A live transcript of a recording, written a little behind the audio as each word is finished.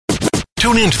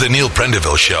Tune in to the Neil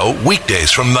Prendeville Show weekdays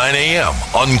from 9 a.m.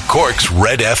 on Cork's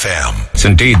Red FM. It's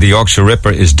indeed, the Yorkshire Ripper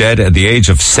is dead at the age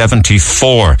of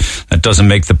 74. That doesn't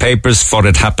make the papers, for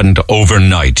it happened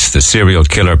overnight. The serial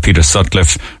killer Peter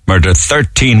Sutcliffe murdered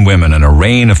 13 women in a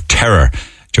reign of terror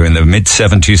during the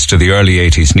mid-70s to the early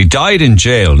 80s. And he died in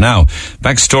jail. Now,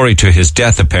 backstory to his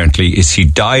death, apparently, is he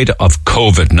died of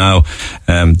COVID. Now,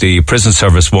 the prison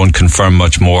service won't confirm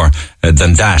much more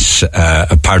than that,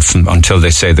 apart from until they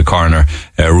say the coroner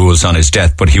rules on his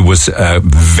death. But he was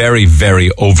very,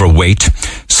 very overweight,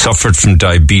 suffered from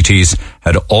diabetes,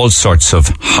 had all sorts of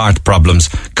heart problems,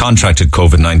 contracted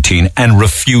COVID-19 and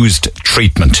refused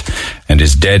treatment, and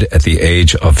is dead at the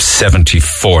age of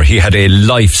 74. He had a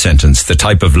life sentence, the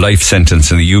type of life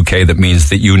sentence in the UK that means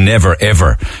that you never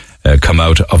ever come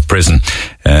out of prison.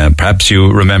 Perhaps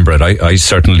you remember it. I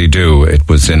certainly do. It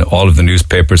was in all of the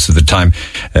newspapers at the time.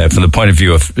 From the point of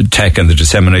view of tech and the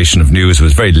dissemination of news, it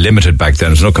was very limited back then.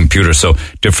 There was no computer, so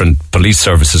different police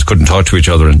services couldn't talk to each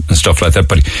other and stuff like that.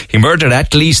 But he murdered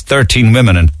at least 13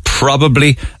 women and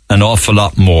probably an awful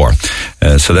lot more.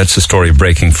 So that's the story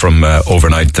breaking from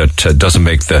overnight that doesn't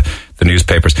make the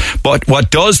newspapers. But what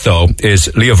does, though,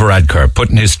 is Leo Varadkar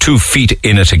putting his 2 feet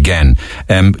in it again.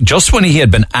 Just when he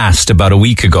had been asked about a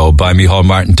week ago by Micheál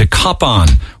Martin to cop on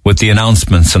with the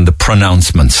announcements and the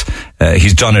pronouncements,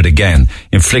 he's done it again.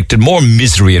 Inflicted more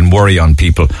misery and worry on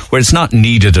people where it's not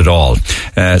needed at all.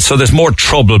 So there's more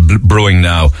trouble brewing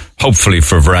now, hopefully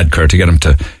for Varadkar, to get him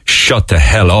to shut the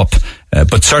hell up.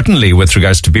 But certainly with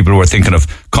regards to people who are thinking of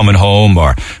coming home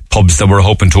or pubs that were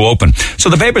hoping to open. So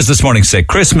the papers this morning say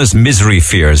Christmas misery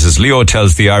fears as Leo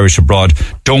tells the Irish abroad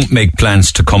don't make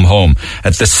plans to come home.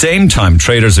 At the same time,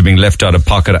 traders are being left out of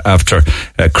pocket after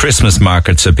Christmas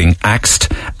markets are being axed,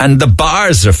 and the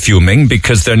bars are fuming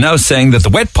because they're now saying that the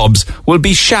wet pubs will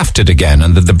be shafted again,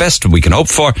 and that the best we can hope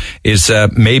for is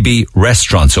maybe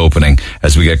restaurants opening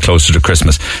as we get closer to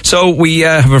Christmas. So we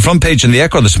have a front page in the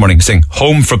Echo this morning saying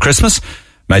home for Christmas.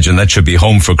 Imagine that should be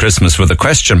home for Christmas with a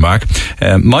question mark.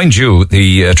 Mind you,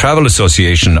 the Travel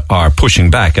Association are pushing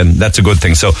back, and that's a good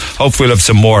thing. So hopefully we'll have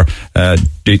some more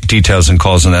details and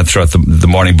calls on that throughout the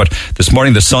morning. But this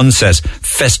morning the Sun says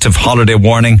festive holiday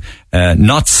warning,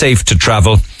 not safe to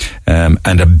travel,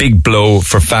 and a big blow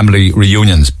for family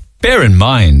reunions. Bear in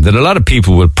mind that a lot of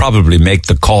people will probably make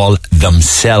the call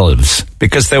themselves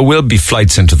because there will be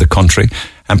flights into the country,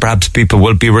 and perhaps people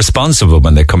will be responsible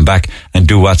when they come back and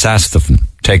do what's asked of them.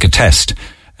 Take a test,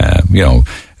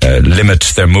 limit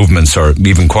their movements or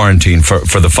even quarantine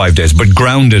for the 5 days. But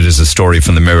Grounded is a story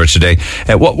from the Mirror today.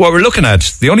 What we're looking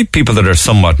at, the only people that are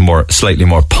slightly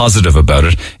more positive about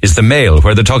it is the Mail,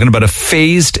 where they're talking about a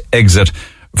phased exit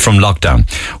from lockdown,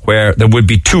 where there would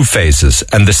be 2 phases,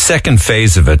 and the second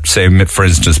phase of it, say for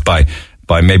instance by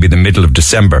maybe the middle of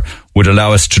December, would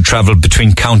allow us to travel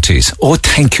between counties. Oh,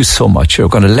 thank you so much. You're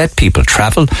going to let people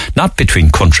travel, not between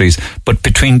countries, but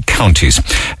between counties.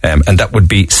 And that would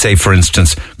be, say, for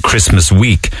instance, Christmas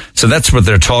week. So that's what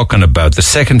they're talking about. The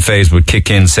second phase would kick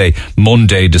in, say,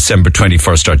 Monday, December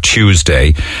 21st or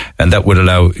Tuesday. And that would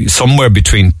allow somewhere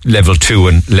between level 2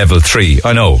 and level 3.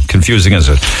 I know, confusing, is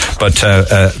it? But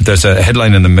there's a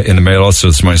headline in the Mail also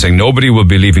this morning saying nobody will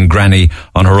be leaving Granny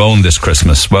on her own this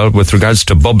Christmas. Well, with regards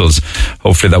to bubbles,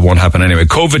 hopefully that won't happen anyway.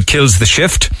 COVID kills the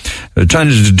shift. They're trying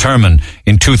to determine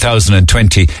in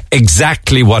 2020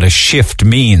 exactly what a shift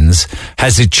means.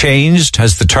 Has it changed?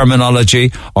 Has the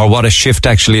terminology or what a shift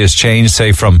actually has changed,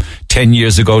 say from 10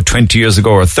 years ago, 20 years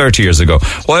ago or 30 years ago?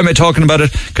 Why am I talking about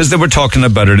it? Because they were talking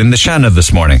about it in the Shannon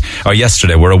this morning, or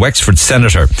yesterday, where a Wexford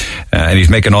senator, and he's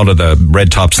making all of the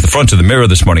red tops at the front of the Mirror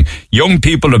this morning. Young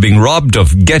people are being robbed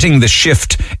of getting the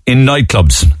shift in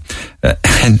nightclubs.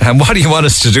 And what do you want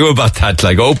us to do about that?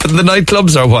 Like open the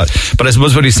nightclubs or what? But I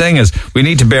suppose what he's saying is we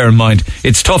need to bear in mind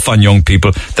it's tough on young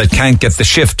people that can't get the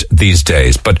shift these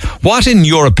days. But what, in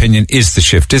your opinion, is the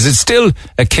shift? Is it still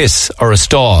a kiss or a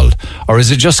stall? Or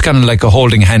is it just kind of like a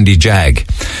holding handy jag?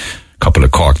 Couple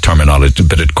of Cork terminology, a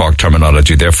bit of Cork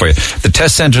terminology there for you. The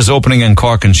test centre's opening in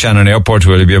Cork and Shannon Airport,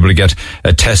 where you'll be able to get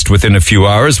a test within a few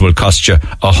hours. Will cost you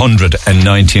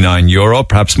 €199.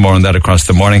 Perhaps more on that across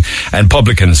the morning. And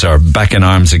publicans are back in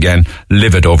arms again,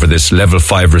 livid over this level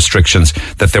 5 restrictions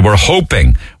that they were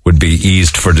hoping would be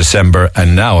eased for December,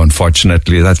 and now,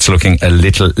 unfortunately, that's looking a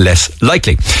little less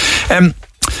likely.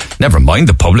 Never mind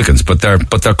the publicans, but their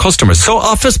customers. So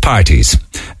office parties,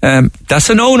 that's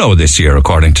a no-no this year,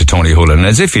 according to Tony Hullan.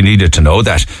 As if you needed to know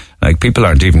that. Like, people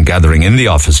aren't even gathering in the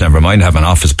office, never mind having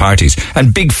office parties.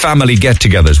 And big family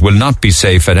get-togethers will not be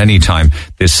safe at any time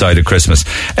this side of Christmas.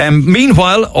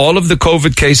 Meanwhile, all of the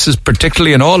COVID cases,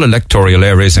 particularly in all electoral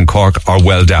areas in Cork, are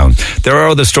well down. There are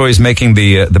other stories making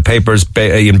the papers.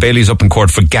 Ian Bailey's up in court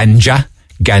for ganja.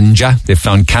 They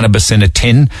found cannabis in a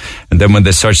tin, and then when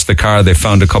they searched the car, they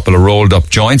found a couple of rolled up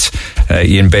joints.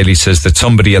 Ian Bailey says that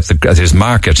somebody at his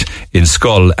market in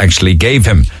Skull actually gave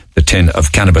him the tin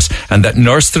of cannabis. And that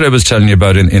nurse that I was telling you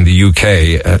about in the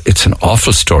UK, it's an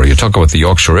awful story. You talk about the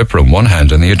Yorkshire Ripper on one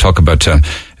hand, and then you talk about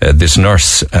this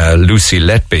nurse, Lucy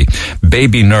Letby,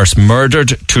 baby nurse,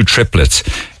 murdered 2 triplets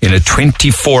in a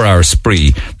 24-hour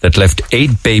spree that left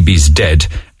 8 babies dead,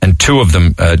 and 2 of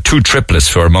them, 2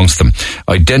 triplets were amongst them.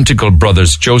 Identical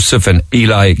brothers Joseph and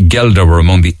Eli Gelder were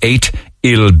among the 8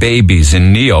 ill babies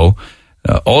in Neo.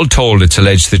 All told, it's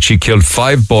alleged that she killed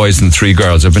 5 boys and 3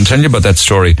 girls. I've been telling you about that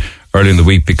story early in the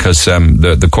week because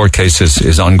the court case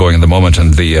is ongoing at the moment,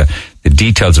 and the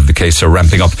details of the case are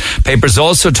ramping up. Papers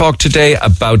also talk today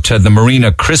about the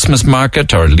Marina Christmas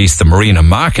market, or at least the Marina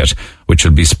market, which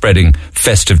will be spreading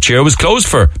festive cheer. It was closed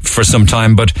for some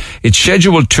time, but it's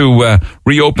scheduled to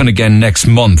reopen again next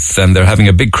month, and they're having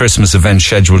a big Christmas event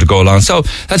scheduled to go along. So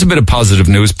that's a bit of positive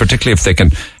news, particularly if they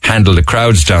can handle the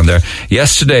crowds down there.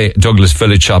 Yesterday, Douglas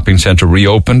Village Shopping Centre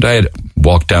reopened. I had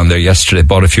walked down there yesterday,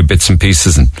 bought a few bits and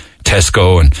pieces in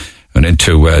Tesco and went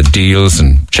into Deals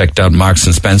and checked out Marks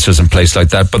and Spencer's and places like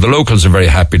that. But the locals are very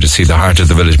happy to see the heart of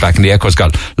the village back, and the Echo's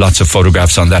got lots of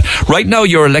photographs on that. Right now,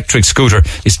 your electric scooter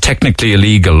is technically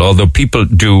illegal, although people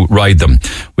do ride them.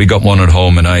 We got one at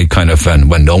home, and I kind of,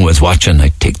 and when no one's watching, I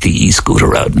take the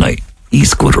e-scooter out and I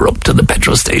e-scooter up to the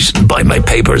petrol station, buy my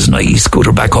papers, and I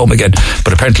e-scooter back home again.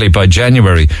 But apparently by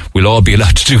January, we'll all be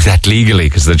allowed to do that legally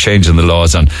because they're changing the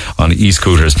laws on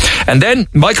e-scooters. And then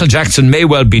Michael Jackson may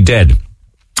well be dead.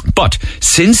 But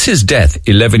since his death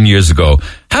 11 years ago,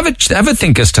 have a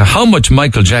think as to how much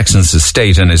Michael Jackson's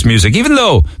estate and his music, even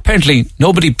though apparently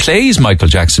nobody plays Michael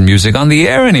Jackson music on the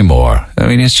air anymore. I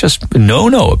mean, it's just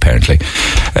no, apparently.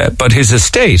 But his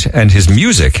estate and his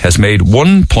music has made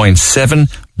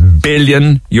 1.7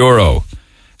 billion euro.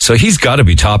 So he's got to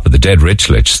be top of the dead rich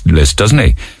list, doesn't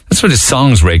he? That's what his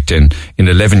songs raked in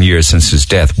 11 years since his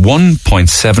death.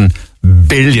 1.7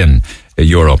 billion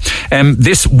euro.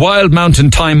 This Wild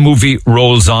Mountain Thyme movie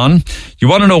rolls on. You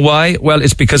want to know why? Well,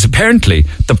 it's because apparently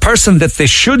the person that they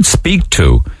should speak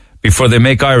to before they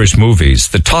make Irish movies,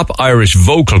 the top Irish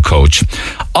vocal coach,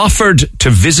 offered to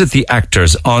visit the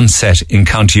actors on set in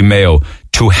County Mayo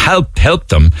to help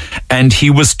them, and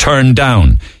he was turned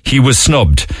down. He was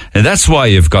snubbed. And that's why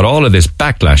you've got all of this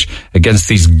backlash against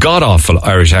these god-awful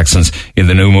Irish accents in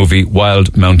the new movie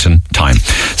Wild Mountain Thyme.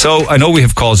 So I know we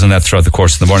have calls on that throughout the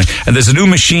course of the morning. And there's a new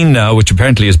machine now which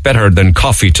apparently is better than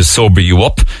coffee to sober you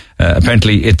up.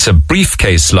 Apparently it's a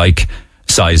briefcase-like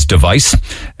size device.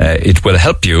 It will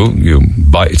help you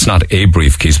buy, it's not a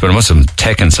briefcase, but it must have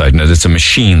tech inside in it. It's a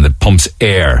machine that pumps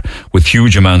air with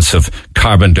huge amounts of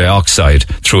carbon dioxide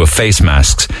through a face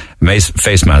mask,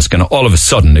 and all of a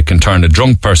sudden it can turn a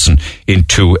drunk person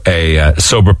into a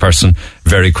sober person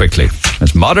very quickly.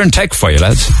 It's modern tech for you,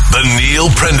 lads. The Neil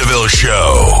Prendeville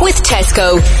Show. With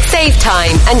Tesco. Save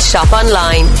time and shop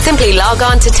online. Simply log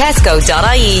on to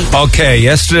tesco.ie. Okay,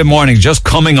 yesterday morning, just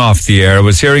coming off the air, I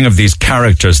was hearing of these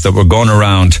characters that were going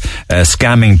around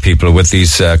scamming people with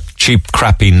these cheap,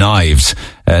 crappy knives.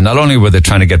 Not only were they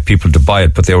trying to get people to buy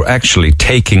it, but they were actually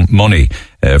taking money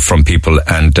from people,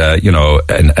 and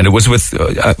and it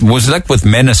was like with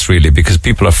menace, really, because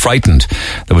people are frightened.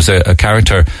 There was a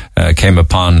character came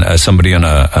upon somebody on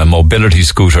a mobility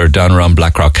scooter down around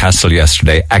Blackrock Castle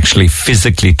yesterday, actually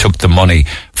physically took the money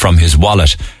from his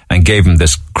wallet and gave him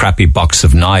this crappy box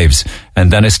of knives. And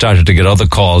then I started to get other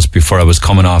calls before I was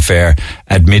coming off air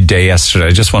at midday yesterday.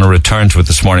 I just want to return to it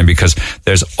this morning because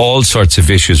there's all sorts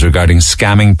of issues regarding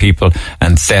scamming people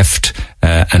and theft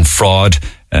and fraud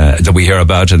that we hear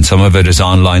about, and some of it is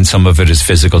online, some of it is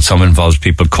physical, some involves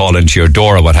people calling to your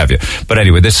door or what have you. But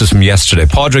anyway, this is from yesterday.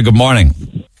 Padraig, good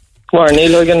morning. Morning,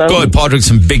 Neil. Again. Good, Padraig,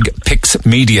 some Big Picks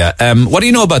Media. What do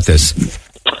you know about this?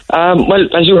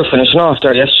 Well, as you were finishing off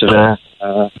there yesterday,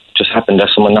 just happened that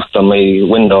someone knocked on my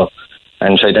window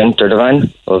and tried to enter the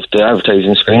van of the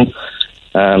advertising screen.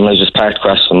 I just parked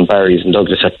across from Barry's in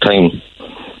Douglas at the time.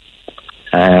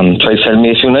 Tried to sell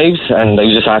me a few knives, and I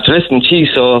was just after listening to you,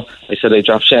 so I said I'd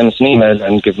drop Seamus an email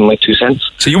and give him my 2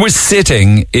 cents. So you were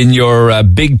sitting in your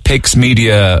Big Picks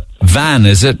Media van,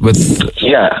 is it?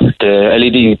 Yeah, the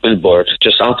LED billboard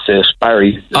just opposite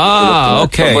Barry. Ah,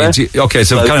 okay. Okay,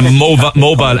 so kind of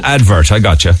mobile advert. I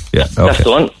gotcha. Yeah, okay. That's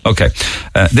the one. Okay.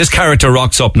 This character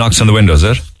rocks up, knocks on the window, is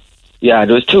it? Yeah,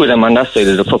 there was two of them on that side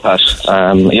of the footpath.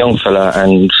 A young fella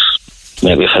and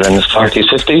maybe a fella in his 40s,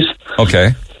 50s.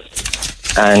 Okay.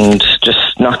 And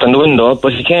just knocked on the window,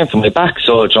 but he came from my back,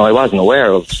 so I wasn't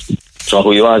aware of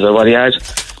who he was or what he had.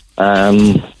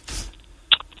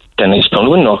 Then I just put on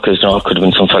the window because it could have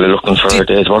been some fella looking for a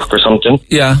day's work or something.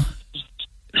 Yeah.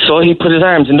 So he put his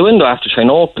arms in the window after trying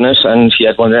to open it, and he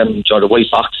had one of them, the white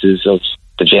boxes of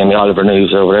the Jamie Oliver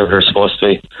knives or whatever they're supposed to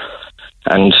be.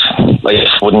 And I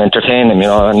just wouldn't entertain him,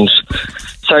 and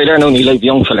sorry there, no, Neil, I have a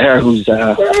young fella here who's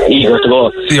eager to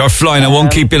go. You're flying, I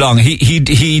won't keep you long. He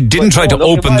didn't try to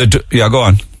open the door. Yeah, go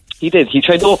on. He did, he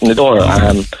tried to open the door.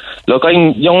 Look,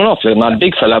 I'm young enough, I'm not a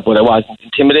big fella, but I wasn't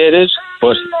intimidated,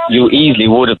 but you easily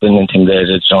would have been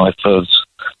intimidated, if it was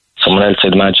someone else,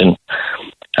 I'd imagine.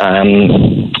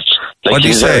 What did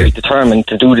he say? Very determined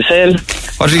to do the sale.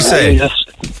 What did he say?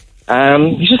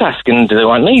 He's just asking, do they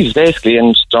want knives, basically,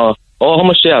 and how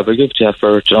much do you have? I'll give it to you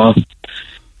for it,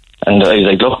 And I was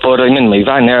like, look, bud, I'm in my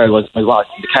van there. In the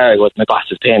car, my boss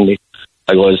is paying me.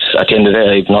 I was, at the end of the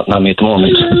day, I've nothing on me at the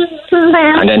moment.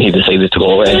 And then he decided to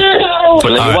go away.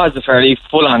 But it was a fairly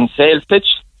full-on sales pitch.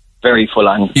 Very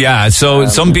full-on. Yeah, so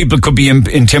some people could be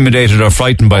intimidated or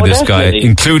frightened by this definitely. guy,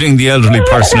 including the elderly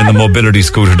person in the mobility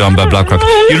scooter down by Blackrock.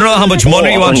 You don't know how much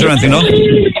money you want or anything, no?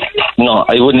 No,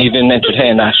 I wouldn't even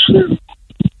entertain that.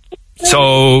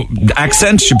 So,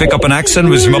 accent? Did you pick up an accent?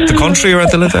 Was he up the country or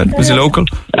anything like that? Was he local?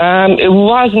 It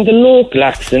wasn't a local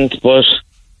accent, but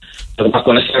I'm not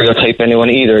going to stereotype anyone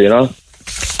either,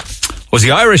 Was he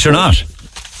Irish or not?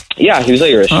 Yeah, he was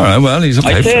Irish. All right, well, he's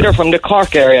okay. I'd say they're from the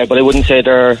Cork area, but I wouldn't say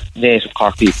they're native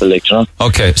Cork people,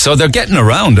 Okay, so they're getting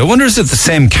around. I wonder, is it the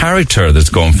same character that's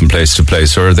going from place to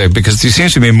place, or are they, because he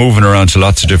seems to be moving around to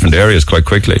lots of different areas quite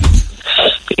quickly?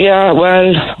 Yeah,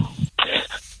 well,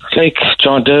 he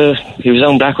was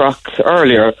on Blackrock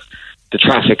earlier. The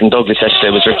traffic in Douglas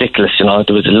yesterday was ridiculous, There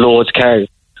was loads of cars,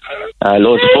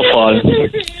 loads of footfall.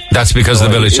 That's because of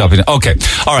the village shopping. Okay,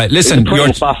 all right, listen. It was a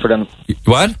prime spot for them.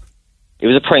 What? It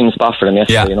was a prime spot for them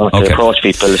yesterday, Yeah, to approach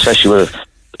people, especially with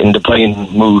in the buying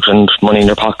mood and money in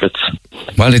their pockets.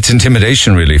 Well, it's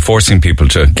intimidation, really, forcing people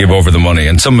to give over the money,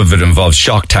 and some of it involves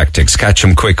shock tactics, catch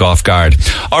them quick off guard.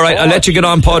 All right, I'll let you get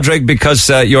on, Padraig, because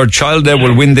your child there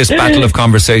will win this battle of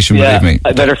conversation, believe me.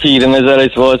 I better feed him as well, I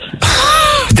suppose.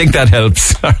 I think that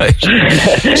helps. All right.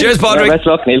 Cheers, Padraig. Best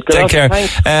luck, Neil. Good Take care.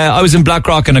 I was in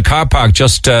Blackrock in a car park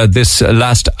just this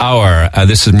last hour.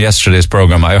 This is from yesterday's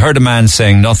programme. I heard a man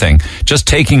saying nothing, just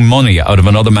taking money out of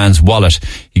another man's wallet.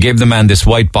 He gave the man this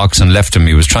white box and left him.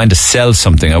 He was trying to sell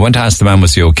something. I went to ask the man,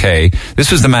 was he okay? This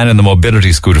was the man in the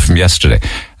mobility scooter from yesterday.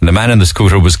 And the man in the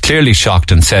scooter was clearly shocked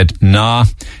and said, nah,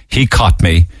 he caught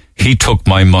me. He took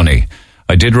my money.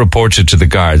 I did report it to the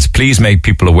guards. Please make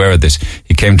people aware of this.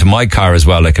 He came to my car as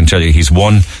well. I can tell you he's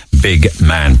one big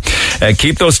man.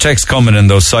 Keep those texts coming and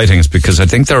those sightings, because I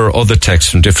think there are other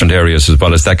texts from different areas as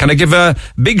well as that. Can I give a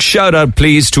big shout out,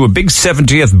 please, to a big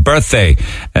 70th birthday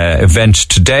event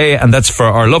today, and that's for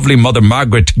our lovely mother,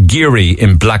 Margaret Geary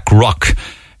in Blackrock.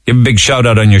 Give a big shout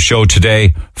out on your show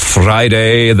today,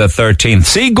 Friday the 13th.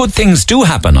 See, good things do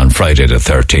happen on Friday the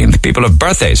 13th. People have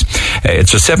birthdays.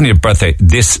 It's her 70th birthday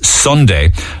this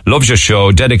Sunday. Loves your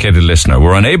show, dedicated listener.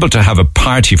 We're unable to have a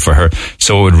party for her,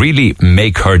 so it would really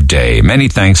make her day. Many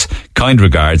thanks, kind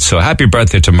regards. So happy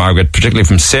birthday to Margaret, particularly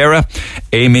from Sarah,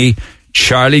 Amy,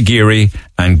 Charlie Geary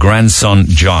and grandson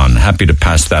John. Happy to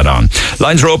pass that on.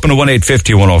 Lines are open to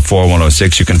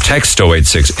 1-850-104-106. You can text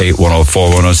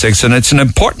 086-8104-106, and it's an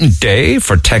important day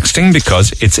for texting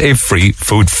because it's a Free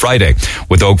Food Friday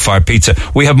with Oak Fire Pizza.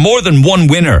 We have more than one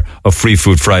winner of Free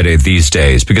Food Friday these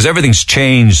days because everything's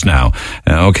changed now.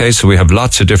 Okay, so we have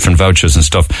lots of different vouchers and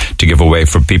stuff to give away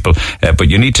for people, but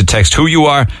you need to text who you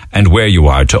are and where you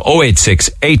are to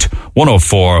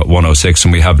 086-8104-106,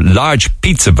 and we have large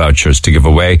pizza vouchers to give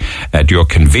away at your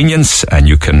convenience, and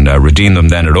you can redeem them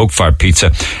then at Oak Fire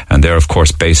Pizza, and they're of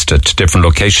course based at different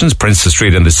locations, Princess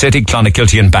Street in the city,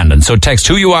 Clonakilty and Bandon. So text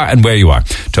who you are and where you are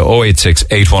to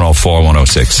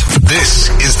 086-8104-106. This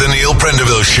is the Neil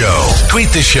Prendeville Show. Tweet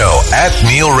the show at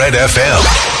Neil Red FM.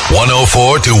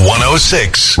 104 to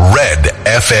 106 Red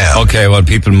FM. Okay, well,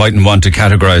 people mightn't want to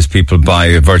categorize people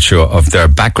by virtue of their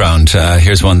background.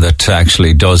 Here's one that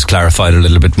actually does clarify it a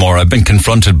little bit more. I've been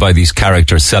confronted by these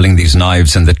characters selling these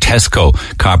knives in the Tesco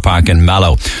car park in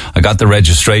Mallow. I got the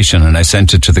registration and I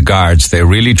sent it to the guards. They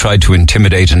really tried to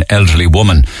intimidate an elderly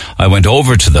woman. I went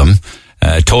over to them,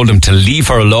 told them to leave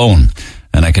her alone.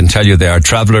 And I can tell you they are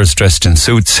travellers dressed in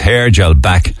suits, hair gel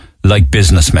back, like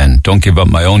businessmen. Don't give up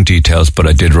my own details, but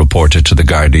I did report it to the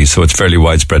Gardaí, so it's fairly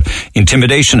widespread.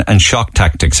 Intimidation and shock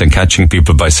tactics and catching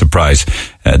people by surprise.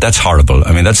 That's horrible.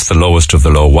 I mean, that's the lowest of the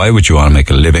low. Why would you want to make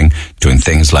a living doing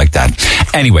things like that?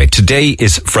 Anyway, today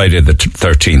is Friday the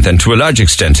 13th, and to a large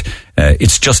extent,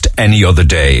 it's just any other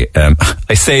day.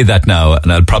 I say that now,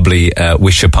 and I'll probably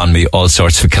wish upon me all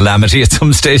sorts of calamity at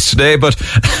some stage today, but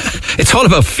it's all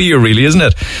about fear, really, isn't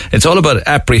it? It's all about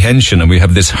apprehension, and we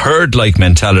have this herd-like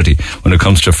mentality when it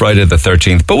comes to Friday the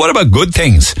 13th. But what about good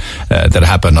things that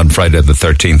happen on Friday the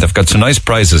 13th? I've got some nice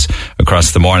prizes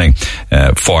across the morning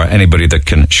for anybody that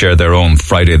can share their own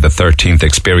Friday the 13th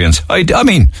experience. I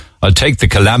mean, I'll take the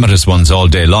calamitous ones all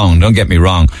day long, don't get me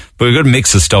wrong, but a good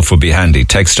mix of stuff would be handy.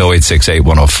 Text 0868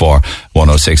 104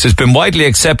 106. It's been widely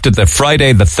accepted that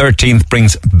Friday the 13th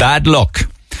brings bad luck.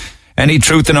 Any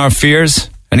truth in our fears?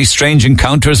 Any strange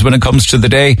encounters when it comes to the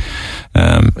day?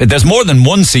 There's more than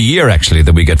once a year, actually,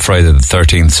 that we get Friday the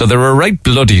 13th, so they're a right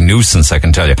bloody nuisance, I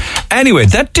can tell you. Anyway,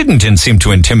 that didn't seem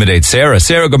to intimidate Sarah.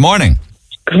 Sarah, good morning.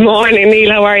 Good morning,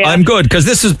 Neil. How are you? I'm good, because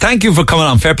thank you for coming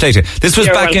on. Fair play to you. This was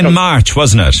back in March,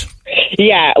 wasn't it?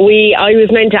 Yeah, I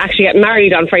was meant to actually get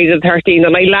married on Friday the 13th,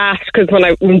 and I laughed because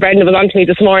when Brenda was on to me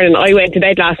this morning, I went to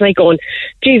bed last night going,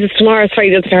 Jesus, tomorrow's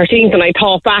Friday the 13th, and I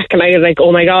thought back and I was like,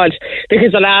 oh my God,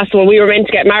 because the last one we were meant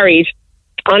to get married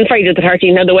on Friday the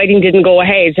 13th. Now, the wedding didn't go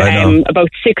ahead about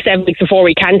 6-7 weeks before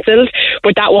we cancelled,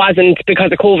 but that wasn't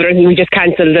because of COVID or anything. We just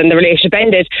cancelled and the relationship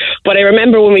ended. But I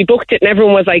remember when we booked it and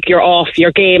everyone was like, you're off,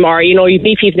 you're game, or, you know, you'd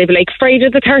meet people and they'd be like, Friday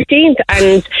the 13th,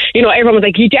 and, you know, everyone was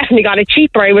like, you definitely got it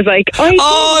cheaper. I was like,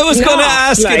 I was going to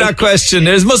ask you that question.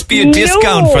 There must be a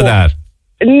discount for that.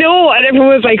 No, and everyone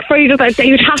was like, Friday the 13th,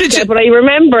 you'd have to, but I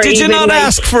remember... Did you not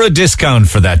ask for a discount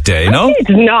for that day, no? I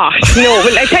did not, no.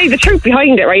 Well, I tell you the truth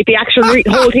behind it, right? The actual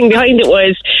whole thing behind it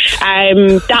was,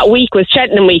 that week was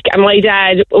Cheltenham week, and my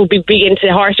dad would be big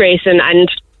into horse racing, and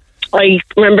I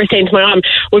remember saying to my mum,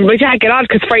 would my dad get on?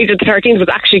 Because Friday the 13th was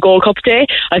actually Gold Cup Day.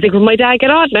 I was like, would my dad get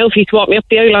on now if he's walked me up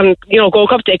the aisle on, you know, Gold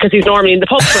Cup Day, because he's normally in the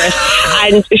pub for it?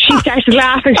 And she started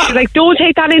laughing. She was like, don't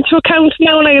take that into account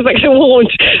now. And I was like, I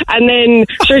won't. And then,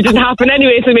 sure, it didn't happen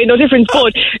anyway, so it made no difference.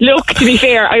 But look, to be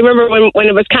fair, I remember when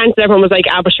it was cancelled, everyone was like,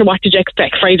 but sure, what did you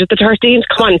expect? Friday the 13th?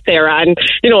 Come on, Sarah. And,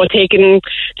 you know, taking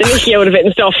the mickey out of it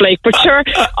and stuff. Like, but sure,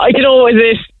 I don't know, was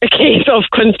it a case of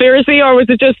conspiracy or was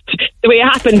it just the way it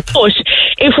happened? But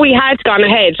if we had gone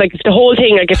ahead, like if the whole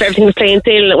thing, like if everything was plain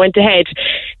sailing and it went ahead,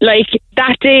 like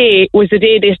that day was the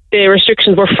day the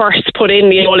restrictions were first put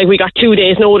in, you know, like we got 2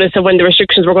 days notice of when the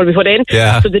restrictions were going to be put in.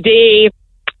 Yeah. So the day,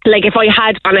 like if I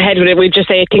had gone ahead with it, we'd just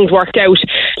say things worked out.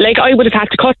 Like I would have had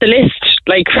to cut the list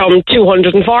like from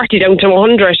 240 down to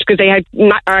 100 because they had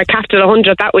capped at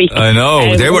 100 that week. I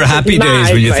know. They were happy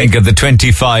days when you think of the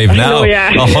 25 now.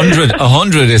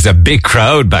 100 is a big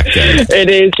crowd back then. It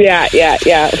is,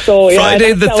 yeah. So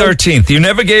Friday the 13th. You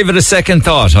never gave it a second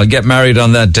thought. I'll get married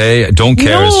on that day. I don't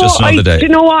care. It's just another day. You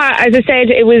know what? As I said,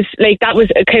 it was like that was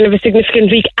a kind of a significant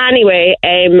week anyway.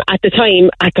 At the time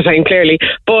clearly,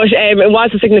 but it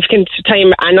was a significant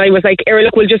time, and I was like,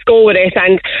 look, we'll just go with it.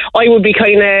 And I would be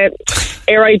kind of,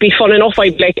 I'd be fun enough.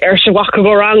 I'd be like, what could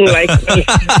go wrong? Like,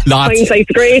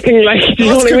 hindsight's great, and like, you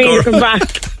know what I mean? Come back.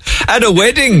 At a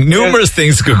wedding, numerous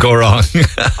things could go wrong.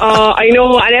 I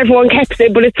know, and everyone kept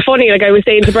it, but it's funny, like I was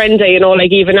saying to Brenda, you know,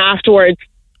 like even afterwards,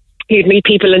 you'd meet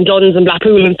people in Duns and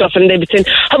Blackpool and stuff, and they'd be saying,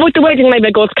 how about the wedding? And I'd be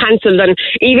like, oh, it's cancelled. And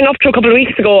even up to a couple of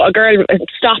weeks ago, a girl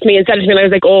stopped me and said to me, and I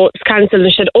was like, oh, it's cancelled.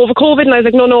 And she said, over COVID? And I was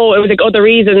like, no, it was like other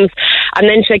reasons. And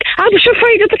then she's like, but sure,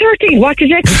 Friday the 13th, what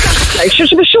did you expect? Like, she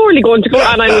was surely going to go.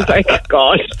 And I was like,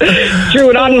 God, drew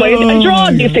it on I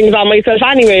draw these things on myself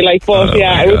anyway, like, but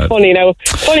it was funny now.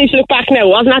 Funny to look back now.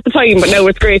 It wasn't at the time, but now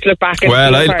it's great to look back.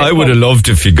 Well, I would have loved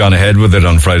if you'd gone ahead with it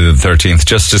on Friday the 13th,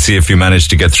 just to see if you managed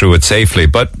to get through it safely.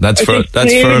 But that's for another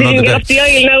day. Get up the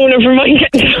aisle now, never mind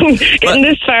getting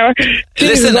this far.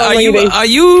 Listen, are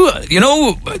you, you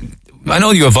know, I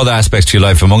know you have other aspects to your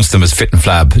life, amongst them is fit and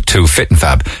flab to fit and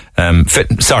fab.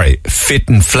 Fit and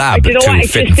flab you know to what,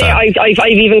 fit and fab. I've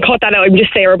even cut that out. I'm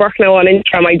just Sarah Burke now on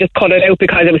Instagram. I just cut it out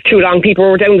because it was too long. People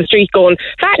were down the street going,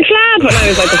 fat and flab, and I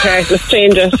was like, okay, let's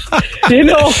change it. You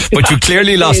know. But you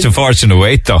clearly lost a fortune of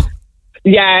weight, though.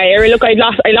 Yeah, look, I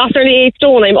lost nearly 8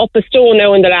 stone. I'm up a stone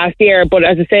now in the last year, but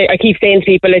as I say, I keep saying to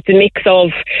people, it's a mix of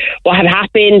what had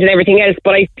happened and everything else.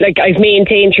 But I've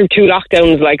maintained through 2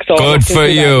 lockdowns, like so. Good for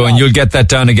you, and you'll get that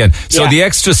down again. So the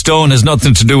extra stone has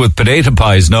nothing to do with potato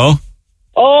pies, no?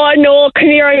 Oh no, come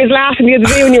here, I was laughing the other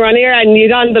day when you were on air and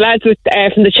you'd on the lads with,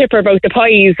 from the chipper about the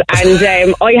pies,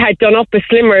 and I had done up a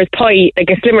Slimmer's pie,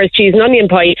 like a Slimmer's cheese and onion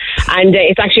pie, and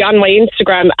it's actually on my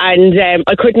Instagram, and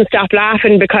I couldn't stop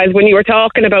laughing because when you were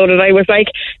talking about it I was like,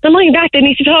 don't mind that, they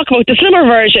need to talk about the Slimmer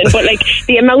version. But like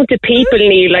the amount of people,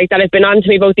 Neil, like that have been on to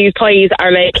me about these pies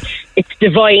are like, it's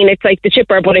divine, it's like the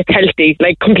chipper but it's healthy,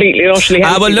 like completely and utterly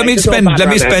healthy. Well, let me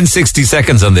spend 60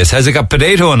 seconds on this. Has it got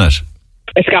potato on it?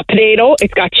 It's got potato,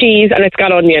 it's got cheese, and it's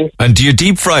got onion. And do you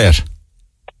deep fry it?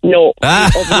 No,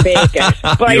 oven bake it.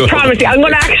 But I promise you, I'm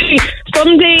going to actually,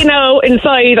 someday now,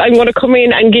 inside, I'm going to come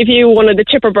in and give you one of the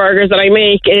chipper burgers that I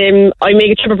make. I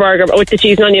make a chipper burger with the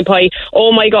cheese and onion pie.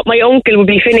 Oh my God, my uncle would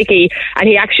be finicky, and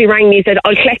he actually rang me and said,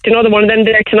 I'll collect another one of them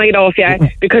there tonight off you,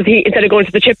 because he, instead of going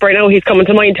to the chipper now, he's coming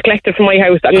to mine to collect it from my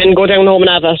house and then go down home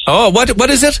and have it. Oh, what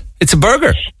is it? It's a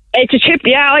burger. It's a chip,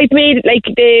 yeah. I've made like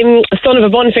the Son of a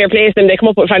Bun Fair place, and they come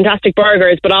up with fantastic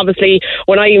burgers. But obviously,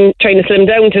 when I'm trying to slim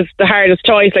down, it's the hardest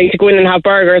choice, like to go in and have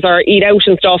burgers or eat out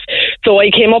and stuff. So I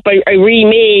came up, I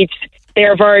remade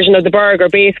their version of the burger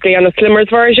basically on a Slimmer's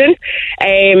version.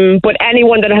 But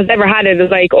anyone that has ever had it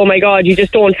is like, oh my God, you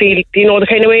just don't feel, you know, the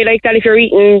kind of way like that if you're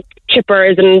eating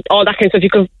chippers and all that kind of stuff. You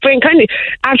can kind of,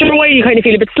 after a while, you kind of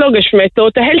feel a bit sluggish from it. So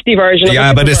it's a healthy version.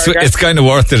 Yeah, but it's kind of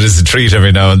worth it as a treat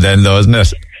every now and then, though, isn't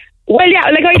it? Well, yeah,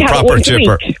 like I'd have it once a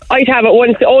week. I'd have it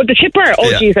once. Oh, the chipper.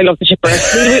 Oh, jeez, I love the chipper.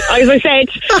 As I said,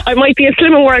 I might be a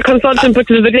Slim and World consultant, but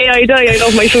to the day I die, I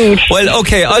love my food. Well,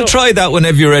 okay, I'll try that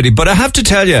whenever you're ready. But I have to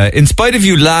tell you, in spite of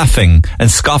you laughing and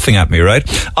scoffing at me, right,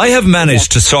 I have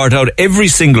managed to sort out every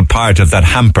single part of that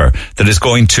hamper that is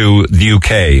going to the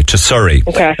UK, to Surrey.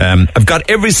 Okay. I've got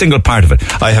every single part of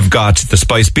it. I have got the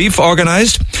spiced beef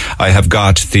organised. I have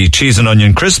got the cheese and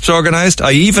onion crisps organised.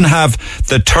 I even have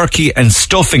the turkey and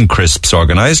stuffing crisps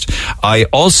organised. I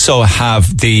also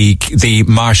have the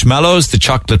marshmallows, the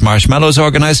chocolate marshmallows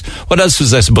organised. What else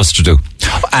was I supposed to do?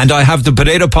 And I have the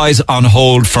potato pies on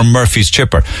hold from Murphy's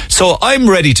Chipper. So I'm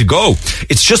ready to go.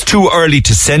 It's just too early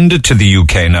to send it to the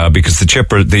UK now because the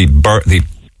chipper, the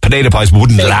potato pies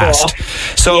wouldn't last.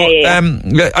 So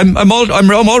I'm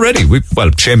all ready.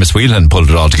 Seamus Whelan pulled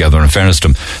it all together, in fairness to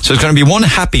him. So it's going to be one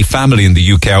happy family in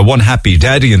the UK, or one happy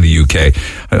daddy in the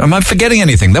UK. Am I forgetting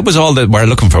anything? That was all that we're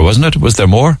looking for, wasn't it? Was there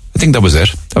more? I think that was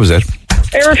it.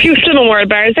 There were a few Slim and World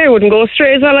bars there. Wouldn't go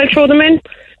straight as well. I'd throw them in.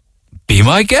 Be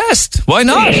my guest. Why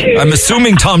not? I'm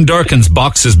assuming Tom Durkin's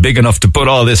box is big enough to put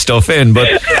all this stuff in, but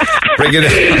bring it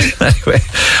in. Anyway.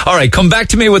 All right, come back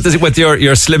to me with your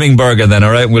slimming burger then,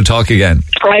 all right? We'll talk again.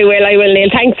 I will, Neil.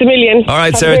 Thanks a million. All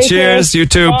right, Sarah, cheers. You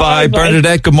too. Bye.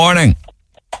 Bernadette, good morning.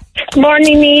 Good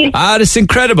morning, Neil. That's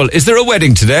incredible. Is there a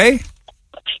wedding today?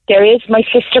 There is. My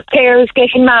sister Claire is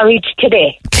getting married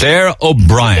today. Claire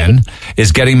O'Brien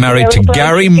is getting married to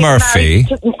Gary Murphy.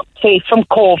 From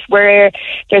Cork, where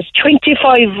there's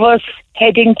 25 of us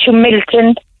heading to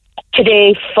Milton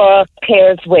today for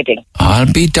Claire's wedding.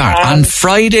 I'll be darned. On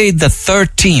Friday the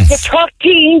 13th. The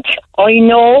 13th. I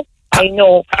know.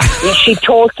 When she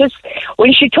told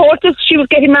us she was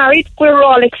getting married, we were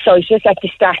all excited at the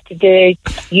start of the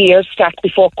year,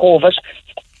 before COVID.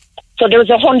 So there was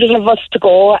 100 of us to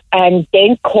go, and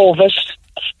then COVID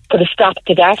put a stop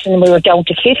to that, and we were down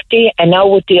to 50, and now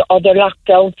with the other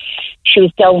lockdown, she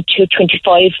was down to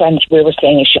 25, and we were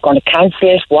saying, is she going to cancel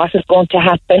it? What is going to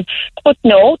happen? But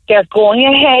no, they're going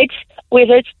ahead with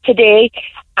it today,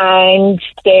 and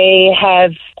they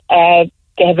have a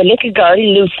little girl,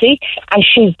 Lucy, and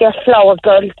she's their flower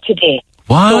girl today.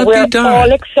 So we're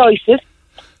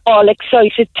all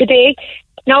excited today.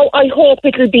 Now, I hope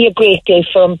it'll be a great day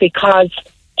for them because,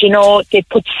 you know, they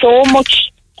put so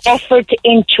much effort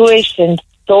into it and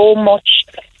so much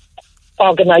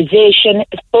organisation,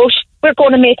 but we're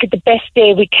going to make it the best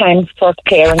day we can for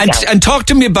Claire and talk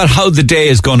to me about how the day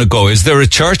is going to go. Is there a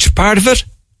church part of it?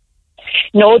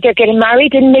 No, they're getting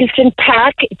married in Milton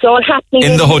Park. It's all happening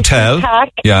in the hotel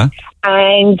Park. Yeah.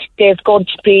 And there's going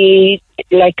to be,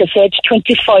 like I said,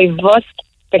 25 of us.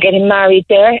 They're getting married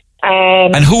there.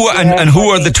 And who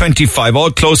are the 25? All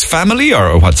close family,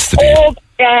 or what's the deal?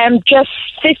 Just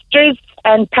sisters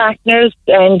and partners,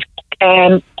 and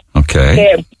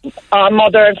okay. Our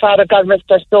mother and father, God rest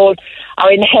their soul,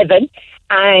 are in heaven,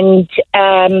 and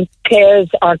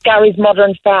Gary's mother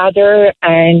and father,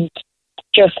 and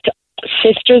just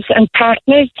sisters and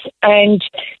partners, and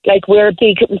like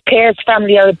Claire's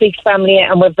family are a big family,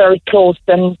 and we're very close,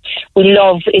 and we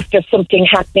love if there's something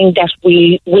happening that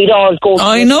we'd all go to.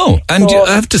 I know, and so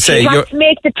I have to say, they have to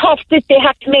make the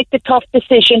tough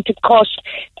decision to cut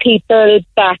people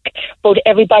back, but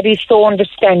everybody's so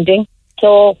understanding.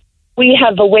 So we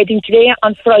have a wedding today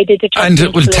on Friday the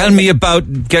 13th. And tell me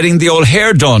about getting the old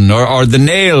hair done or the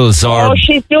nails or... Oh,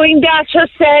 she's doing that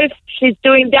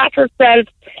herself.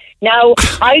 Now,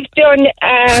 I've done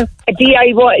a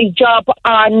DIY job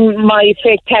on my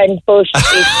fake tan, but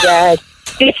it's a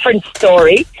different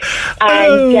story.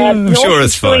 And I'm sure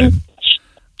it's fine.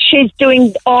 She's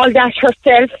doing all that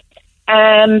herself.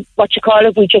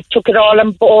 We just took it all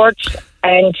on board,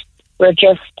 and we're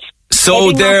just...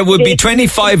 So there will be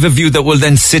 25 of you that will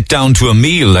then sit down to a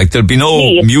meal. Like there'll be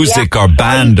no music or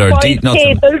band or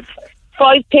nothing.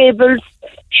 5 tables.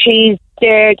 She's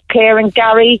there, Claire and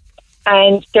Gary,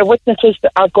 and their witnesses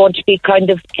are going to be kind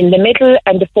of in the middle,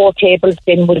 and the 4 tables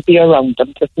then will be around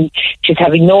them. She's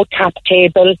having no tap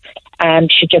table,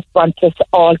 and she just wants us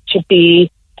all to be,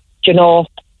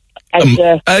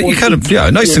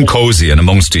 nice and cozy and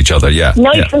amongst each other,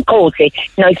 Nice and cozy.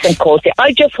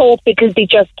 I just hope it'll be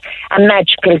just a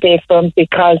magical day for them,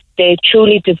 because they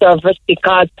truly deserve it,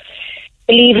 because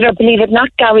believe it or believe it not,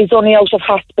 Gary's only out of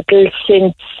hospital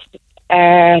since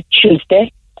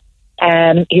Tuesday.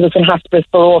 He was in hospital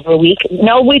for over a week.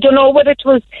 Now, we don't know whether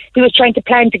he was trying to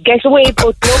plan to get away, but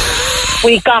look,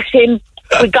 we got him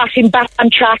back on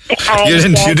track. And,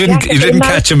 you didn't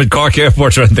catch him at Cork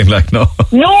Airport or anything like No.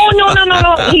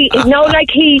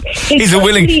 He's a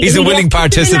willing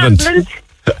participant.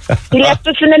 He left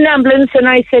us in an ambulance, and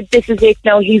I said, "This is it.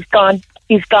 Now he's gone.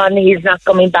 He's not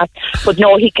coming back." But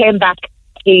no, he came back.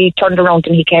 He turned around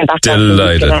and he came back.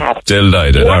 Delighted.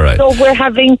 Yeah, all right. So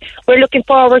we're looking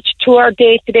forward to our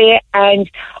day today, and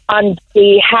on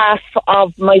behalf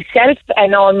of myself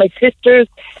and all my sisters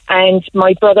and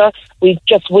my brother, we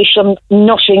just wish them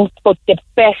nothing but the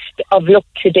best of luck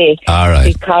today. All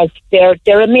right. Because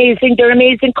they're amazing. They're an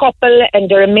amazing couple, and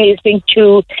they're amazing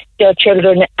to their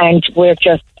children, and we're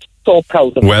just so proud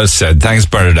of them. Well said. Thanks,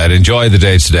 Bernadette. Enjoy the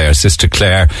day today. Our sister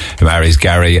Claire, who marries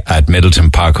Gary at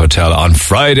Middleton Park Hotel on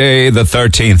Friday the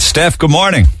 13th. Steph, good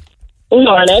morning. Good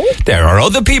morning. There are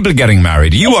other people getting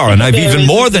married. You are, and I've even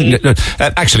more than...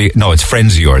 actually, no, it's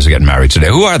friends of yours are getting married today.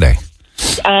 Who are they?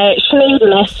 Sinead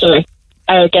and Esther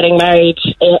are getting married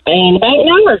in about an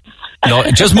hour. No,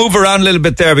 just move around a little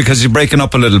bit there, because you're breaking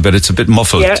up a little bit. It's a bit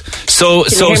muffled. Yeah. So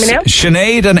Can you hear me now?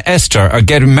 Sinead and Esther are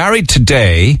getting married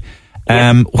today.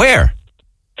 Where?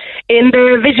 In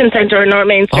the Vision Centre in North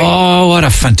Main Street. Oh, what a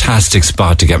fantastic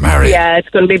spot to get married. Yeah, it's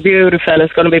going to be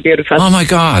beautiful. Oh my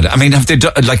God. I mean, have they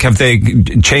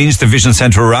changed the Vision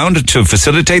Centre around to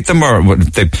facilitate them, or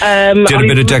they did a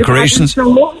bit of decorations?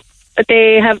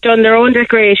 They have done their own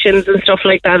decorations and stuff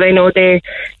like that. I know they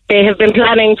have been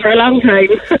planning for a long time.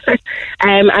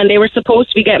 And they were supposed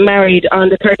to be getting married on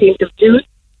the 13th of June.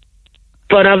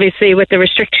 But obviously, with the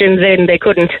restrictions in, they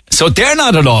couldn't. So they're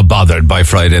not at all bothered by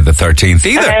Friday the 13th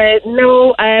either?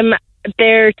 No,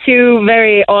 they're 2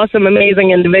 very awesome,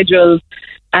 amazing individuals.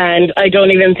 And I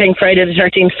don't even think Friday the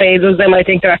 13th phases them. I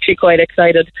think they're actually quite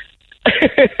excited.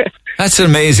 That's an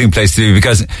amazing place to be,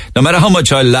 because no matter how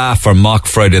much I laugh or mock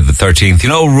Friday the 13th,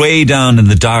 way down in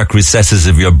the dark recesses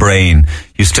of your brain,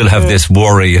 you still have this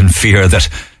worry and fear that,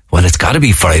 well, it's got to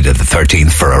be Friday the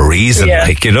 13th for a reason. Yeah.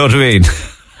 You know what I mean?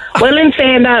 Well, in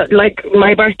saying that,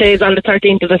 my birthday is on the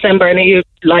 13th of December, and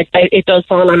it does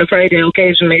fall on a Friday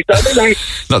occasionally. So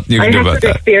nothing you can do about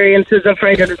that. Experiences of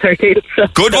Friday the 13th. So.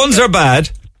 Good ones or bad?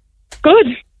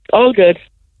 Good. All good.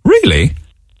 Really?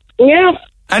 Yeah.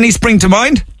 Any spring to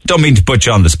mind? Don't mean to put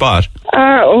you on the spot.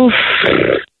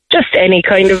 Just any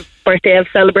kind of birthday I've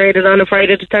celebrated on a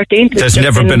Friday the 13th. There's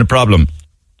never been a problem?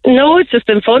 No, it's just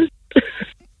been fun.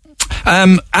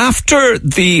 After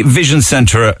the Vision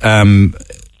Centre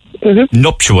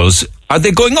nuptials, are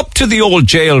they going up to the old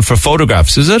jail for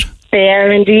photographs, is it? They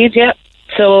are indeed, yeah.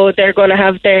 So they're going to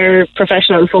have their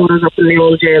professional photos up in the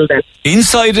old jail then.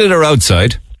 Inside it or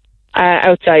outside?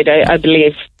 Outside, I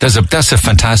believe. That's a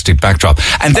fantastic backdrop.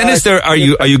 And then are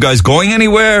you guys going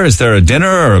anywhere? Is there a dinner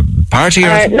or a party?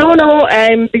 No,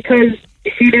 because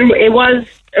it was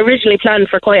originally planned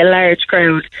for quite a large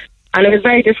crowd, and it was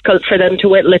very difficult for them to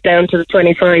whittle it down to the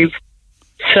 25.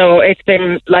 So it's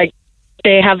been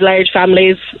they have large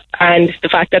families, and the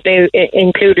fact that they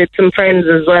included some friends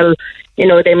as well,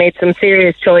 they made some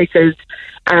serious choices,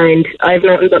 and I've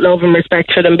nothing but love and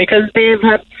respect for them, because they've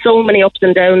had so many ups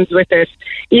and downs with it.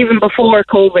 Even before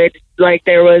COVID,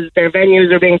 their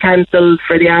venues are being cancelled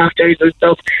for the afters and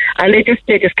stuff, and they just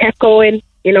kept going,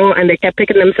 you know, and they kept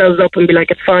picking themselves up and be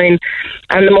like, it's fine.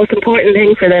 And the most important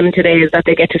thing for them today is that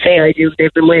they get to say I do.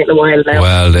 They've been waiting a while now.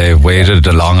 Well, they've waited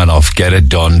long enough. Get it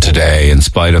done today, in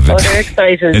spite of it. Oh, they're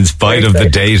excited. In spite of the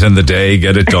date and the day,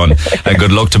 get it done. And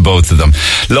good luck to both of them.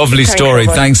 Lovely story.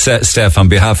 Thanks, Steph, on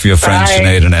behalf of your friends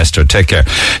Sinead and Esther. Take care.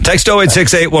 Text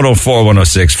 0868 104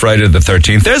 106, Friday the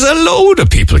 13th. There's a load of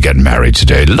people getting married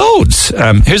today. Loads.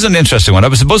 Here's an interesting one. I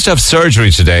was supposed to have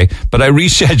surgery today, but I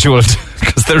rescheduled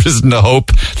because there isn't a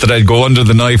hope that I'd go under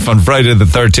the knife on Friday the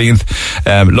 13th.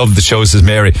 Love the show, says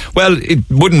Mary. Well, it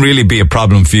wouldn't really be a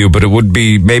problem for you, but it would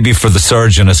be maybe for the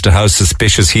surgeon as to how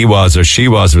suspicious he was or she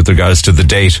was with regards to the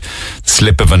date,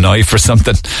 slip of a knife or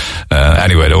something.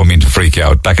 Anyway, I don't mean to freak you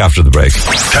out. Back after the break.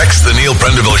 Text the Neil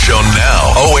Prendeville Show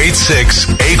now.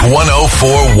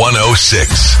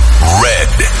 086-8104-106. Red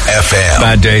FM.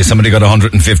 Bad day. Somebody got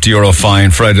 €150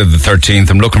 fine Friday the 13th.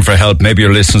 I'm looking for help. Maybe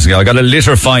you're listening. I got a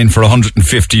litter fine for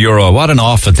 €150. What an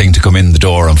awful thing to come in the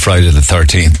door on Friday the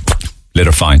 13th.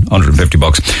 Litter fine,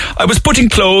 $150. I was putting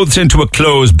clothes into a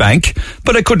clothes bank,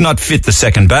 but I could not fit the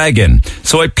second bag in,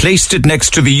 so I placed it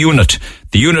next to the unit.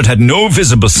 The unit had no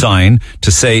visible sign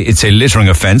to say it's a littering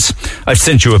offence. I've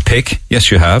sent you a pic. Yes,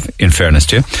 you have, in fairness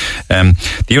to you.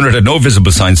 The unit had no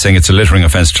visible sign saying it's a littering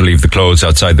offence to leave the clothes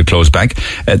outside the clothes bank.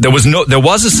 There was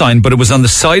a sign, but it was on the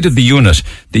side of the unit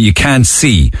that you can't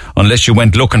see unless you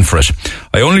went looking for it.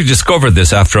 I only discovered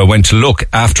this after I went to look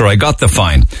after I got the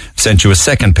fine. Sent you a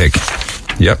second pic.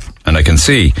 Yep, and I can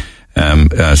see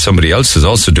somebody else is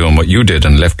also doing what you did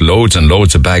and left loads and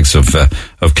loads of bags of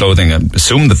clothing. I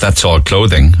assume that's all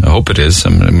clothing. I hope it is. I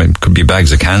mean, it could be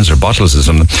bags of cans or bottles or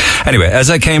something. Anyway, as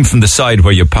I came from the side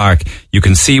where you park, you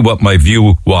can see what my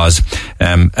view was,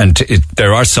 and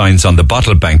there are signs on the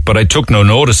bottle bank, but I took no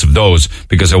notice of those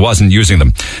because I wasn't using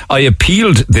them. I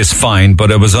appealed this fine,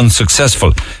 but I was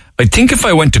unsuccessful. I think if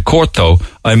I went to court, though,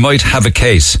 I might have a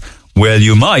case. Well,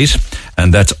 you might,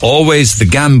 and that's always the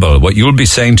gamble. What you'll be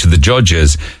saying to the judge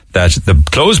is that the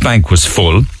clothes bank was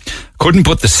full, couldn't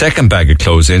put the second bag of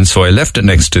clothes in, so I left it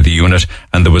next to the unit,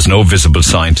 and there was no visible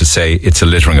sign to say it's a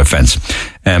littering offence.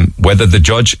 Whether the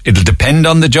judge, it'll depend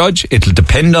on the judge, it'll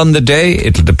depend on the day,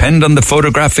 it'll depend on the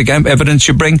photographic evidence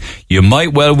you bring. You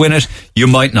might well win it, you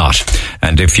might not.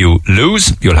 And if you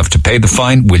lose, you'll have to pay the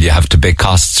fine. Will you have to pay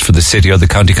costs for the city or the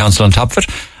county council on top of it?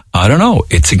 I don't know.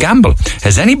 It's a gamble.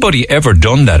 Has anybody ever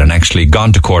done that and actually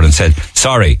gone to court and said,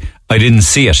 sorry, I didn't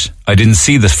see it. I didn't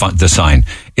see the sign.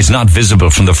 It's not visible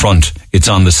from the front. It's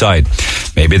on the side.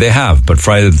 Maybe they have, but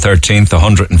Friday the 13th,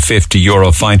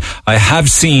 €150 fine. I have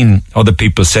seen other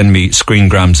people send me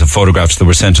screengrams of photographs that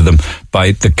were sent to them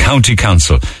by the county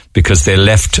council because they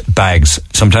left bags.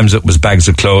 Sometimes it was bags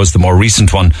of clothes. The more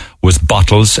recent one was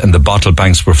bottles, and the bottle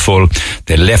banks were full.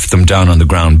 They left them down on the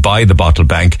ground by the bottle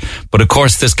bank. But of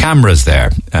course, there's cameras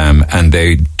there, and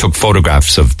they took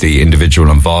photographs of the individual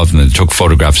involved, and they took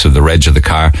photographs of the reg of the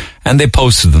car, and they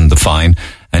posted them the fine.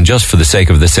 And just for the sake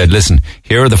of it, they said, listen,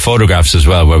 here are the photographs as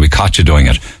well where we caught you doing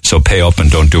it, so pay up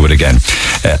and don't do it again.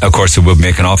 Of course, it would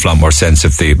make an awful lot more sense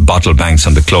if the bottle banks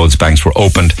and the clothes banks were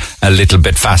opened a little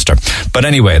bit faster. But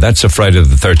anyway, that's a Friday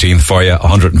the 13th for you,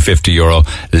 €150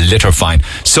 litter fine.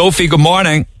 Sophie, good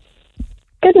morning.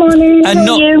 Good morning. How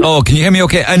are you? Oh, can you hear me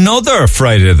okay? Another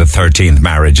Friday the 13th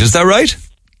marriage, is that right?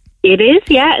 It is,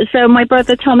 yeah. So my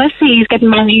brother Thomas, he's getting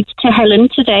married to Helen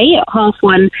today at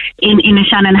 1:30 in a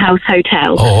Shannon House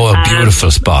Hotel. Oh, a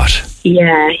beautiful spot.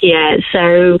 Yeah.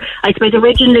 So I suppose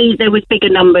originally there was bigger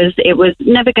numbers. It was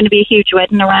never going to be a huge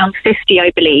wedding, around 50,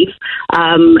 I believe.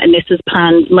 And this was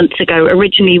planned months ago.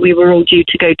 Originally, we were all due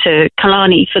to go to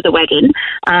Killarney for the wedding.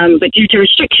 But due to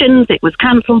restrictions, it was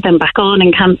cancelled, then back on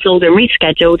and cancelled and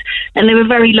rescheduled. And they were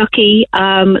very lucky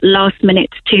last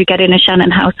minute to get in a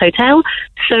Shannon House Hotel.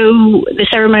 So the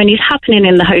ceremony is happening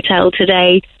in the hotel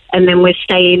today. And then we're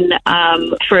staying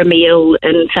for a meal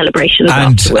and celebrations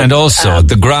afterwards. And also,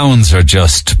 the grounds are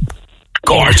just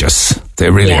gorgeous. Yeah. They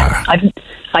really are.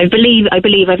 I believe.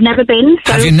 I've never been.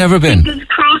 So have you never been? Fingers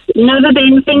crossed. Never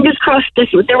been. Fingers crossed.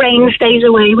 The rain stays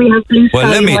away. We have blue sky.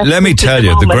 Well, let me tell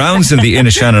you, the grounds in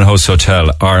the Shannon House Hotel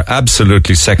are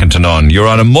absolutely second to none. You're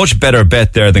on a much better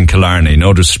bet there than Killarney.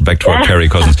 No disrespect to our Kerry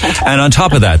cousins. And on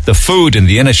top of that, the food in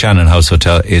the Shannon House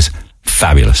Hotel is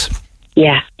fabulous.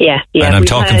 Yeah. And I'm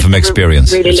talking from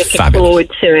experience. Really looking fabulous. forward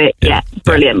to it. Yeah.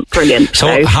 Brilliant.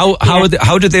 So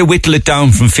how did they whittle it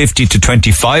down from 50 to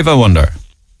 25, I wonder?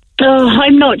 Oh,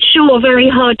 I'm not sure. Very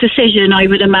hard decision, I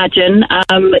would imagine.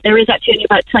 There is actually only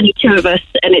about 22 of us,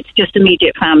 and it's just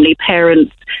immediate family,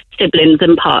 parents, siblings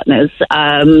and partners.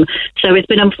 So it's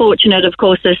been unfortunate, of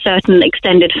course. There's certain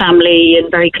extended family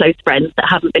and very close friends that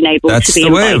haven't been able That's to be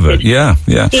the way invited. of it, yeah.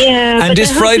 Yeah, And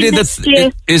is Friday next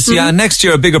year. next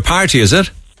year a bigger party, is it?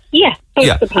 Yeah,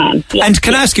 that's the plan. Yeah. And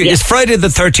can I ask you, is Friday the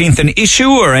 13th an issue,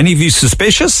 or any of you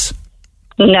suspicious?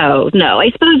 No. I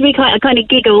suppose we kind of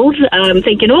giggled,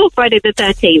 thinking, Friday the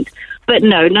 13th. But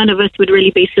no, none of us would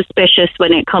really be suspicious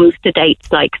when it comes to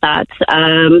dates like that.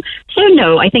 So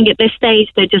no, I think at this stage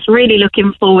they're just really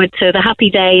looking forward to the happy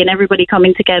day and everybody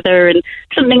coming together and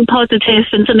something positive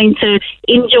and something to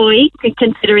enjoy,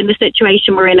 considering the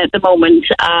situation we're in at the moment.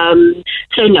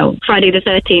 So no, Friday the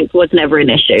 13th was never an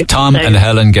issue. Tom and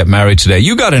Helen get married today.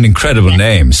 You got an incredible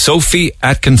name, Sophie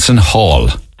Atkinson Hall.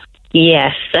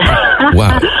 Yes.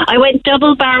 Wow. I went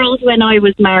double-barreled when I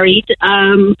was married,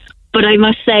 but I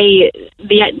must say,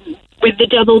 with the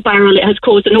double barrel, it has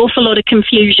caused an awful lot of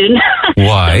confusion.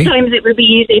 Why? Sometimes it would be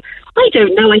easy. I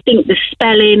don't know. I think the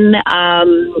spelling,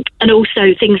 and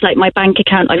also things like my bank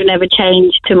account, I've never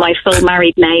changed to my full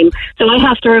married name. So I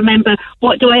have to remember,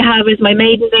 what do I have as my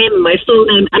maiden name and my full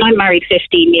name? And I'm married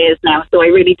 15 years now, so I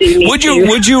really do need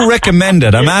Would you recommend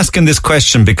it? I'm asking this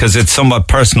question because it's somewhat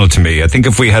personal to me. I think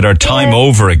if we had our time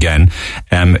over again,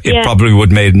 it probably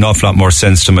would make an awful lot more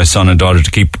sense to my son and daughter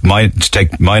to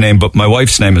take my name, but my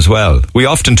wife's name as well. We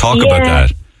often talk about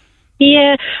that.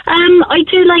 Yeah, I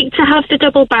do like to have the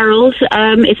double barrels.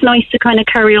 It's nice to kind of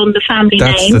carry on the family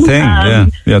name. That's the thing, yeah.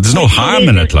 There's no harm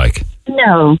in it, like.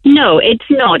 No, it's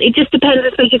not. It just depends.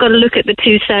 I suppose you've got to look at the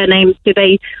two surnames. Do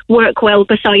they work well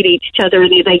beside each other,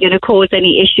 and are they going to cause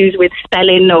any issues with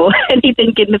spelling or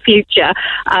anything in the future?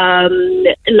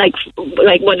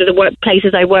 Like one of the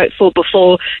workplaces I worked for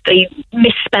before, they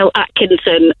misspelled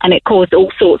Atkinson, and it caused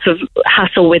all sorts of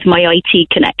hassle with my IT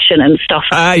connection and stuff.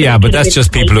 Yeah, but that's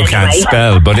just people who can't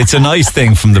spell. But it's a nice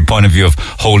thing from the point of view of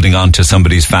holding on to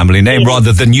somebody's family name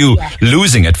rather than you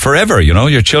losing it forever. You know,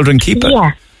 your children keep it.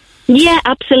 Yeah,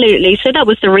 absolutely. So that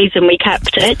was the reason we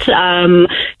kept it.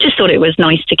 Just thought it was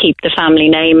nice to keep the family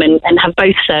name and have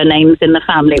both surnames in the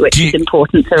family, which is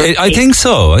important to us. I think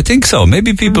so.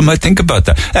 Maybe people might think about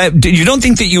that. You don't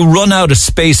think that you run out of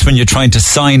space when you're trying to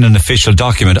sign an official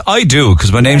document? I do,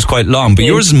 because my name's quite long, but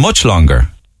yours is much longer.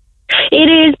 It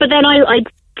is, but then I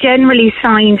generally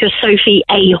sign just Sophie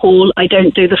A. Hall. I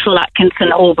don't do the full Atkinson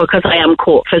Hall because I am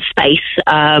caught for space.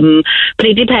 But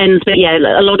it depends. But yeah,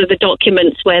 a lot of the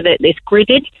documents where it's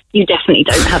gridded, you definitely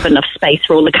don't have enough space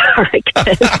for all the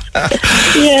characters.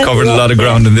 Covered a lot of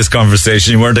ground in this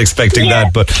conversation. You weren't expecting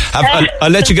that, but I'll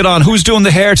let you get on. Who's doing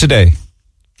the hair today?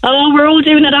 Oh, we're all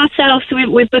doing it ourselves.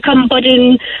 We've become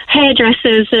budding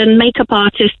hairdressers and makeup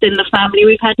artists in the family.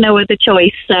 We've had no other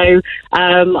choice. So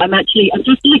I'm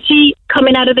just literally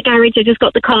coming out of the garage. I just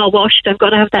got the car washed. I've got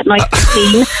to have that nice and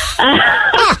clean.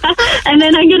 And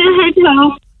then I'm going to head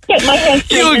home. Get my hair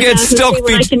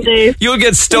You'll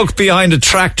get stuck behind a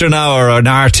tractor now or an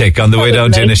Arctic on the way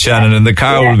down to Inishannon, and the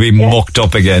car will be mucked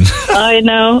up again. I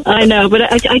know, but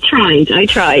I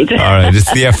tried. All right,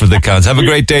 it's the effort that counts. Have a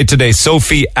great day today.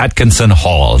 Sophie Atkinson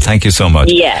Hall. Thank you so much.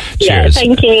 Cheers.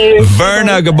 Thank you.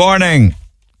 Verna, good morning.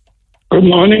 Good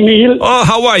morning, Neil. Oh,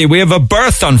 how are you? We have a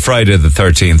birth on Friday the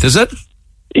 13th, is it?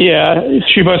 Yeah,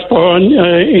 she was born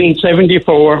in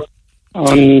 1974.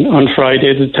 On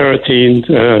Friday the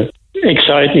 13th,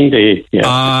 exciting day.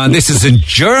 Yeah. This is in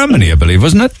Germany, I believe,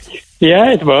 wasn't it?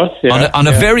 Yeah, it was. Yeah. On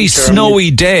a very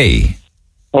snowy day.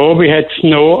 Oh, we had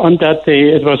snow on that day.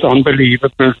 It was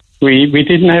unbelievable. We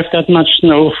didn't have that much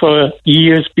snow for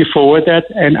years before that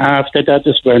and after that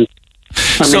as well.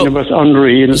 I mean, it was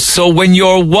unreal. So when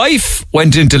your wife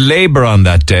went into labour on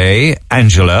that day,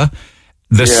 Angela,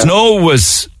 the snow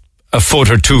was a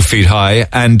foot or 2 feet high,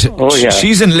 and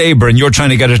she's in labour, and you're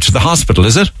trying to get her to the hospital,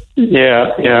 is it?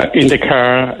 Yeah, in the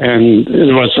car, and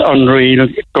it was unreal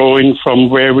going from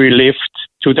where we lived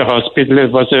to the hospital.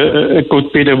 It was a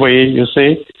good bit away, you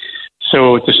see.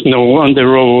 So the snow on the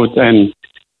road, and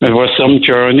it was some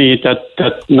journey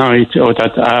that night or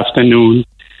that afternoon.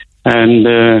 And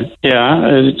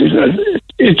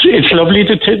it's lovely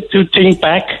to think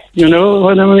back. You know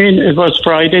what I mean? It was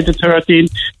Friday the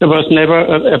 13th. It was never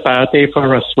a bad day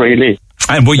for us, really.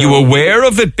 And were you aware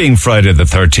of it being Friday the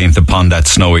 13th upon that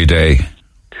snowy day?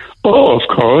 Oh, of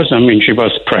course. I mean, she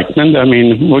was pregnant. I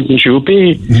mean, wouldn't you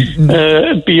be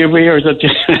aware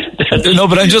that? No,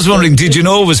 but I'm just wondering, did you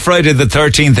know it was Friday the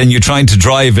 13th and you're trying to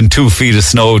drive in 2 feet of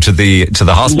snow to the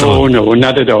hospital? No,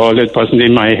 not at all. It wasn't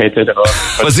in my head at all.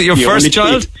 Was it your first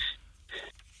child?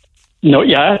 No,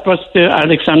 yeah, it was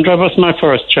Alexandra was my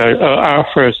first child, our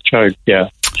first child, yeah.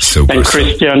 Super. And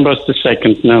Christian was the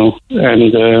second now,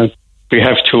 and we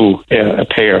have two, a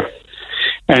pair,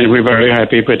 and we're very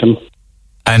happy with them.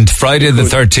 And Friday the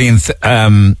 13th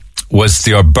was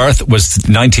your birth, was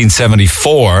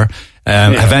 1974.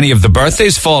 Have any of the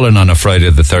birthdays fallen on a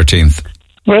Friday the 13th?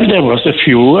 Well, there was a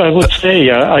few, I would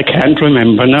say. I can't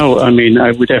remember now. I mean,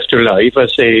 I would have to lie if I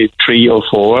say 3 or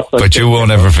 4. But you won't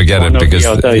ever forget it because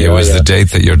it was the date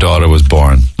that your daughter was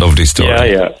born. Lovely story.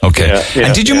 Yeah. Okay. Yeah,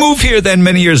 and did you move here then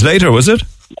many years later, was it?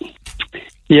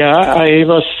 Yeah, I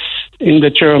was in the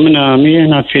German army,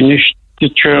 and I finished the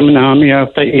German army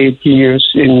after 8 years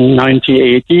in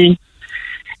 1980.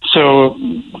 So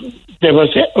there was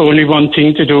only one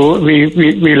thing to do.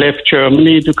 We left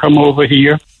Germany to come over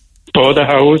here, bought a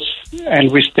house, and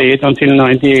we stayed until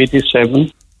 1987.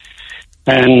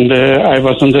 And I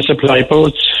was on the supply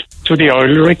boats to the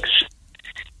oil rigs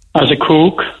as a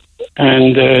cook,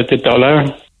 and the dollar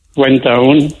went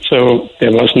down, so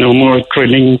there was no more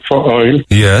drilling for oil.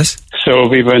 Yes. So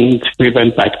we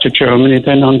went back to Germany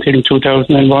then until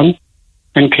 2001,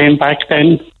 and came back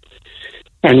then,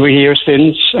 and we're here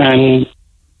since. And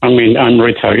I mean, I'm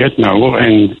retired now,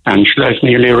 and Angela is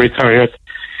nearly retired.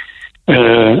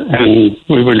 And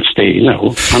we will stay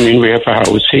now. I mean, we have a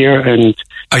house here, and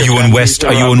Are you in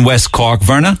West Cork,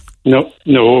 Verna? No,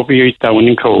 we're down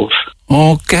in Cove.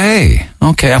 Okay.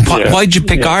 And why did you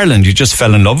pick Ireland? You just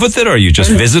fell in love with it, or you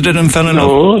just visited and fell in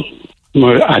love? No,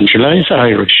 Angela is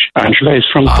Irish. Angela is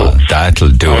from Cove. That'll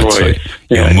do it.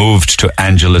 So you moved to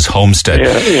Angela's homestead.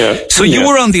 Yeah. So you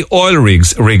were on the oil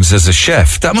rigs as a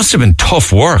chef. That must have been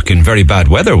tough work in very bad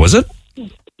weather, was it?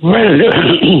 Well,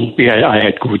 I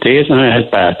had good days and I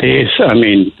had bad days. I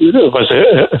mean, it was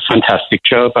a fantastic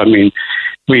job. I mean,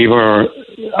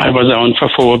 I was on for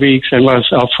 4 weeks and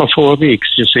was off for 4 weeks,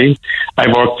 you see. I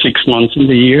worked 6 months in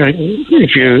the year,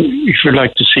 if you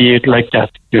like to see it like that,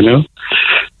 you know.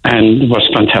 And it was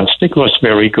fantastic, it was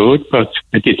very good, but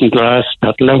it didn't last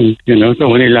that long, you know. It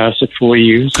only lasted 4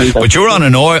 years. But you were on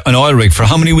an oil rig for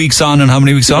how many weeks on and how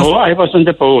many weeks off? No, I was on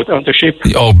the boat, on the ship.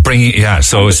 Oh,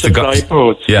 so it's the guys.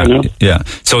 Boats, yeah, you know? yeah.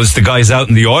 So it's the guys out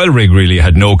in the oil rig really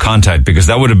had no contact, because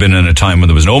that would have been in a time when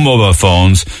there was no mobile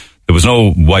phones, there was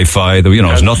no Wi-Fi, there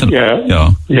was nothing. Yeah,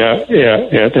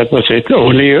 that was it.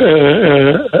 Only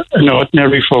an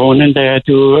ordinary phone, and they had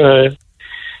to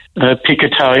pick a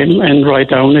time and write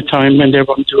down a time when they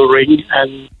want to ring,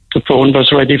 and the phone was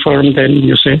ready for them then,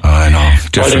 you see. I know,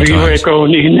 different we times. were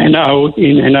going in and out,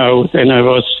 and I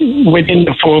was, within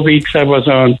the 4 weeks I was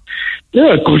on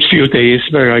a good few days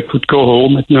where I could go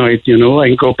home at night, you know,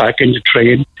 and go back in the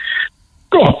train,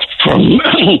 up from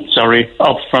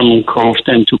Cove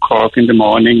then to Cork in the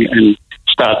morning and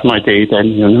start my day then,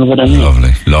 you know what I mean?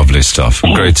 Lovely stuff.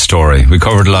 Great story. We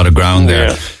covered a lot of ground there.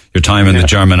 Yeah. Your time in the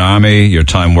German army, your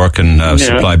time working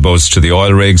supply boats to the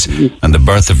oil rigs, and the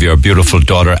birth of your beautiful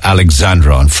daughter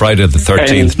Alexandra on Friday the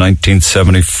 13th,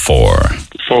 1974.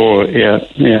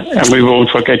 And we won't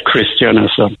forget Christian, our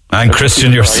son. And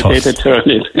Christian, your son.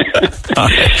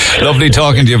 Lovely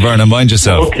talking to you, Verna. Mind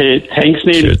yourself. Okay, thanks,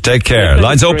 Neil. Sure, take care.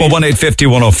 Lines open 1-850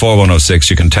 104 106.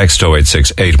 You can text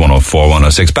 086 8104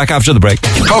 106. Back after the break.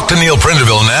 Talk to Neil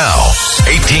Prendeville now.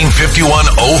 1851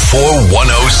 04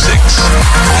 106.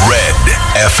 Red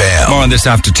FM. More on this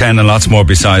after 10 and lots more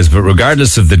besides. But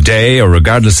regardless of the day or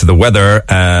regardless of the weather,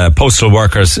 postal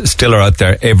workers still are out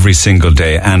there every single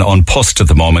day. And An Post at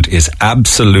the moment is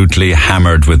absolutely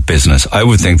hammered with business. I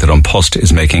would think that An Post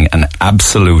is making an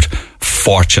absolute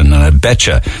fortune, and I bet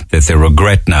you that they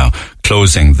regret now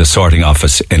closing the sorting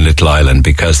office in Little Island,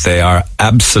 because they are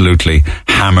absolutely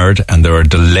hammered, and there are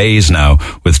delays now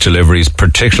with deliveries,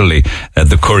 particularly at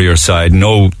the courier side.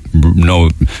 No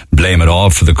blame at all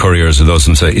for the couriers or those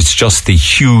themselves. It's just the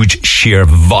huge sheer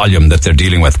volume that they're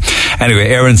dealing with. Anyway,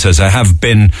 Aaron says, I have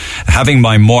been having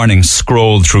my morning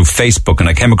scroll through Facebook, and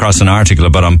I came across an article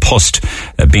about An Post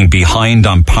being behind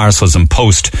on parcels and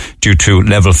post due to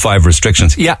level 5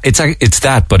 restrictions. Yeah, it's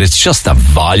that, but it's just the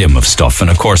volume of stuff. And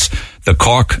of course, the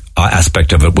Cork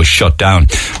aspect of it was shut down.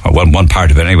 Well, one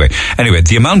part of it anyway. Anyway,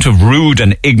 the amount of rude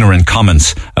and ignorant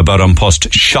comments about An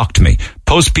Post shocked me.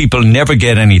 Post people never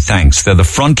get any thanks. They're the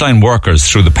frontline workers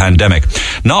through the pandemic.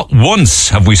 Not once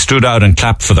have we stood out and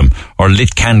clapped for them or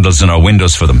lit candles in our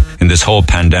windows for them in this whole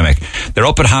pandemic. They're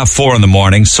up at 4:30 in the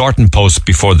morning, sorting posts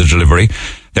before the delivery.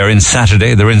 They're in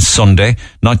Saturday, they're in Sunday,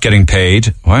 not getting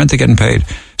paid. Why aren't they getting paid?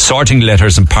 Sorting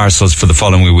letters and parcels for the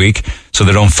following week so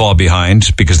they don't fall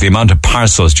behind, because the amount of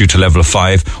parcels due to level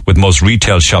 5 with most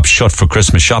retail shops shut for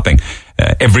Christmas shopping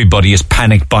everybody is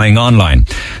panic buying online.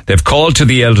 They've called to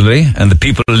the elderly and the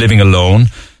people living alone,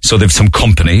 so they've some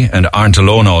company and aren't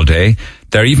alone all day.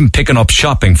 They're even picking up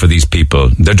shopping for these people.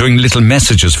 They're doing little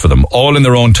messages for them, all in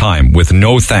their own time, with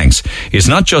no thanks. It's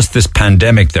not just this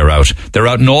pandemic they're out. They're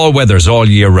out in all weathers all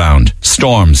year round.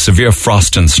 Storms, severe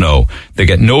frost and snow. They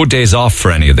get no days off for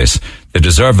any of this. They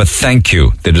deserve a thank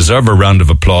you. They deserve a round of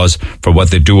applause for what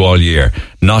they do all year,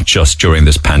 not just during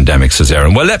this pandemic, says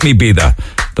Aaron. Well, let me be the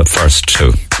first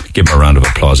to give him a round of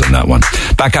applause on that one.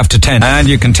 Back after 10. And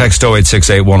you can text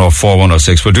 0868 104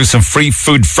 106. We'll do some free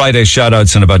Food Friday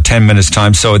shout-outs in about 10 minutes'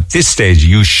 time. So at this stage,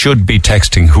 you should be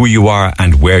texting who you are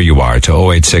and where you are to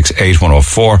 0868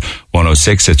 104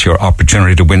 106. It's your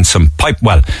opportunity to win some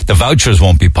the vouchers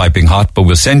won't be piping hot, but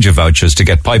we'll send you vouchers to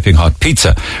get piping hot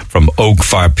pizza from Oak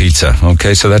Fire Pizza.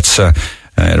 Okay, so that's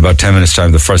in about 10 minutes'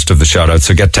 time, the first of the shout-outs.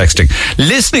 So get texting.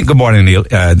 Listening, good morning, Neil.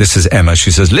 This is Emma.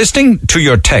 She says, listening to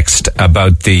your text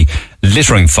about the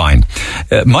littering fine,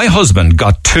 my husband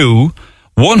got two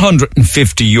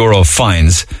 €150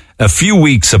 fines a few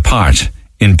weeks apart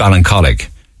in Ballincollig.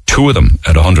 Two of them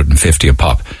at 150 a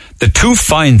pop. The two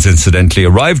fines, incidentally,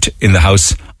 arrived in the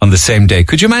house on the same day.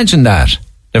 Could you imagine that?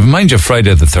 Never mind your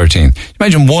Friday the 13th.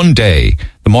 Imagine one day,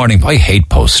 the morning. I hate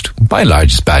post. By and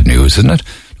large, it's bad news, isn't it?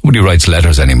 Nobody writes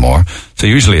letters anymore. So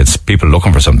usually it's people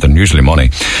looking for something, usually money.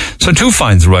 So two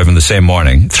fines arrive on the same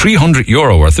morning,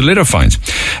 €300 worth of litter fines.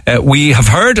 We have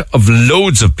heard of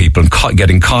loads of people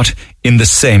getting caught in the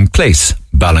same place,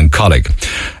 Ballincollig.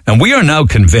 And we are now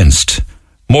convinced,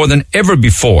 more than ever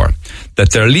before,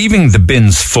 that they're leaving the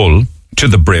bins full to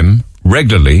the brim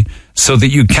regularly so that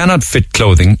you cannot fit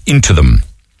clothing into them.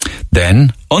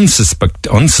 Then,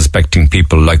 unsuspecting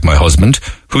people like my husband,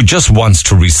 who just wants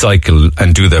to recycle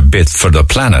and do their bit for the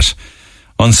planet,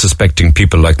 unsuspecting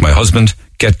people like my husband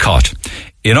get caught.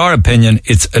 In our opinion,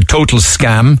 it's a total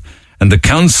scam, and the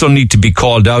council need to be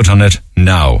called out on it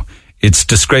now. It's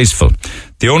disgraceful.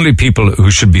 The only people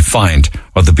who should be fined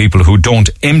are the people who don't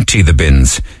empty the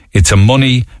bins. It's a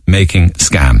money-making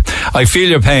scam. I feel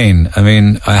your pain. I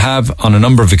mean, I have on a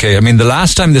number of occasions. I mean, the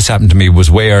last time this happened to me was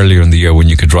way earlier in the year when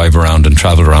you could drive around and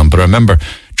travel around. But I remember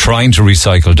trying to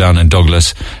recycle down in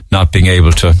Douglas, not being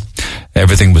able to.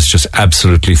 Everything was just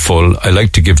absolutely full. I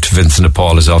like to give to Vincent and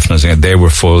Paul as often as I can. They were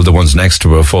full. The ones next to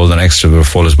were full. The next to were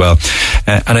full as well.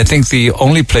 And I think the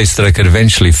only place that I could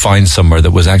eventually find somewhere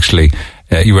that was actually,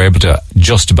 you were able to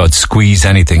just about squeeze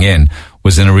anything in,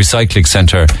 was in a recycling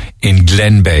centre in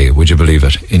Glen Bay. Would you believe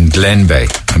it? In Glen Bay.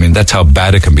 I mean, that's how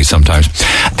bad it can be sometimes.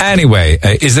 Anyway,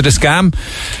 is it a scam?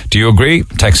 Do you agree?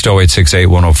 Text 0868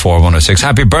 104 106.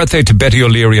 Happy birthday to Betty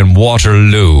O'Leary in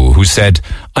Waterloo, who said,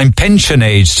 I'm pension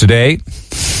age today.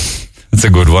 That's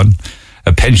a good one.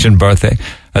 A pension birthday.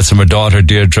 That's from her daughter,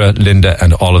 Deirdre, Linda,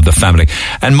 and all of the family.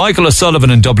 And Michael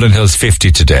O'Sullivan in Dublin Hill's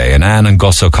 50 today. And Anne and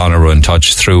Gus O'Connor were in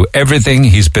touch through everything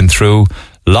he's been through,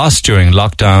 lost during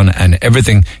lockdown, and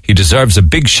everything. He deserves a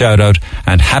big shout out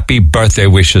and happy birthday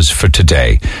wishes for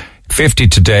today. 50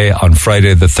 today on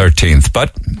Friday the 13th,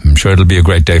 but I'm sure it'll be a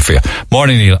great day for you.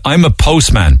 Morning, Neil. I'm a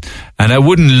postman, and I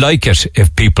wouldn't like it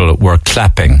if people were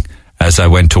clapping as I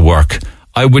went to work.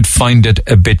 I would find it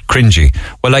a bit cringy.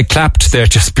 Well, I clapped there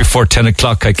just before 10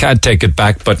 o'clock. I can't take it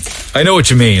back, but I know what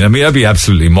you mean. I mean, I'd be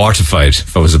absolutely mortified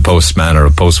if I was a postman or a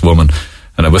postwoman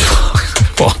and I was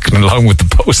walking along with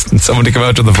the post and somebody come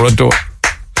out to the front door.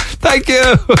 Thank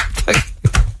you.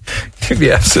 You'd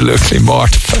be absolutely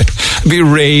mortified. I'd be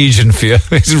raging for you.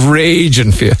 It's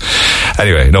raging for you.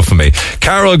 Anyway, enough of me.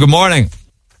 Carol, good morning.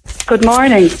 Good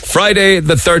morning. Friday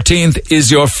the 13th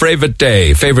is your favourite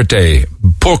day.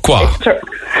 Pourquoi?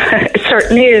 It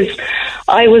certainly is.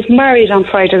 I was married on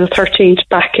Friday the 13th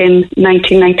back in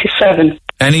 1997.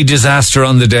 Any disaster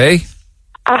on the day?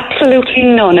 Absolutely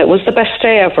none. It was the best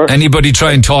day ever. Anybody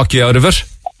try and talk you out of it?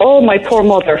 Oh, my poor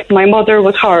mother. My mother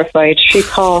was horrified. She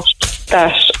thought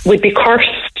that we'd be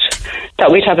cursed,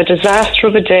 that we'd have a disaster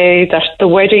of a day, that the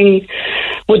wedding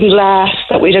wouldn't last,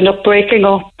 that we'd end up breaking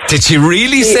up. Did she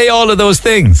really say all of those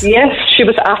things? Yes, she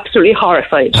was absolutely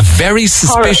horrified. A very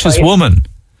suspicious woman.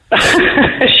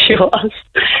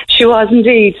 She was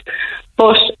indeed.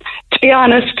 But to be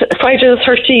honest, Friday the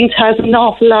 13th has an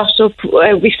awful lot of,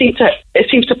 it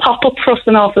seems to pop up for us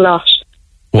an awful lot.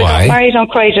 Why? We got married on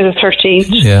Friday the 13th.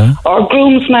 Yeah. Our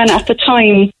groomsmen at the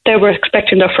time, they were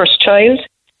expecting their first child.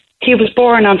 He was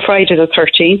born on Friday the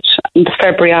 13th, in the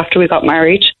February after we got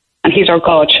married, and he's our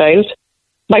godchild.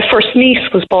 My first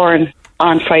niece was born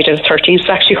on Friday the 13th. It's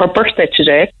actually her birthday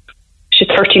today. She's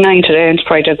 39 today, and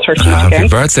Friday the 13th again. Happy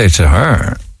birthday to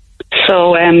her.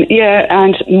 So, and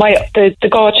the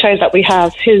godchild that we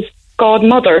have, his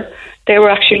godmother, they were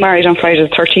actually married on Friday the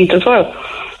 13th as well.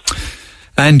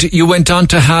 And you went on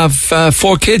to have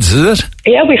 4 kids, is it?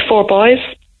 Yeah, we have 4 boys.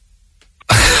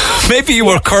 Maybe you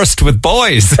were cursed with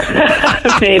boys.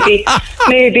 Maybe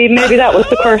that was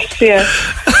the curse, yeah.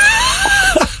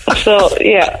 So,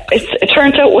 yeah, it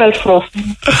turned out well for us.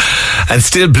 And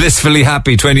still blissfully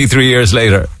happy 23 years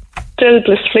later. Still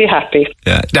blissfully happy.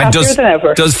 Yeah. Happier than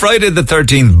ever. Does Friday the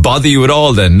 13th bother you at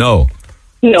all then? No.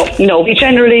 No.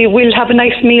 We'll have a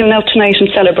nice meal now tonight and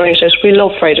celebrate it. We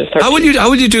love Friday the 13th. How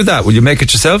will you do that? Will you make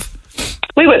it yourself?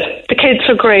 We will. The kids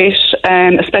are great,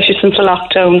 especially since the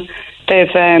lockdown.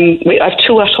 I've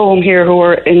 2 at home here who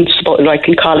are in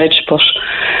college, but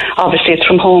obviously it's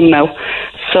from home now.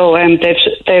 So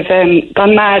they've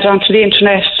gone mad onto the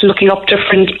internet looking up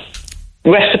different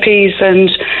recipes, and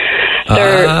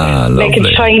they're making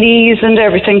Chinese and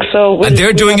everything. So and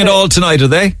they're doing it all tonight, are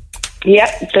they?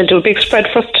 Yeah, they'll do a big spread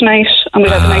for us tonight, and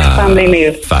we'll have a nice family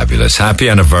meal. Fabulous. Happy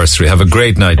anniversary. Have a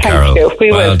great night, Carol. Thank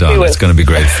you. Well done. It's going to be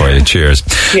great for you. Cheers.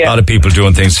 Yeah. A lot of people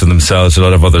doing things for themselves. A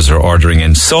lot of others are ordering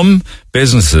in. Some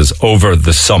businesses over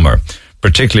the summer,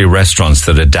 particularly restaurants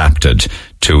that adapted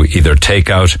to either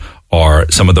takeout or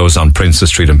some of those on Princess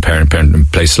Street and Parent and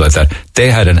places like that, they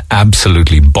had an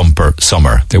absolutely bumper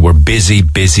summer. They were busy.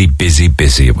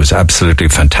 It was absolutely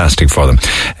fantastic for them.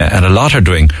 And a lot are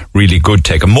doing really good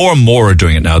take. And more are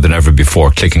doing it now than ever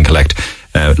before, click and collect.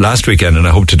 Last weekend, and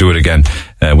I hope to do it again,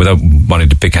 without wanting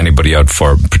to pick anybody out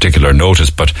for particular notice,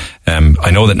 but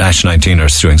I know that Nash 19 are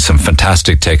doing some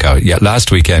fantastic takeout. Yeah, last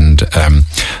weekend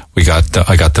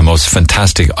I got the most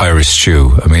fantastic Irish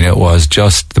stew. I mean, it was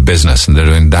just the business, and they're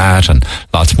doing that and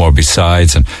lots more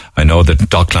besides. And I know that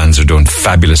Docklands are doing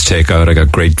fabulous takeout. I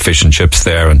got great fish and chips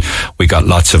there, and we got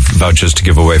lots of vouchers to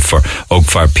give away for Oak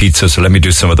Fire Pizza. So let me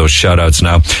do some of those shout outs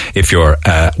now. If you're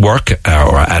at work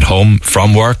or at home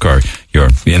from work, or you're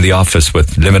in the office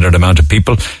with limited amount of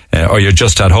people, or you're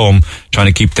just at home trying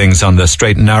to keep things on the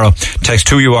straight and narrow, text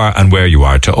who you are and where you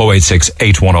are to 086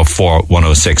 8104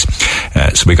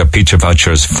 106. So we got pizza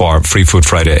vouchers for Free Food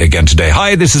Friday again today.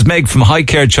 Hi, this is Meg from High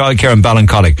Care Childcare in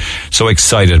Ballincollig. So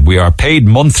excited. We are paid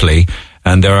monthly,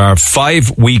 and there are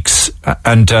 5 weeks,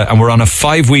 and we're on a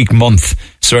 5-week month,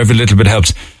 so every little bit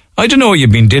helps. I don't know what you've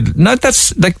been did. No,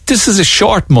 that's like, this is a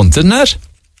short month, isn't it?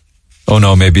 Oh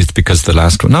no, maybe it's because the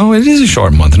last one. No, it is a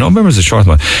short month. No, remember, it's a short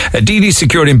month. DD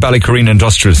Security in Ballycareen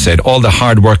Industrial said all the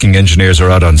hard-working engineers are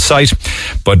out on site,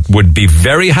 but would be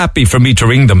very happy for me to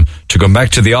ring them to come back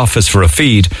to the office for a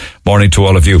feed. Morning to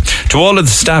all of you. To all of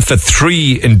the staff at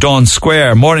 3 in Dawn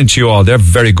Square, morning to you all. They're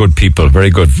very good people,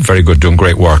 very good, doing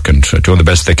great work and doing the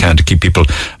best they can to keep people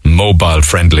mobile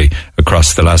friendly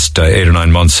across the last 8 or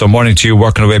 9 months. So morning to you,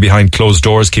 working away behind closed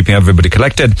doors, keeping everybody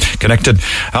connected.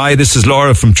 Hi, this is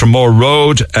Laura from Tremore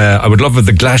Road. I would love if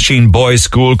the Glasheen Boys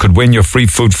School could win your Free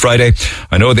Food Friday.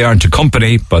 I know they aren't a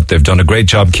company, but they've done a great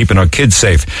job keeping our kids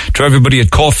safe. To everybody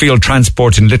at Caulfield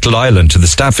Transport in Little Island, to the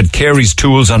staff at Carey's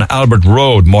Tools on Albert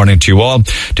Road, morning to you all.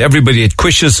 To everybody at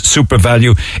Quish's Super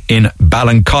Value in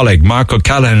Ballincollig. Mark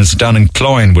O'Callaghan is down in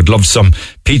Cloyne, would love some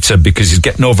pizza because he's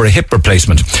getting over a hip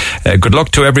replacement. Good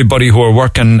luck to everybody who are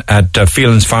working at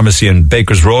Phelan's Pharmacy in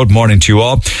Bakers Road. Morning to you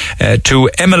all. To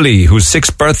Emily, whose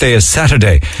 6th birthday is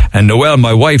Saturday, and Noelle,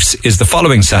 my wife's, is the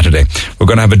following Saturday. We're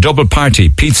going to have a double party.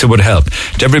 Pizza would help.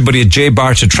 To everybody at J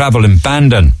Bar to Travel in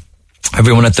Bandon.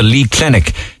 Everyone at the Lee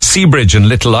Clinic, Seabridge and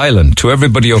Little Island. To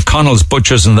everybody O'Connell's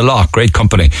Butchers in the Loch, great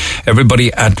company.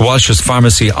 Everybody at Walsh's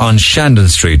Pharmacy on Shandon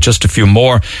Street. Just a few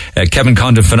more. Kevin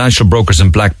Condon Financial Brokers in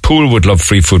Blackpool would love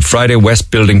Free Food Friday.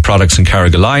 West Building Products in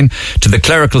Carrigaline. To the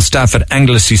clerical staff at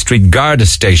Anglesey Street Garda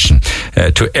Station.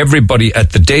 To everybody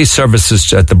at the day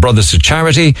services at the Brothers of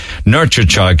Charity, Nurture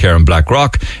Childcare in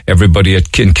Blackrock. Everybody at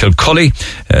Kilcully.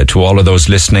 To all of those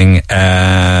listening,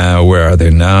 where are they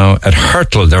now? At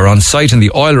Hurtle, they're on site in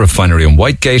the oil refinery in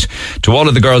Whitegate. To all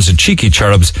of the girls at Cheeky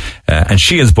Cherubs and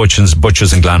Sheehan's Butchers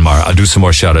in Glanmire. I'll do some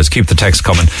more shout outs. Keep the text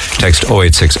coming. Text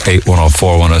 086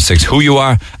 8104 106 who you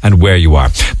are and where you are.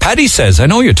 Paddy says, I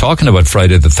know you're talking about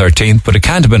Friday the 13th, but it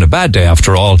can't have been a bad day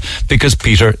after all because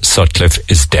Peter Sutcliffe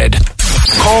is dead.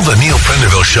 Call the Neil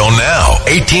Prendeville Show now.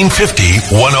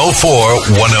 1850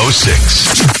 104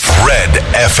 106. Red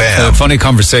FM. A funny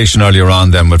conversation earlier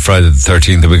on then with Friday the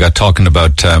 13th that we got talking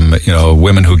about,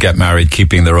 women who get married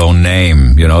keeping their own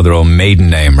name, their own maiden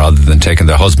name rather than taking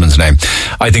their husband's name.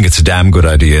 I think it's a damn good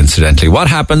idea, incidentally. What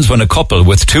happens when a couple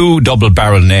with 2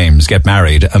 double-barrel names get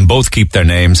married and both keep their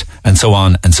names and so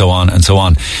on and so on and so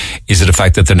on? Is it a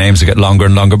fact that their names get longer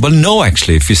and longer? Well, no,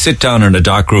 actually. If you sit down in a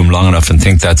dark room long enough and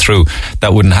think that through,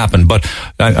 that wouldn't happen. But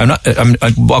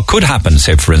what could happen,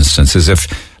 say, for instance, is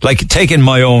if, like, take in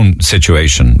my own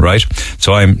situation, right?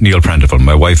 So I'm Neil Prendeville.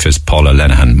 My wife is Paula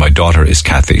Lenihan. My daughter is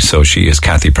Kathy. So she is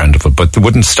Kathy Prendeville. But it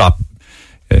wouldn't stop.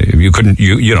 You couldn't,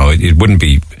 it wouldn't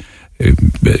be,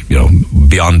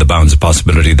 beyond the bounds of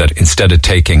possibility that instead of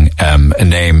taking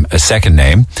a second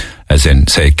name, as in,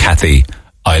 say, Kathy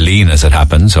Eileen, as it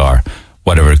happens, or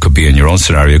whatever it could be in your own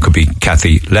scenario, it could be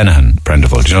Kathy Lenihan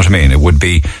Prendeville. Do you know what I mean? It would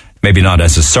be maybe not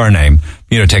as a surname,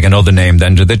 take another name,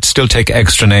 then they'd still take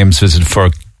extra names for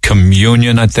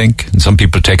communion, I think, and some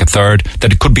people take a third,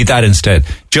 that it could be that instead,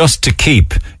 just to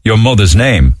keep your mother's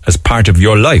name as part of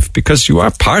your life, because you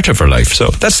are part of her life. So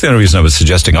that's the only reason I was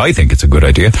suggesting I think it's a good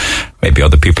idea. Maybe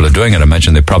other people are doing it. I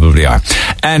imagine they probably are.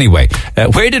 Anyway,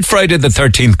 where did Friday the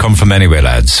 13th come from anyway,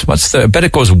 lads? I bet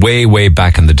it goes way, way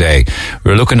back in the day.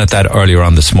 We were looking at that earlier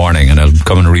on this morning, and I'll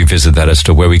come and revisit that as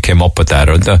to where we came up with that,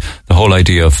 or the whole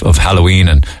idea of Halloween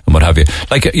and what have you.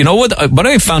 Like, what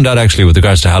I found out actually with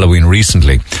regards to Halloween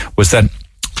recently was that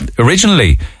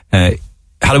originally,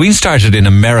 Halloween started in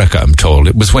America, I'm told.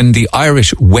 It was when the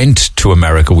Irish went to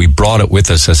America. We brought it with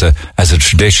us as a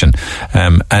tradition.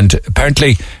 And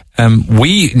apparently,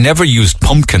 we never used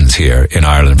pumpkins here in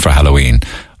Ireland for Halloween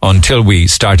until we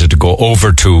started to go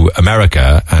over to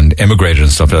America and immigrated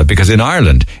and stuff like that. Because in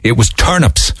Ireland, it was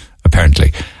turnips,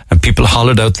 apparently. And people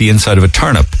hollowed out the inside of a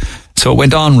turnip. So it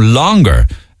went on longer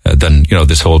than,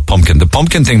 this whole pumpkin. The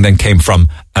pumpkin thing then came from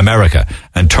America,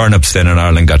 and turnips then in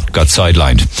Ireland got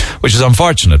sidelined, which is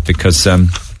unfortunate because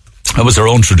that was our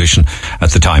own tradition at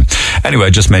the time. Anyway, I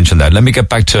just mentioned that. Let me get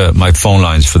back to my phone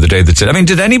lines for the day that's it. I mean,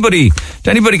 did anybody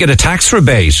get a tax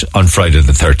rebate on Friday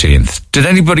the 13th? Did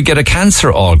anybody get a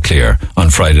cancer all clear on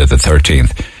Friday the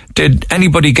 13th? Did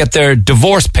anybody get their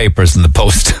divorce papers in the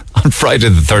post on Friday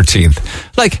the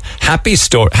 13th? Like, happy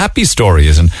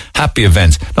stories and happy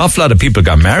events. An awful lot of people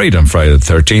got married on Friday the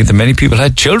 13th, and many people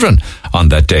had children on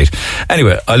that date.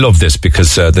 Anyway, I love this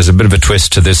because there's a bit of a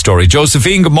twist to this story.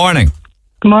 Josephine, good morning.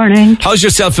 Good morning. How's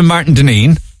yourself and Martin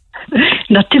Deneen?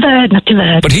 Not too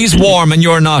bad. But he's warm and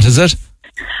you're not, is it?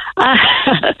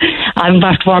 I'm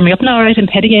back warming up now, all right, I'm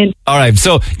heading in. All right,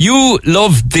 so you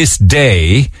love this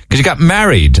day because you got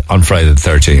married on Friday the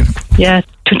 13th. Yeah,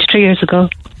 23 years ago.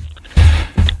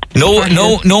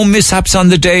 No mishaps on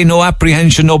the day, no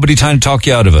apprehension, nobody trying to talk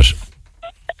you out of it?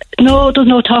 No, there's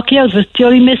no talking out of it. The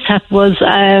only mishap was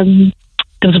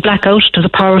there was a blackout, there was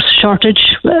a power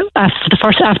shortage after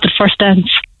the first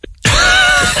dance.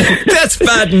 That's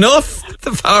bad enough.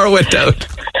 The power went out.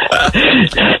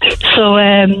 So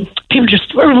people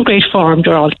just were in great form.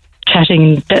 They were all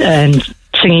chatting and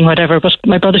singing, whatever. But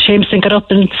my brother Seamus got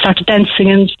up and started dancing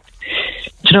and,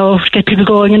 get people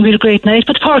going, and we had a great night.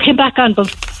 But the power came back on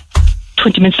about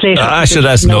 20 minutes later.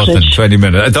 That's nothing, 20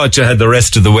 minutes. I thought you had the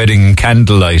rest of the wedding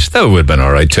candlelight. That would have been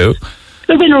all right too. It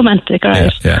would have been romantic, all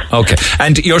right. Yeah, okay.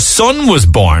 And your son was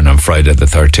born on Friday the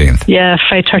 13th? Yeah,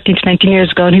 Friday 13th, 19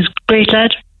 years ago, and he's a great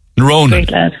lad. Ronan.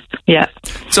 Great lad, yeah.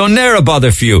 So ne'er a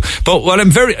bother for you. But what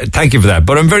thank you for that,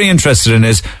 but I'm very interested in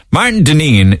is, Martin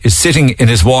Deneen is sitting in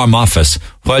his warm office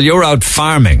while you're out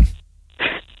farming.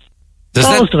 Does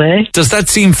that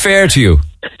seem fair to you?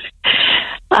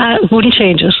 Wouldn't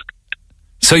change it.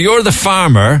 So you're the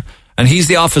farmer and he's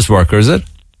the office worker, is it?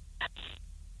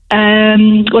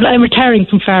 Well, I'm retiring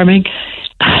from farming,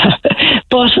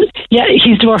 but yeah,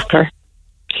 he's the worker.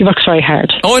 He works very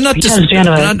hard. Oh, I'm not disputing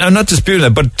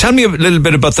that, but tell me a little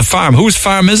bit about the farm. Whose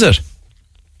farm is it?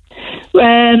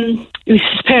 It was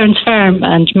his parents' farm,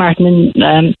 and Martin,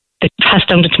 they passed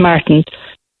down to Martin.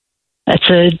 It's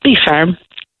a beef farm.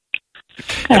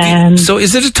 So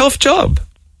is it a tough job?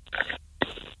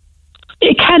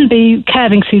 It can be.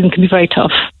 Calving season can be very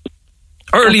tough.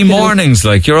 Early mornings,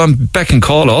 like, you're on beck and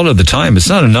call all of the time. It's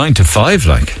not a 9 to 5,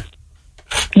 like.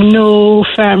 No,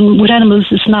 farm with animals,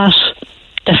 it's not.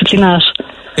 Definitely not.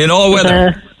 In all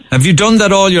weather? Have you done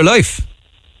that all your life?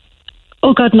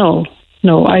 Oh, God, no.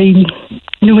 No, I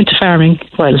knew into farming.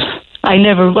 Well, I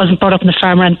never wasn't brought up in the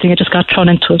farm or anything. I just got thrown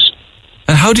into it.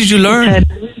 And how did you learn?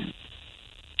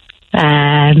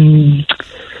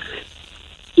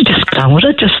 Just got on with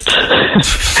it, just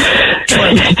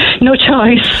no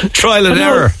choice. Trial and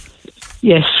error.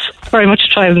 Yes, very much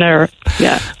trial and error.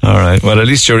 Yeah. All right. Well, at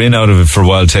least you're in out of it for a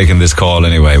while taking this call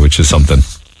anyway, which is something.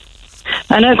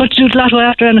 And I'm going to do the lotto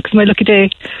after, and it's my lucky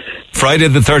day. Friday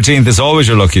the 13th is always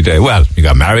your lucky day. Well, you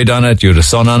got married on it, you had a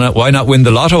son on it. Why not win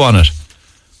the lotto on it?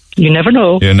 You never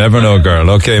know. You never know,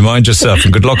 girl. Okay, mind yourself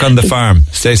and good luck on the farm.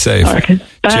 Stay safe. Okay.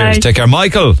 Bye. Cheers. Take care.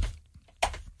 Michael.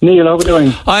 Neil, how are we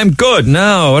doing? I'm good.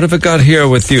 Now, what have I got here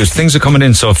with you? Things are coming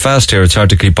in so fast here, it's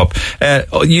hard to keep up.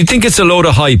 You think it's a load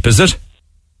of hype, is it?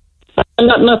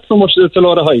 Not so much that it's a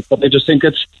load of hype, but I just think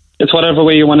it's whatever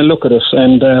way you want to look at it,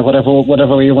 and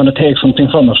whatever way you want to take something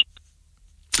from it.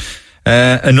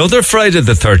 Another Friday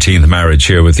the 13th marriage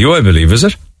here with you, I believe, is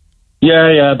it?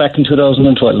 Yeah, back in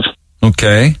 2012.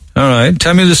 Okay, all right.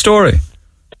 Tell me the story.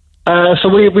 So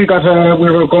we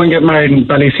were going to get married in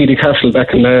Ballyseedy Castle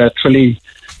back in Tralee,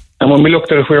 and when we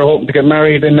looked at it, we were hoping to get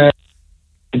married in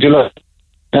July.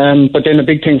 But then the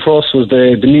big thing for us was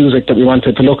the music that we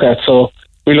wanted to look at. So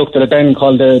we looked at a band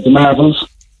called the Marvels.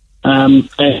 And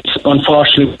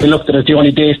unfortunately, we looked at it. The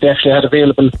only date they actually had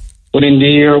available within the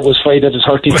year was Friday the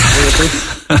 13th of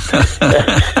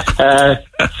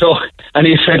April. And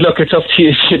he said, look, it's up to you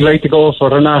if you'd like to go for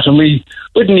it or not. And we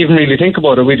didn't even really think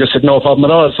about it. We just said no problem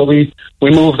at all. So we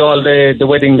moved all the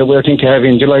wedding that we were thinking of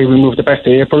having in July, we moved it back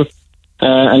to April.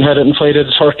 And had it on Friday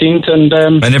the 13th.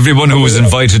 And everyone who was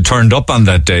invited turned up on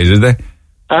that day, did they?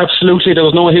 Absolutely. There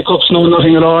was no hiccups,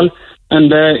 nothing at all. And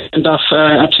that's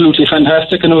absolutely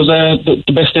fantastic. And it was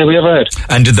the best day we ever had.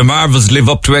 And did the Marvels live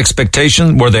up to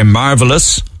expectation? Were they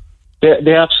marvellous?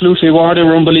 They absolutely were. They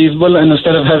were unbelievable. And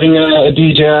instead of having a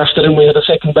DJ after them, we had a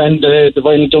second band, the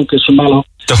Vinyl Junkies from Mallow.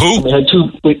 The who? We had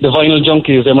the Vinyl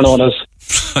Junkies, they were known as.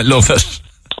 I love it.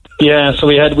 Yeah, so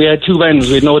we had two bands.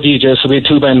 We had no DJ, so we had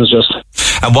two bands just.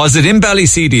 And was it in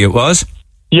Ballyseedy? It was.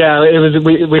 Yeah, it was.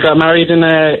 We got married in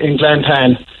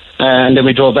Glantan, and then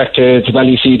we drove back to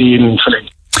Ballyseedy in Tralee.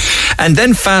 And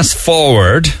then fast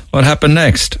forward, what happened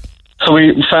next? So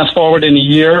we fast forward in a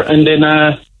year, and then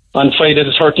on Friday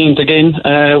the 13th again,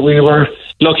 we were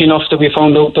lucky enough that we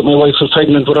found out that my wife was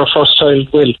pregnant with our first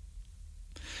child, Will.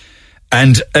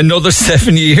 And another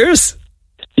 7 years.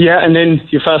 Yeah, and then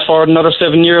you fast forward another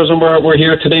 7 years, and we're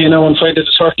here today now on Friday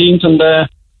the 13th, and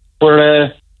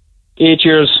we're 8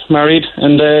 years married,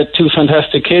 and two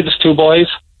fantastic kids, two boys,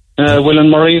 Will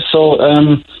and Murray. So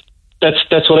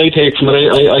that's what I take from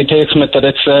it. I take from it that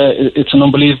it's an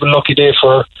unbelievable lucky day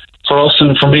for us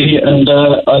and for me, and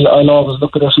I'll always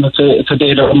look at it, and it's a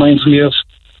day that reminds me of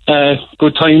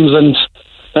good times and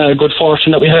good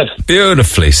fortune that we had.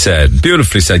 Beautifully said,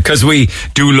 because we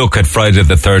do look at Friday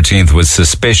the 13th with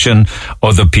suspicion.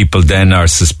 Other people then are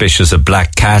suspicious of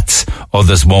black cats.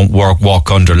 Others won't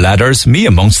walk under ladders. Me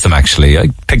amongst them, actually. I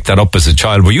picked that up as a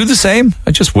child. Were you the same?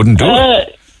 I just wouldn't do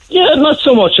it. Yeah, not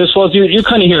so much. I suppose you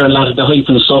kind of hear a lot of the hype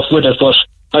and stuff with it, but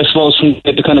I suppose from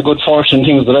the kind of good fortune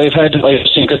things that I've had, I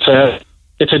think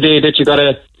it's a day that you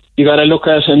gotta look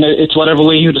at, and it's whatever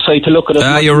way you decide to look at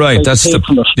it. You're right. That's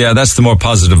the more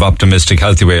positive, optimistic,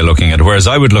 healthy way of looking at it. Whereas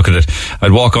I would look at it,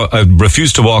 I'd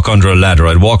refuse to walk under a ladder.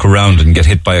 I'd walk around and get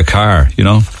hit by a car, you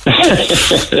know?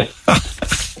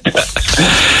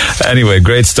 Anyway,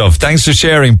 great stuff. Thanks for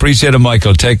sharing. Appreciate it,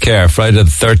 Michael. Take care. Friday the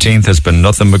 13th has been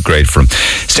nothing but great for him.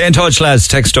 Stay in touch, lads.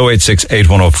 Text 086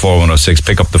 8104 106.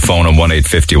 Pick up the phone on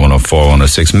 1850 104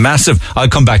 106. Massive, I'll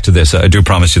come back to this, I do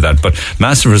promise you that, but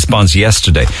massive response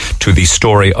yesterday to the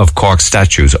story of Cork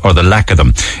statues, or the lack of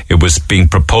them. It was being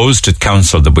proposed at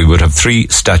council that we would have 3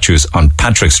 statues on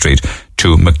Patrick Street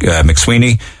to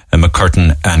McSweeney,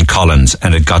 McCurtain and Collins,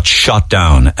 and it got shot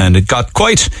down, and it got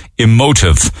quite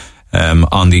emotive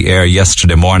on the air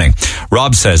yesterday morning.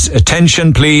 Rob says,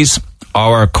 attention please,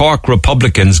 our Cork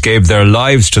Republicans gave their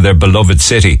lives to their beloved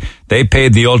city. They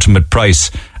paid the ultimate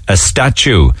price. A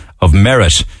statue of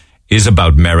merit is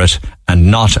about merit and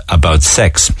not about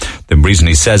sex. The reason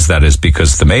he says that is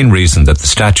because the main reason that the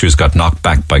statues got knocked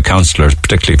back by councillors,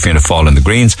 particularly Fianna Fáil and the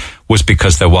Greens, was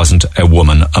because there wasn't a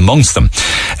woman amongst them.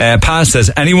 Paz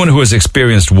says, anyone who has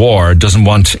experienced war doesn't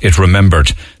want it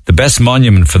remembered. The best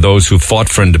monument for those who fought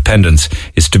for independence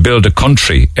is to build a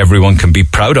country everyone can be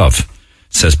proud of,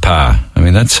 says Pa. I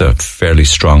mean, that's a fairly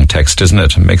strong text, isn't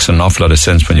it? It makes an awful lot of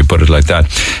sense when you put it like that.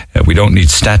 We don't need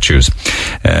statues.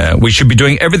 We should be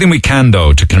doing everything we can,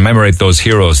 though, to commemorate those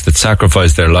heroes that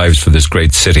sacrificed their lives for this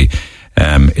great city.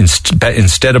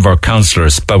 Instead of our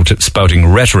councillors spouting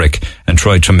rhetoric and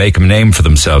trying to make a name for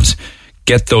themselves,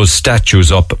 get those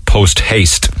statues up post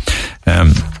haste.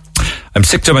 I'm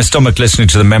sick to my stomach listening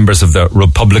to the members of the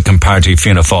Republican Party,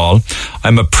 Fianna Fáil.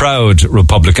 I'm a proud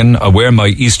Republican. I wear my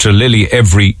Easter lily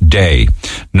every day.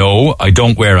 No, I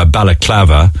don't wear a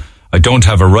balaclava. I don't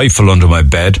have a rifle under my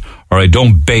bed, or I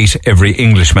don't bait every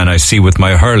Englishman I see with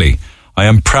my hurley. I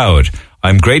am proud.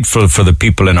 I'm grateful for the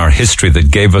people in our history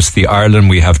that gave us the Ireland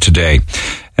we have today.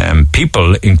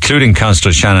 People, including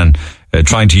Councillor Shannon,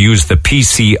 trying to use the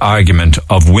PC argument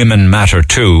of women matter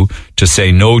too to say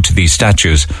no to these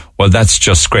statues, well, that's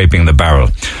just scraping the barrel.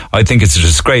 I think it's a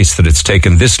disgrace that it's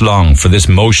taken this long for this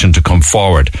motion to come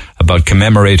forward about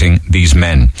commemorating these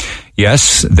men.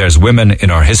 Yes, there's women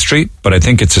in our history, but I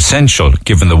think it's essential,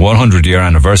 given the 100-year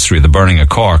anniversary of the burning of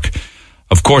Cork.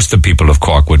 Of course the people of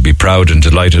Cork would be proud and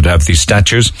delighted to have these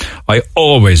statues. I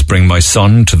always bring my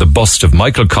son to the bust of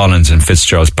Michael Collins in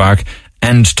Fitzgerald's Park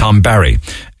and Tom Barry.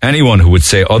 Anyone who would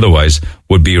say otherwise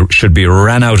should be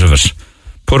ran out of it.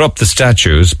 Put up the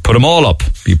statues, put them all up.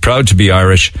 Be proud to be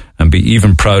Irish and be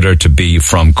even prouder to be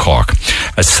from Cork.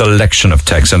 A selection of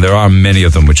texts, and there are many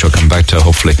of them, which we'll come back to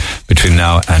hopefully between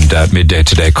now and midday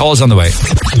today. Calls on the way.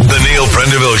 The Neil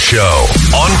Prendeville Show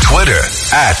on Twitter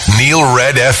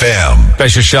 @NeilRedFM.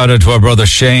 Special shout out to our brother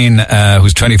Shane,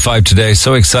 who's 25 today.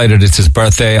 So excited. It's his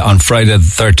birthday on Friday the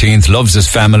 13th. Loves his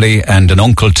family and an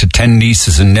uncle to 10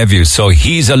 nieces and nephews. So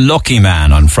he's a lucky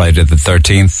man on Friday the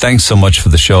 13th. Thanks so much for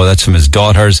the show. That's from his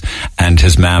daughters and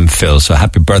his mam Phil. So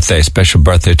happy birthday, special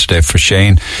birthday today for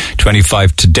Shane,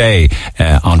 25 today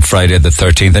on Friday the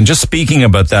 13th. And just speaking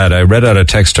about that, I read out a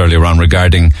text earlier on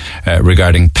regarding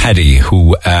Paddy,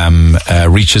 who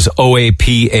reaches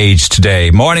OAP age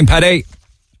today. Morning, Paddy.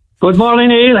 Good morning,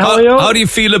 Neil. How are you? How do you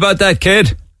feel about that,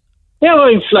 kid? Yeah,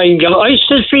 I'm flying. I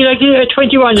still feel like a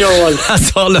 21-year-old.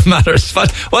 That's all that matters.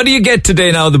 What do you get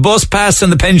today now? The bus pass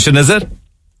and the pension, is it?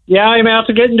 Yeah, I'm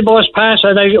after getting the bus pass,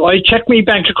 and I checked my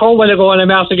bank account a while ago, and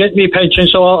I'm after getting my pension,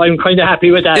 so I'm kind of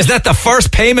happy with that. Is that the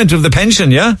first payment of the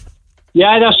pension, yeah?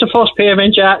 Yeah, that's the first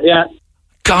payment, yeah.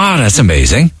 God, that's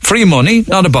amazing. Free money,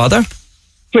 not a bother.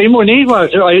 Free money? Well,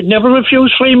 I'd never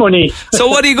refuse free money. So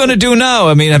what are you going to do now?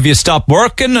 I mean, have you stopped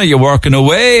working? Are you working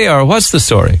away? Or what's the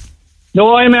story?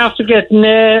 No, I'm after getting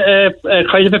a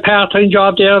kind of a part-time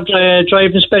job there,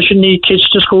 driving special need kids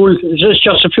to school. It's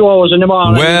just a few hours in the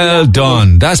morning. Well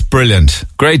done. That's brilliant.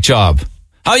 Great job.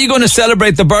 How are you going to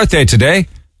celebrate the birthday today?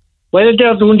 Well,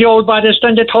 they're doing the old bodice,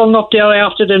 and they turn up there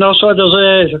after dinner, so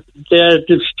there's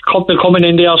a couple coming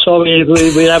in there, so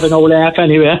we'll have an old laugh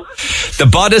anyway. The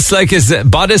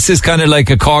bodice is kind of like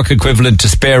a Cork equivalent to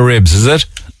spare ribs, is it?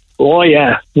 Oh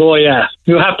yeah.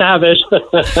 You have to have it.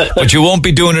 But you won't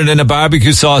be doing it in a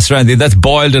barbecue sauce or anything. That's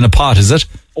boiled in a pot, is it?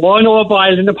 Oh no,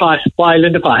 boiled in the pot.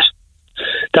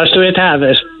 That's the way to have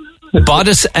it.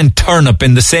 Bodice and turnip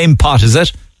in the same pot, is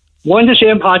it? One in the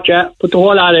same pot, yeah. Put the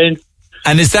whole lot in.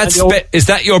 And is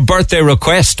that your birthday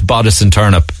request, bodice and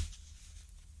turnip?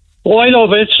 Oh, I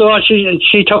love it. So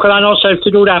she took it on herself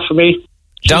to do that for me.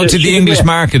 Down to the English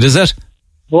market, is it?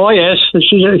 Oh yes,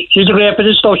 she's a great bit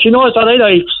of stuff. She knows what I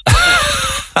like.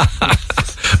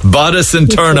 Bodice and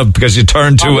turnip, because you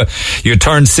turn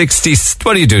 60.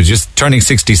 What do you do? Just turning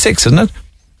 66, isn't it?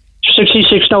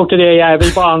 66 now today. Yeah, I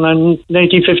was born in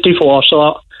 1954.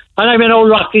 So, and I'm an old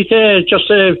Rocky to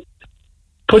just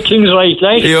put things right.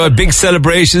 Like you had big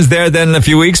celebrations there then a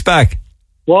few weeks back.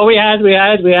 Well, we had,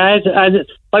 and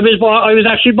I was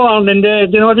actually born in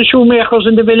the shoemakers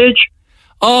in the village.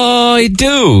 Oh, I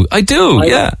do.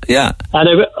 Yeah. And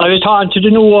I was talking to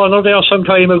the new owner there some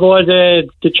time ago,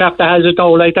 the chap that has it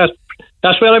now, like that.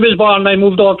 That's where I was born. I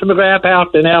moved over to McGrath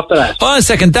Park then after that. Hold on a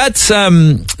second. That's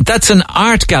an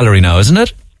art gallery now, isn't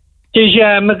it? It is,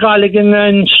 yeah, McGolligan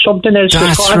and something else.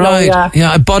 That's right.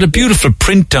 Yeah, I bought a beautiful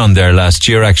print down there last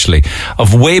year, actually,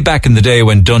 of way back in the day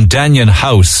when Dundanion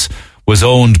House was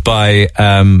owned by,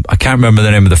 I can't remember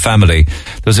the name of the family.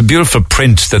 There was a beautiful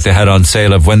print that they had on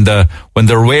sale of when the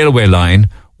railway line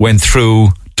went through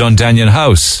Dundanion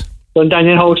House.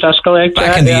 Dundanion House, that's correct.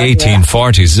 Back in the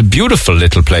 1840s. It's a beautiful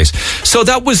little place. So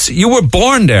you were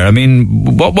born there. I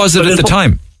mean, what was it at the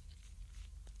time?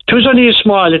 It was only a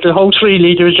small little house,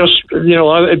 really. There was just,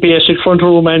 a basic front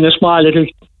room and a small little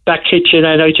back kitchen,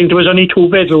 and I think there was only 2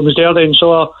 bedrooms there then,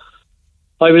 so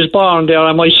I was born there,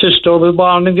 and my sister was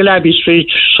born in Gillabby Street,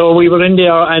 so we were in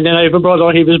there, and then I have a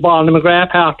brother, he was born in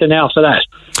McGrath Park then after that.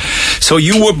 So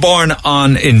you were born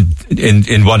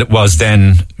in what it was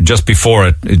then, just before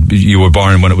it, you were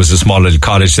born when it was a small little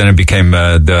cottage, then it became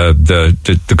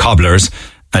the Cobblers,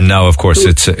 and now of course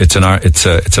it's an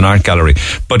art gallery.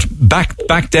 But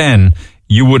back then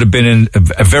you would have been in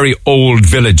a very old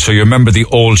village, so you remember the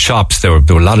old shops. There were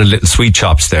a lot of little sweet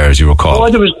shops there, as you recall.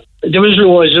 Oh, there was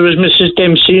loads. There was Mrs.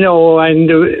 Dempsey, and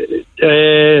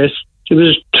there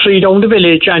was 3 down the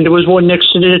village, and there was one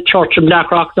next to the church in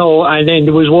Blackrock now, and then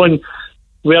there was one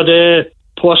where the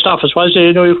post office was.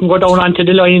 You can go down onto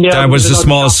the line there. There was a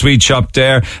small sweet shop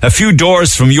there. A few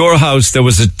doors from your house, there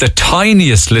was the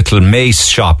tiniest little mace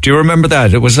shop. Do you remember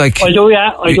that? It was like... I do,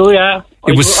 yeah.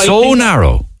 It was so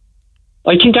narrow.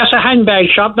 I think that's a handbag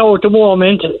shop now at the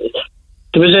moment.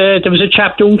 There was a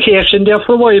chap doing cakes in there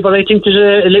for a while, but I think there's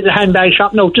a little handbag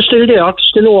shop now. It's still there, it's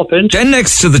still open. Then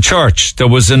next to the church, there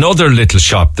was another little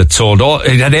shop that sold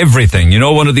it had everything.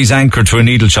 One of these anchored to a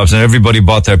needle shops, and everybody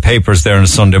bought their papers there on a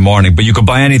Sunday morning, but you could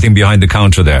buy anything behind the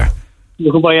counter there.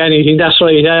 You could buy anything, that's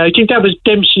right. I think that was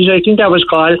Dempsey's, I think that was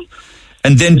called.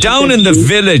 And then down in the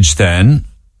village then,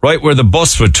 right where the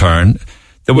bus would turn,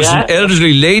 there was an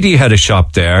elderly lady had a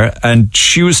shop there, and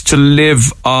she used to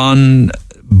live on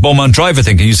Beaumont Drive, I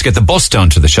think, and used to get the bus down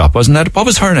to the shop, wasn't that? What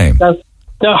was her name?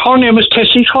 Her name was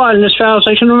Tessie Coyle, as far as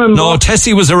I can remember. No,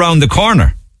 Tessie was around the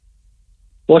corner.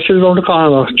 What, she was around the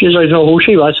corner? Jeez, I don't know who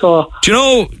she was. So. Do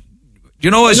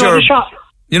you know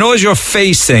as you're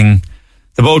facing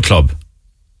the boat club?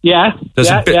 Yeah.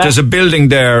 There's a building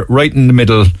there right in the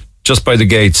middle, just by the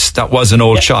gates. That was an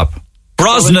old shop.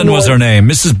 Brosnan was her name,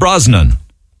 Mrs. Brosnan.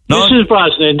 No? Mrs.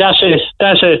 Brosnan, that's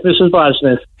it, Mrs.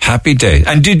 Brosnan. Happy day.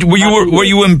 And were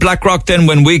you in Blackrock then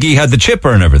when Wiggy had the chipper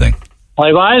and everything?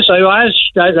 I was.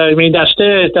 I mean, that's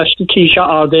the tea shop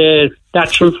or the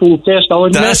natural food place now,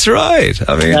 isn't it? That's right.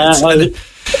 I mean,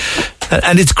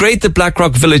 and it's great that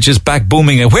Blackrock Village is back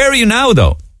booming. Where are you now,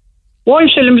 though? Well, I'm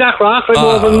still in Blackrock. I'm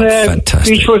over in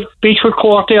Beachwood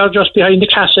Cork there, just behind the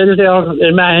castle there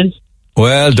in Mahon.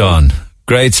 Well done.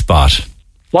 Great spot.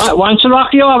 Once a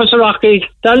Rocky, always a Rocky.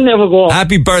 That'll never go.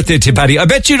 Happy birthday to Paddy. I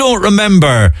bet you don't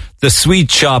remember the sweet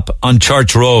shop on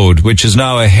Church Road, which is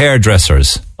now a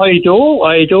hairdresser's. I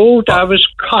do. That was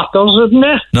Cotter's, isn't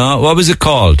it? No, what was it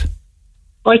called?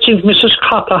 I think Mrs.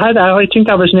 Cotter had that. I think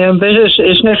that was named.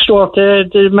 It's next door to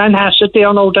the Manhasset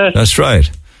there now. That's right.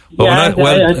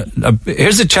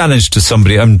 Here's a challenge to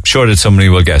somebody. I'm sure that somebody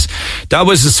will guess. That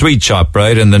was a sweet shop,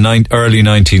 right, in the early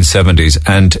 1970s,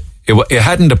 and it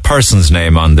hadn't a person's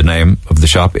name on the name of the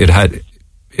shop.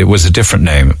 It was a different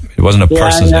name. It wasn't a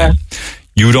person's name.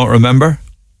 You don't remember?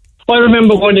 I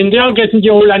remember going in there, getting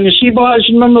the old Annecy bars.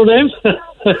 You remember them?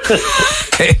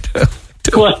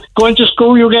 Going to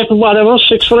school, you get whatever,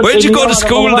 6 for a Where'd you go to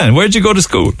school then? Where'd you go to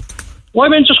school? Well, I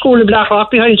went to school in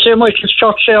Blackrock behind St. Michael's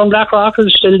Church there in Blackrock.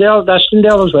 It's still there. That's still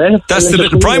there as well. That's the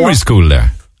little primary school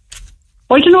there.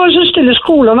 I don't know if it's still a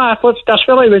school or not, but that's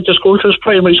where I went to school. It was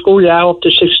primary school, up to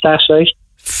 6th class, right?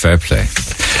 Fair play.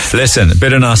 Listen, a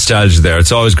bit of nostalgia there.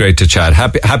 It's always great to chat.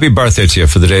 Happy birthday to you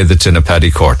for the day that's in a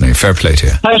Paddy Courtney. Fair play to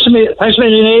you. Thanks a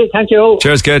million. Thank you.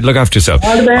 Cheers, kid. Look after yourself.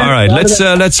 All right,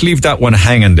 let's leave that one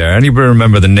hanging there. Anybody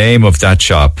remember the name of that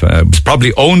shop? It was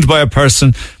probably owned by a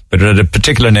person, but it had a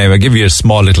particular name. I'll give you a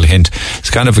small little hint. It's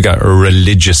kind of got a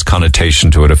religious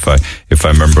connotation to it, if I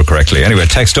remember correctly. Anyway,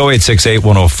 text 0868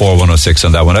 104 106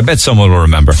 on that one. I bet someone will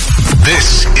remember.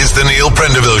 This is the Neil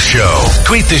Prendeville Show.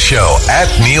 Tweet the show at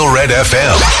Neil Red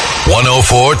FM.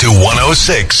 104 to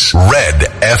 106 Red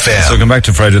FM. So come back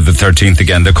to Friday the 13th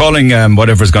again. They're calling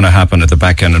whatever's going to happen at the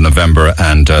back end of November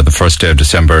and the first day of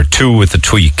December 2 with a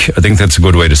tweak. I think that's a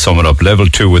good way to sum it up. Level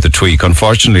 2 with a tweak.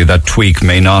 Unfortunately, that tweak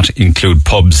may not include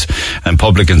pubs, and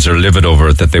publicans are livid over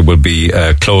it, that they will be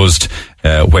closed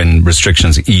when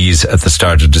restrictions ease at the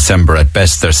start of December. At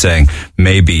best, they're saying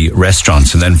maybe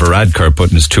restaurants. And then Varadkar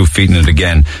putting his 2 feet in it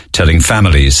again, telling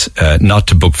families not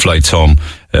to book flights home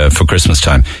for Christmas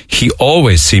time. He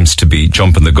always seems to be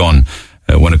jumping the gun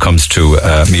when it comes to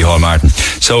Micheál Martin.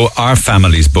 So are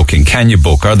families booking? Can you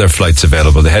book? Are there flights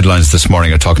available? The headlines this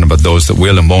morning are talking about those that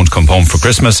will and won't come home for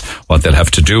Christmas, what they'll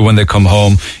have to do when they come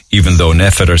home, even though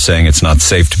NEFIT are saying it's not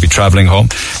safe to be travelling home.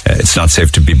 It's not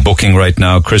safe to be booking right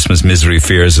now. Christmas misery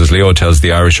fears, as Leo tells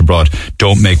the Irish abroad,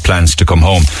 don't make plans to come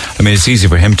home. I mean, it's easy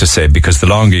for him to say, because the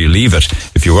longer you leave it,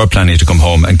 if you were planning to come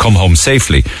home and come home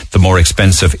safely, the more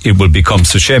expensive it will become.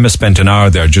 So Seamus spent an hour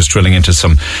there just drilling into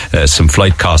some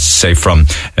flight costs, say from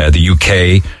the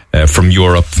UK, from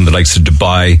Europe, from the likes of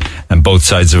Dubai and both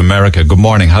sides of America. Good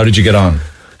morning. How did you get on?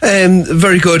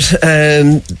 Very good.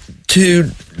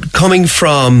 Coming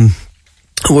from,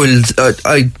 well,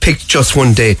 I picked just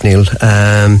one date, Neil,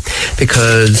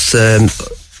 because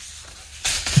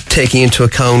taking into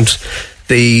account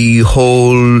the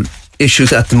whole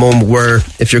issues at the moment, where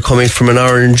if you're coming from an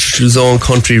orange zone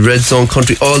country, red zone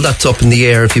country, all that's up in the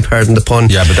air, if you pardon the pun.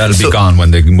 Yeah, but that'll be gone when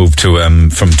they move to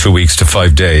from 2 weeks to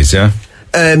 5 days, yeah?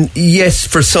 Yes,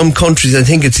 for some countries. I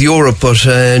think it's Europe, but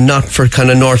not for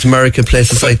kind of North American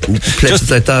places like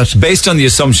that. Based on the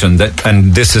assumption that,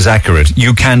 and this is accurate,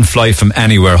 you can fly from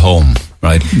anywhere home,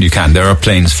 right? You can. There are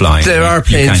planes flying. There are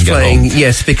planes flying,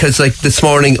 yes, because like this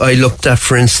morning I looked at,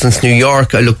 for instance, New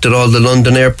York. I looked at all the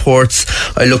London airports.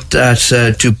 I looked at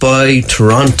Dubai,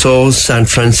 Toronto, San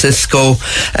Francisco,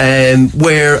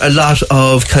 where a lot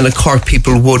of kind of Cork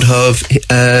people would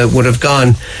have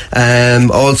gone.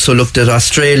 Also looked at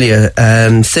Australia,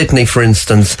 Sydney, for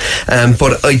instance.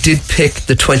 But I did pick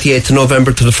the 28th of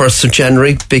November to the 1st of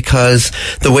January because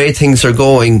the way things are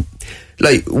going,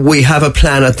 like, we have a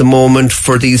plan at the moment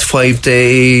for these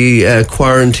 5-day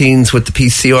quarantines with the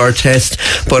PCR test,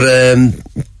 but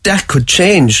that could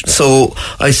change. So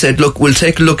I said, look, we'll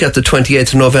take a look at the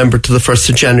 28th of November to the 1st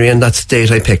of January, and that's the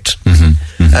date I picked.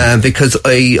 Because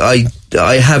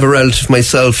I have a relative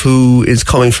myself who is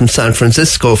coming from San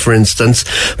Francisco, for instance,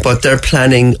 but they're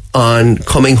planning on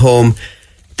coming home.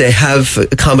 They have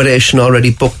accommodation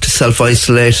already booked to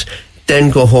self-isolate, then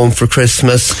go home for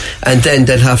Christmas, and then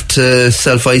they'll have to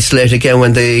self-isolate again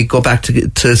when they go back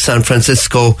to San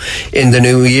Francisco in the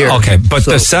new year. Okay, but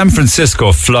the San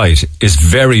Francisco flight is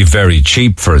very, very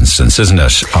cheap, for instance, isn't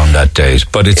it, on that date?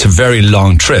 But it's a very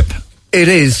long trip. It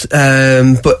is,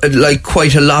 but like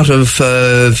quite a lot of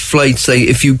flights, like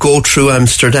if you go through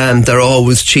Amsterdam, they're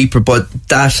always cheaper. But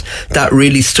that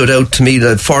really stood out to me.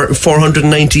 That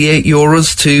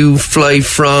 €498 to fly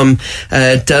from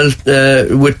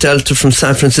with Delta from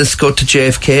San Francisco to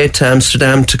JFK to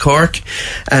Amsterdam to Cork.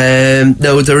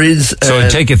 Now there is. So it'd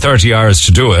take you 30 hours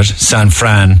to do it, San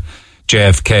Fran,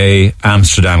 JFK,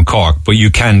 Amsterdam, Cork, but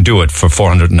you can do it for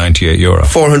 €498.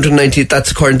 €498, that's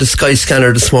according to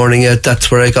Skyscanner this morning.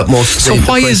 That's where I got most of So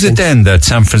why is it then that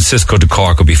San Francisco to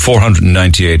Cork will be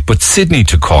 $498, but Sydney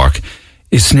to Cork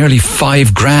is nearly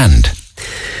 $5,000?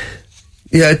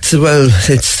 Yeah, it's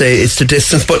the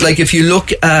distance. But like if you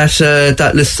look at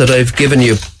that list that I've given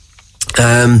you,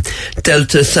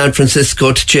 Delta, San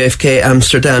Francisco to JFK,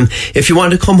 Amsterdam, if you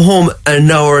want to come home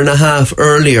an hour and a half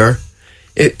earlier,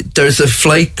 there's a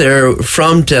flight there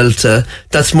from Delta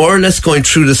that's more or less going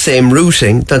through the same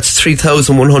routing. That's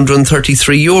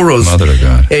 €3,133. Mother of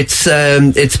God.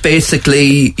 It's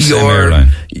basically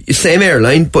same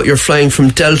airline, but you're flying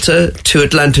from Delta to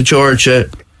Atlanta, Georgia,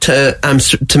 to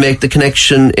make the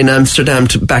connection in Amsterdam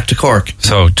back to Cork.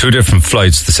 So 2 different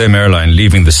flights, the same airline,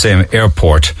 leaving the same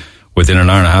airport within an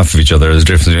hour and a half of each other. There's a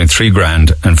difference between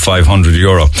 €3,000 and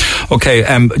 €500. Okay,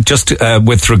 just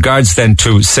with regards then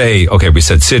to, say, okay, we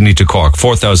said Sydney to Cork,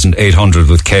 4,800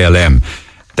 with KLM.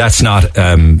 That's not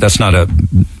a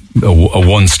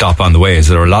one stop on the way. Is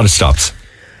there a lot of stops?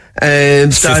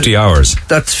 50 hours.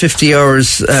 That's 50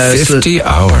 hours. 50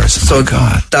 hours. So oh my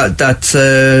God. That's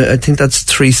I think that's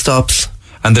 3 stops.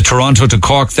 And the Toronto to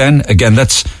Cork then, again,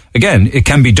 it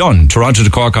can be done. Toronto to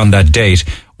Cork on that date.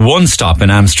 1 stop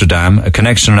in Amsterdam, a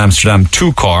connection in Amsterdam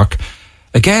to Cork.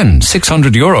 Again,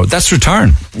 €600. That's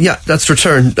return. Yeah, that's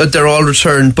return. They're all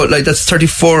return, but like that's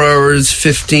 34 hours,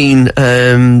 15.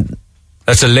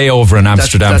 That's a layover in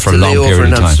Amsterdam for a long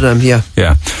period of time. Amsterdam, yeah.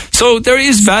 Yeah. So there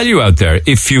is value out there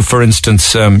if you, for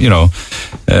instance, do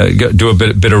a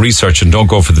bit of research and don't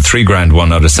go for the $3,000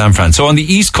 one out of San Fran. So on the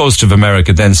east coast of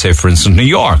America, then say, for instance, New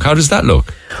York, how does that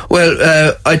look? Well,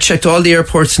 I checked all the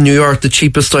airports in New York. The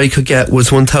cheapest I could get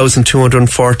was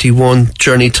 1,241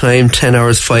 journey time, 10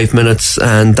 hours, 5 minutes,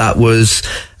 and that was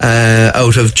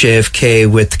out of JFK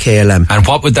with KLM. And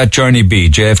what would that journey be?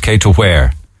 JFK to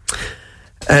where?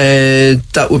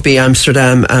 That would be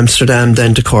Amsterdam,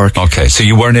 then to Cork. Okay, so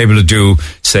you weren't able to do,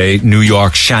 say, New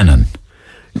York Shannon?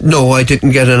 No, I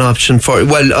didn't get an option for it.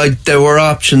 Well, there were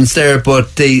options there,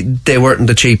 but they weren't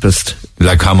the cheapest.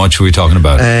 Like how much are we talking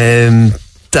about?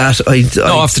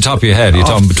 Off the top of your head, are you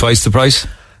talking about twice the price?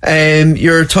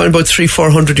 You're talking about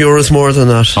 €300-400 more than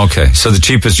that. Okay, so the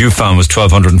cheapest you found was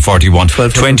 1,241.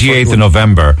 28th of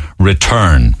November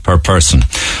return per person.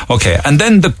 Okay, and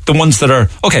then the ones that are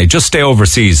just stay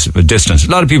overseas a distance. A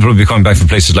lot of people will be coming back from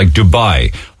places like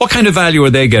Dubai. What kind of value are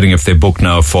they getting if they book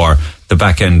now for the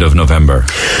back end of November?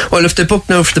 Well, if they book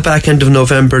now for the back end of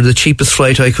November, the cheapest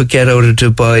flight I could get out of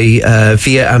Dubai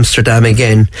via Amsterdam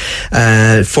again,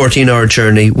 14-hour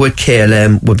journey with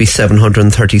KLM would be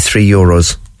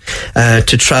 €733.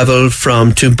 To travel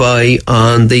from Dubai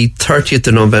on the 30th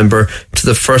of November to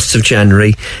the 1st of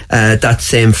January, that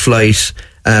same flight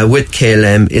with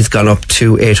KLM is gone up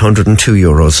to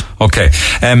 €802. Okay.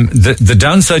 The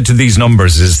downside to these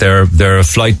numbers is they're a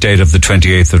flight date of the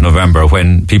 28th of November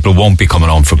when people won't be coming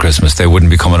home for Christmas. They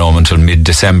wouldn't be coming home until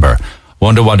mid-December.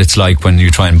 Wonder what it's like when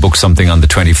you try and book something on the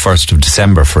 21st of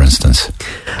December, for instance.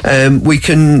 We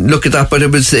can look at that, but it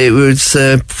was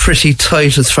pretty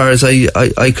tight as far as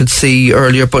I could see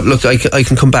earlier. But look, I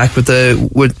can come back with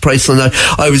price on that.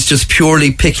 I was just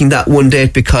purely picking that one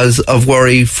date because of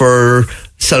worry for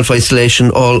self-isolation,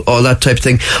 all that type of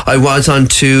thing. I was on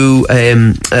to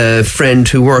a friend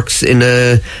who works in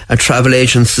a travel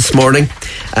agent this morning,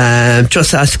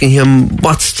 just asking him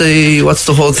what's the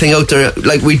whole thing out there.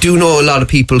 Like, we do know a lot of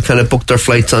people kind of book their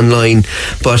flights online,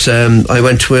 but I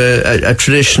went to a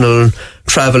traditional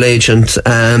travel agent,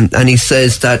 and he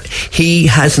says that he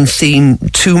hasn't seen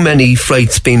too many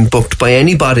flights being booked by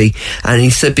anybody, and he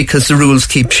said because the rules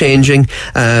keep changing,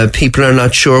 people are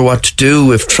not sure what to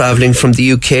do. If travelling from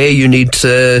the UK, you need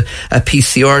a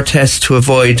PCR test to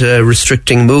avoid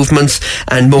restricting movements,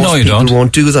 and most people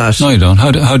won't do that. No, you don't.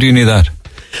 How do you need that?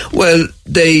 Well,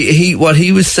 what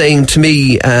he was saying to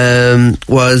me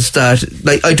was that,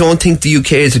 like, I don't think the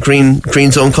UK is a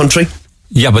green zone country.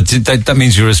 Yeah, but that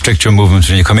means you restrict your movements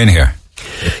when you come in here.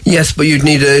 Yes, but you'd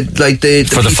need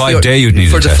for the 5 day you'd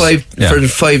need a test. For the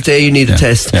 5 day you need a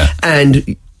test,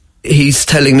 and he's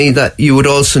telling me that you would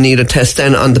also need a test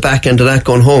then on the back end of that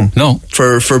going home. No,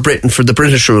 for Britain, for the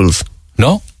British rules.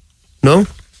 No.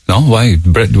 Why?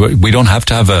 We don't have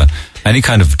to have any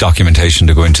kind of documentation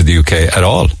to go into the UK at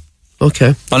all.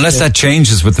 Okay. Unless that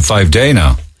changes with the 5 day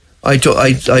now. I don't know.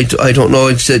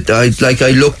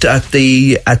 I looked at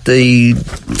the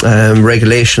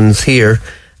regulations here.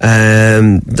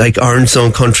 Like orange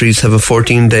zone countries have a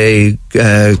 14-day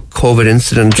COVID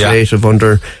incident rate of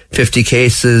under 50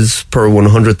 cases per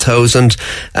 100,000,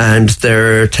 and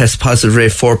their test positive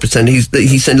rate 4%.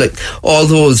 He said, like, all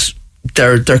those.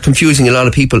 They're confusing a lot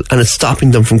of people, and it's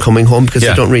stopping them from coming home because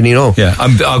they don't really know. Yeah,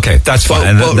 okay, that's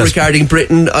fine. But regarding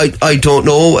Britain, I don't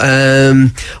know.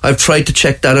 I've tried to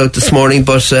check that out this morning,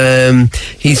 but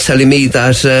he's telling me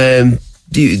that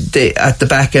they at the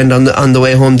back end on the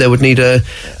way home they would need a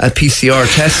PCR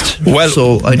test. Well,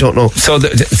 so I don't know. So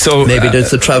maybe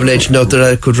there's a travel agent out there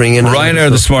that could ring in.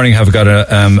 Ryanair this morning have got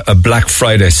a Black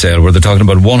Friday sale where they're talking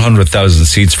about 100,000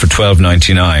 seats for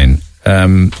 $12.99.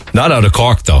 Not out of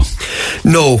Cork though.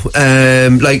 No,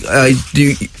 like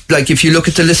if you look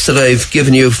at the list that I've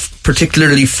given you,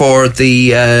 particularly for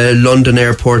the London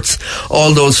airports,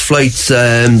 all those flights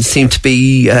seem to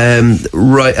be Aer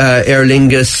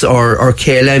Lingus or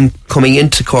KLM coming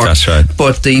into Cork. That's right.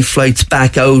 But the flights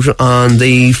back out on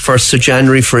the 1st of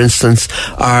January, for instance,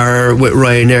 are with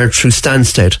Ryanair through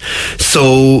Stansted.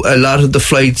 So a lot of the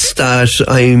flights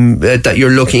that you're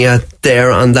looking at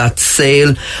there on that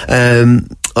sale,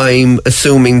 I'm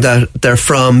assuming that they're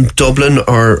from Dublin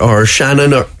or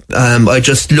Shannon or I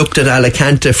just looked at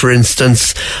Alicante, for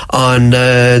instance, on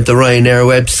the Ryanair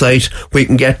website. We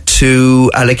can get to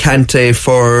Alicante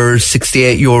for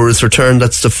 €68 return.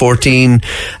 That's the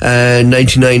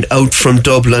 $14.99 out from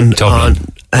Dublin.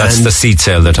 That's the seat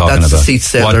sale they're talking about. That's the seat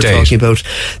sale what they're date? talking about.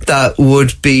 That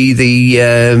would be the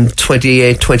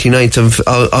 28th, 29th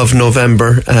of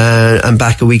November, and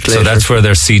back a week later. So that's where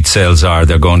their seat sales are.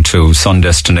 They're going to sun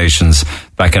destinations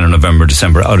back in November,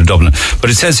 December, out of Dublin. But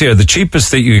it says here, the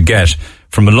cheapest that you get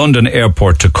from a London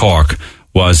airport to Cork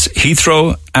was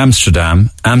Heathrow, Amsterdam,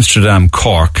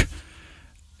 Cork,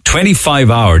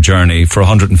 25-hour journey for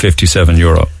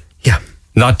 €157. Yeah.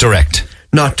 Not direct.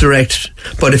 Not direct,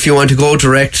 but if you want to go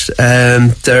direct,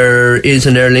 there is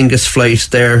an Aer Lingus flight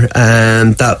there,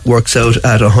 and that works out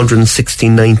at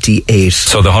 €116.98.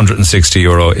 So the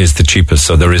 €160 is the cheapest.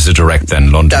 So there is a direct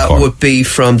then, London. That would be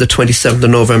from the 27th of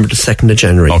November to 2nd of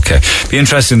January. Okay, be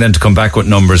interesting then to come back with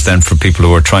numbers then for people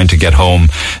who are trying to get home,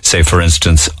 say for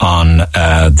instance on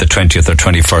the 20th or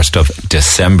 21st of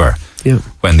December. Yeah.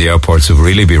 When the airports will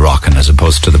really be rocking as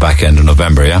opposed to the back end of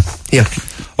November. Yeah. Yeah.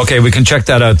 Okay, we can check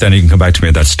that out then. You can come back to me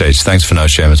at that stage. Thanks for now,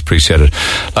 Seamus. Appreciate it.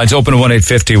 Lines open at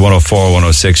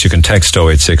 1-850-104-106. You can text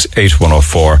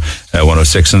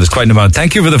 086-8104-106. And there's quite an amount.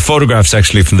 Thank you for the photographs,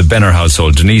 actually, from the Benner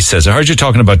household. Denise says, I heard you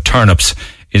talking about turnips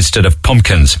instead of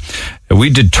pumpkins. We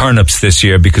did turnips this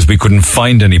year because we couldn't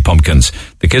find any pumpkins.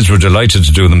 The kids were delighted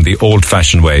to do them the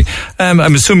old-fashioned way.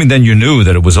 I'm assuming then you knew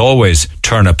that it was always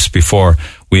turnips before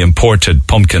we imported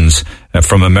pumpkins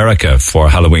from America for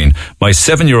Halloween. My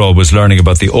 7-year-old was learning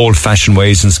about the old-fashioned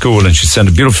ways in school, and she sent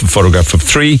a beautiful photograph of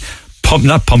 3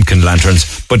 not pumpkin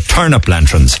lanterns, but turnip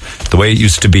lanterns, the way it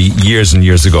used to be years and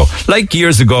years ago. Like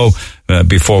years ago,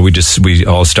 before we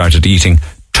all started eating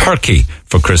turkey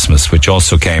for Christmas, which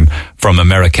also came from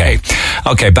America.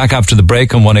 Okay, back after the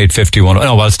break on 1-850-1...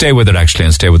 No, well, stay with it actually,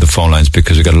 and stay with the phone lines,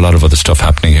 because we've got a lot of other stuff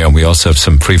happening here, and we also have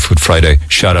some Pre-Food Friday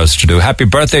shout-outs to do. Happy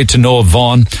birthday to Noah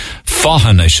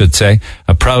Faughan, I should say,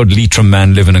 a proud Leitrim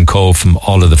man living in Cove from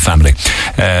all of the family.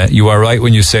 You are right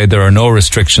when you say there are no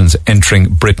restrictions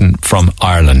entering Britain from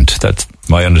Ireland. That's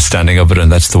my understanding of it, and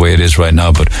that's the way it is right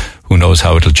now, but who knows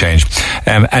how it'll change.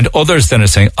 And others then are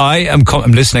saying, I'm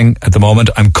listening at the moment,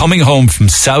 I'm coming home from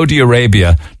Saudi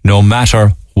Arabia no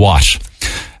matter what.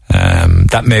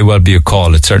 That may well be a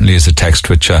call. It certainly is a text,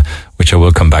 which I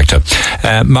will come back to.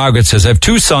 Margaret says, I have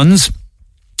 2 sons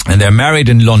and they're married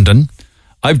in London.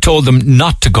 I've told them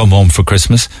not to come home for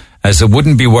Christmas as it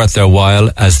wouldn't be worth their while,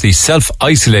 as the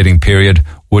self-isolating period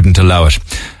wouldn't allow it.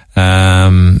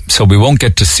 So we won't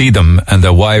get to see them, and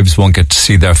their wives won't get to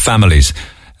see their families.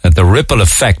 The ripple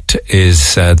effect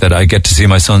is that I get to see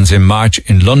my sons in March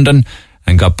in London,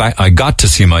 and I got to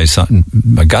see my son.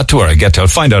 I'll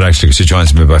find out actually, because she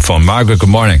joins me by phone. Margaret, good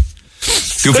morning.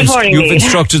 Good morning. You've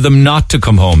instructed them not to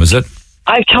come home, is it?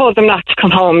 I told them not to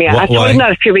come home, yeah. I told them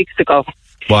that a few weeks ago.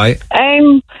 Why?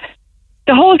 The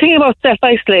whole thing about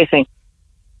self-isolating.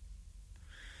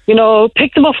 You know,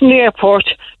 pick them up from the airport,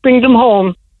 bring them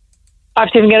home,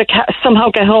 after they can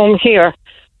somehow get home here.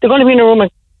 They're going to be in a room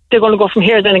and they're going to go from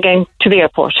here then again to the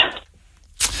airport.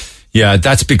 Yeah,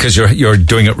 that's because you're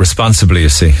doing it responsibly, you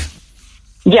see.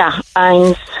 Yeah,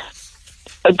 and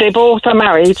they both are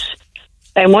married.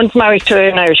 And one's married to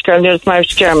an Irish girl and the other's married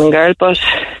to a German girl. But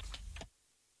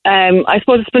I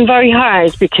suppose it's been very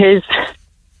hard because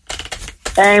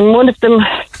one of them,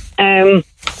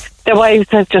 their wives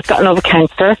has just gotten over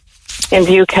cancer in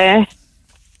the UK.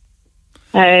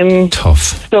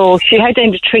 Tough. So she had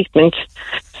ended treatment.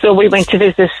 So we went to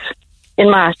visit in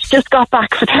March. Just got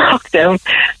back for the lockdown,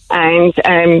 and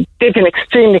they've been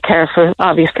extremely careful,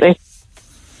 obviously.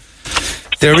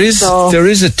 There is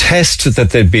a test that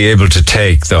they'd be able to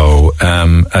take, though,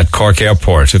 at Cork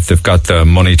Airport, if they've got the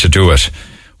money to do it,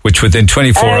 which within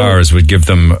 24 hours would give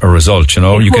them a result. You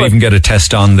know, you could even get a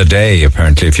test on the day,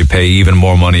 apparently, if you pay even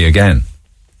more money again.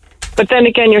 But then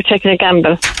again, you're taking a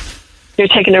gamble. You're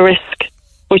taking a risk,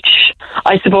 which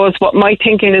I suppose what my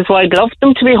thinking is, well, I'd love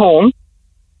them to be home.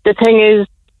 The thing is,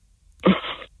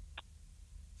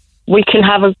 we can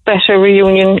have a better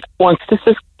reunion once this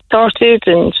is sorted.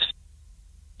 And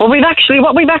what we've actually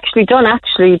done,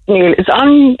 Neil, is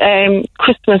on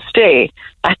Christmas Day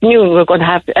at noon, we're going to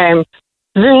have Zoom,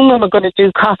 and we're going to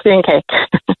do coffee and cake.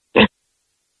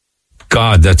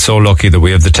 God, that's so lucky that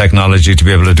we have the technology to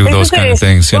be able to do those kind of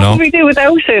things, you know? What do we do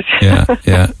without it? Yeah.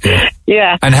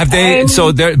 Yeah. And have they,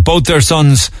 so they're both their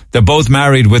sons, they're both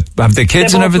married have they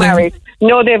kids and everything? Married.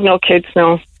 No, they have no kids,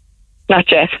 no.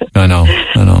 Not yet. I know.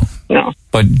 No.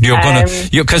 But you're going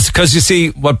to, because you see,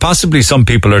 what possibly some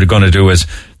people are going to do is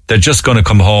they're just going to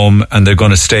come home and they're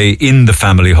going to stay in the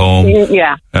family home.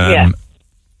 Yeah.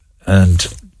 And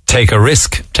take a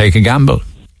risk, take a gamble.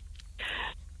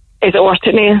 Is it worth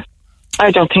it, Neil?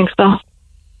 I don't think so.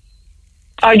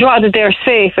 I'd rather they're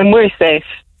safe and we're safe.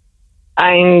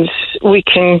 And we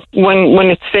can, when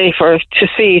it's safer to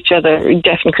see each other,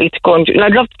 definitely to go and do. And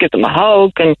I'd love to give them a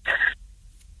hug.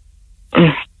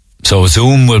 And so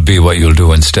Zoom will be what you'll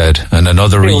do instead, and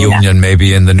another reunion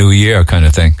maybe in the new year, kind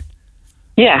of thing.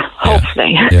 Yeah,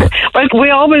 hopefully. Yeah. Well,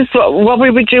 what we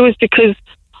would do is, because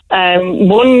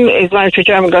one is married to a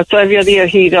German girl, so every other year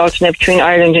he'd alternate between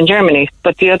Ireland and Germany.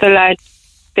 But the other lads,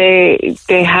 they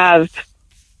have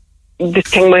this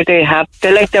thing where they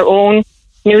like their own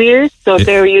New Year's, so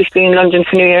they're usually in London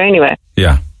for New Year anyway.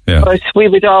 Yeah. But we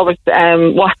would always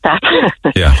WhatsApp.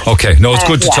 Yeah, okay. No, it's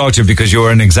good to talk to you, because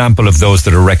you're an example of those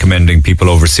that are recommending people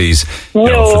overseas, for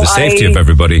the safety of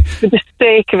everybody. For the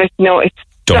sake of it, no, it's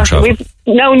don't travel.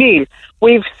 Neil,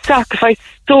 we've sacrificed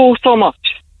so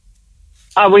much.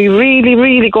 Are we really,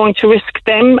 really going to risk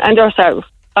them and ourselves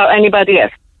or anybody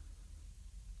else?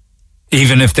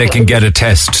 Even if they can get a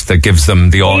test that gives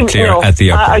them the all clear at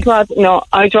the airport?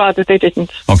 I'd rather they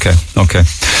didn't. Okay.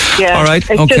 Yeah. All right,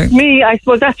 it's just me, I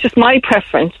suppose that's just my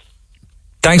preference.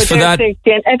 Thanks for that.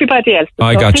 And everybody else.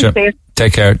 I gotcha.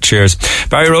 Take care. Cheers.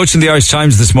 Barry Roach in the Irish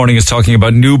Times this morning is talking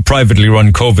about new privately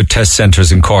run COVID test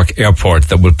centres in Cork Airport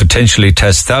that will potentially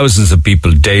test thousands of people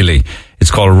daily.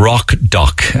 It's called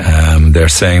RockDoc. They're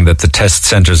saying that the test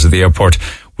centres at the airport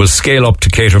will scale up to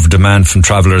cater for demand from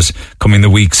travellers coming the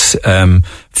weeks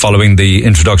following the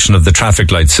introduction of the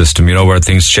traffic light system, where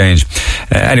things change.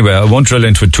 Anyway, I won't drill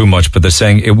into it too much, but they're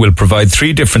saying it will provide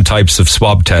 3 different types of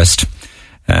swab test.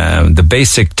 The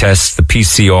basic test, the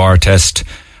PCR test,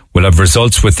 will have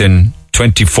results within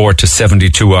 24 to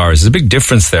 72 hours. There's a big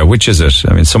difference there. Which is it?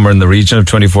 I mean, somewhere in the region of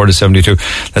 24 to 72.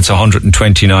 That's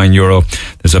 €129.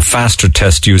 There's a faster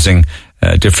test using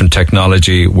different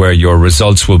technology where your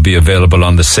results will be available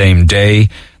on the same day.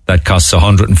 That costs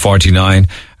 $149,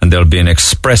 and there'll be an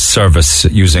express service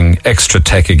using extra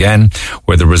tech again,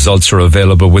 where the results are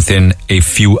available within a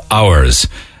few hours.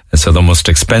 And so the most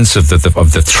expensive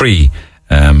of the 3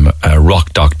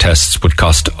 RockDoc tests would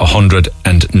cost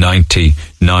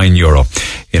 €199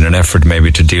 in an effort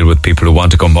maybe to deal with people who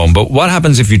want to come home. But what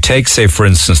happens if you take, say, for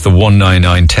instance, the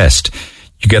 199 test?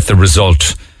 You get the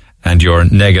result and you're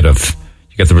negative.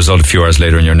 You get the result a few hours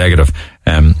later and you're negative.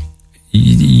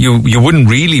 You wouldn't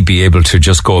really be able to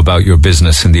just go about your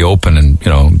business in the open, and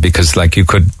because you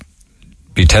could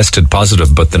be tested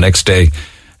positive, but the next day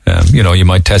you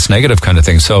might test negative kind of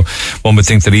thing. So one would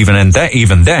think that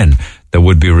even then, there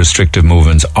would be restrictive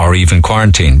movements or even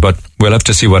quarantine. But we'll have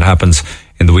to see what happens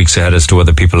in the weeks ahead as to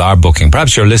whether people are booking.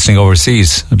 Perhaps you're listening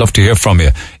overseas. I'd love to hear from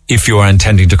you if you are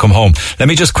intending to come home. Let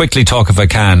me just quickly talk, if I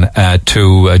can,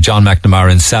 to John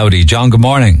McNamara in Saudi. John, good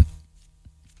morning.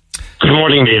 Good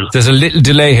morning, Neil. There's a little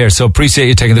delay here, so appreciate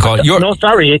you taking the call. No,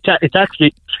 sorry, it's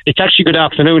actually good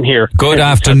afternoon here. Good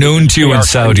afternoon to you in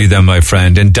Saudi, then, my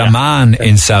friend, in Daman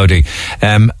in Saudi.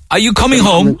 Are you coming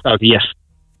home? Saudi, yes.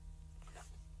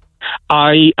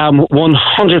 I am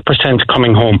 100%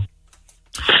 coming home.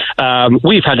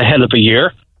 We've had a hell of a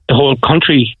year. The whole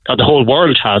country, or the whole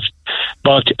world has,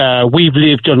 but we've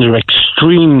lived under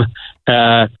extreme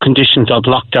conditions of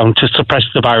lockdown to suppress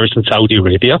the virus in Saudi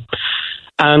Arabia.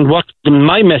 And what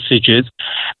my message is,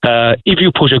 if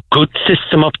you put a good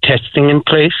system of testing in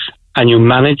place and you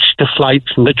manage the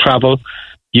flights and the travel,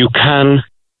 you can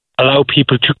allow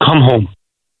people to come home.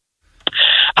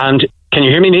 And can you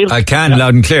hear me, Neil? I can,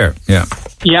 loud and clear. Yeah.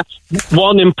 Yeah.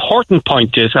 One important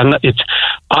point is, and it's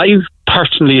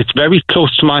very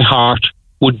close to my heart,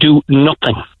 would do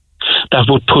nothing that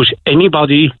would put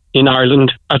anybody in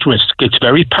Ireland at risk. It's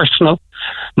very personal.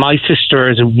 My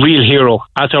sister is a real hero,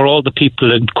 as are all the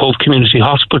people in Cove Community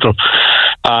Hospital.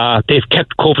 They've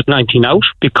kept COVID-19 out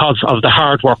because of the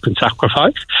hard work and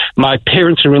sacrifice. My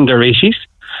parents are in their 80s,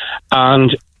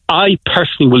 and I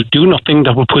personally will do nothing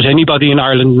that will put anybody in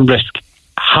Ireland in risk.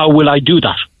 How will I do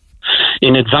that?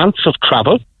 In advance of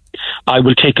travel, I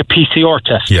will take a PCR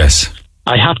test. Yes.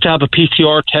 I have to have a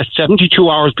PCR test 72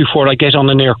 hours before I get on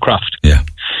an aircraft. Yeah.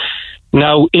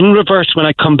 Now, in reverse, when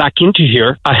I come back into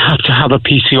here, I have to have a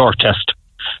PCR test.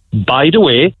 By the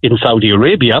way, in Saudi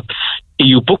Arabia,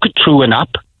 you book it through an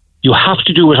app. You have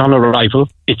to do it on arrival.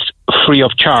 It's free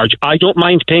of charge. I don't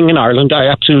mind paying in Ireland. I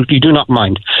absolutely do not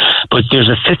mind. But there's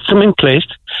a system in place.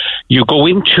 You go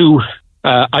into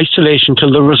isolation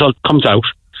till the result comes out.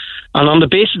 And on the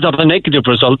basis of a negative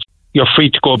result, you're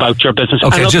free to go about your business.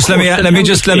 Okay, just let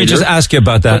me just ask you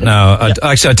about that now.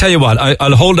 Actually, I'll tell you what.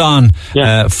 I'll hold on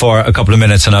for a couple of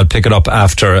minutes, and I'll pick it up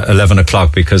after 11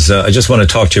 o'clock because I just want to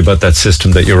talk to you about that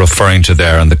system that you're referring to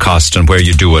there and the cost and where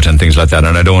you do it and things like that.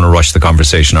 And I don't want to rush the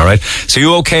conversation. All right. So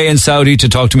you okay in Saudi to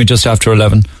talk to me just after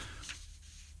 11?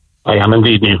 I am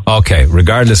indeed, Neil. Okay,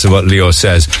 regardless of what Leo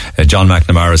says, John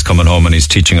McNamara is coming home and he's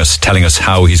telling us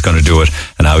how he's going to do it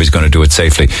and how he's going to do it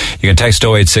safely. You can text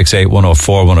 0868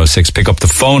 104 106. Pick up the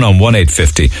phone on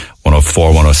 1850 104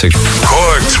 106.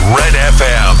 Cork's Red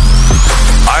FM,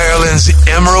 Ireland's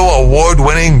Emerald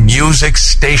Award-winning music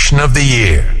station of the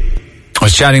year. I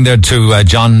was chatting there to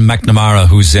John McNamara,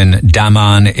 who's in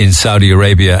Daman in Saudi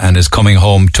Arabia and is coming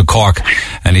home to Cork,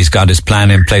 and he's got his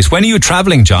plan in place. When are you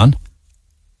travelling, John?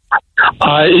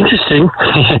 Interesting.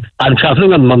 I'm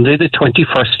travelling on Monday, the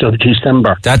 21st of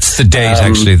December. That's the date,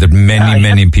 actually, that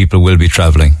many people will be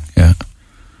travelling. Yeah.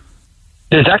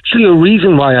 There's actually a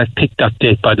reason why I picked that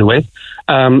date, by the way.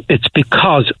 It's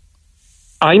because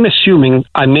I'm assuming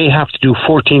I may have to do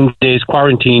 14 days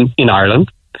quarantine in Ireland,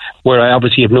 where I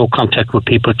obviously have no contact with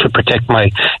people to protect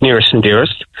my nearest and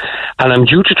dearest. And I'm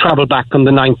due to travel back on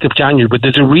the 9th of January, but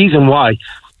there's a reason why.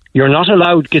 You're not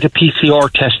allowed to get a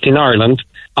PCR test in Ireland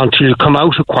until you come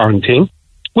out of quarantine,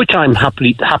 which I'm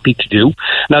happy to do.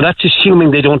 Now, that's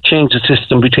assuming they don't change the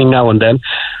system between now and then,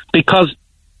 because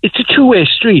it's a two-way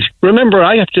street. Remember,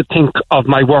 I have to think of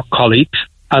my work colleagues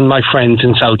and my friends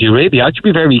in Saudi Arabia. I have to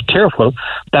be very careful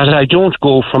that I don't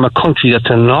go from a country that's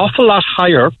an awful lot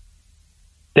higher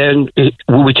than,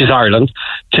 which is Ireland,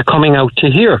 to coming out to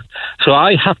here. So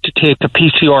I have to take a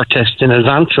PCR test in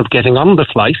advance of getting on the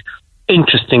flight,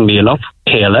 interestingly enough,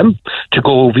 KLM, to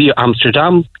go via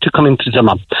Amsterdam to come into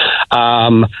Daman.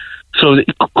 So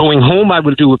going home, I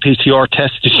will do a PCR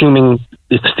test, assuming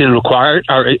it's still required,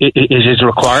 or it is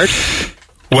required.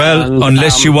 Well, and,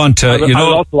 unless you want to,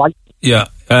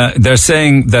 they're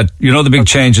saying that, the big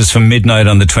changes from midnight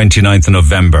on the 29th of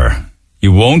November.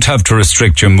 You won't have to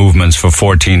restrict your movements for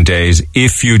 14 days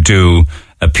if you do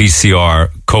a PCR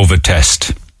COVID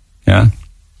test. Yeah?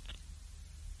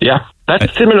 Yeah.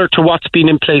 That's similar to what's been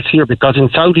in place here, because in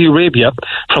Saudi Arabia,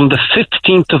 from the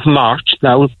 15th of March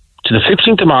now to the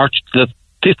 15th of March to the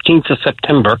 15th of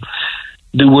September,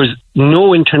 there was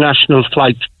no international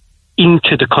flights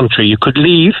into the country. You could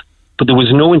leave, but there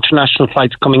was no international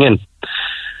flights coming in.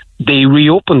 They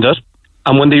reopened it,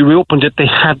 and when they reopened it, they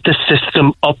had the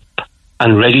system up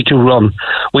and ready to run.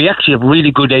 We actually have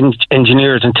really good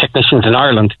engineers and technicians in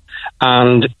Ireland,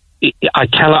 and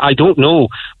I don't know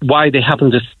why they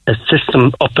haven't a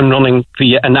system up and running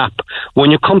via an app.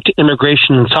 When you come to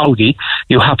immigration in Saudi,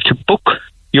 you have to book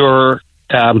your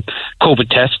COVID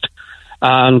test,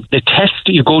 And the test,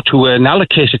 you go to an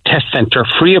allocated test centre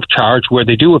free of charge where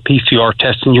they do a PCR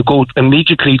test, and you go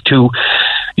immediately to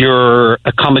your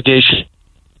accommodation.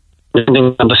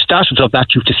 Depending on the status of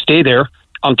that, you have to stay there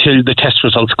until the test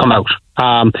results come out.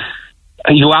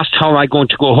 You asked how am I going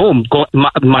to go home.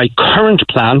 My current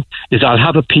plan is I'll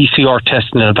have a PCR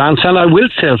test in advance, and I will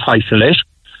self-isolate.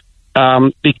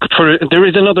 There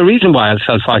is another reason why I'll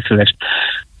self-isolate.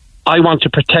 I want to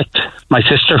protect my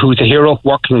sister, who's a hero,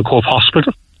 working in Cove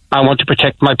Hospital. I want to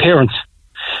protect my parents.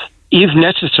 If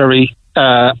necessary,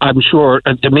 I'm sure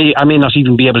I may not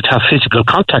even be able to have physical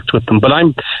contact with them, but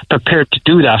I'm prepared to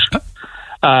do that.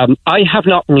 I have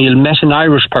not, Neil, met an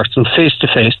Irish person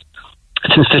face-to-face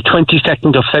since the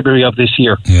 22nd of February of this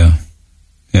year. Yeah.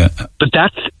 But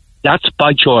that's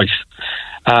by choice.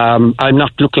 I'm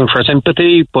not looking for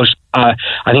sympathy, but I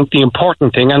think the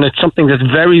important thing, and it's something that's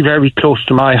very, very close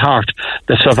to my heart,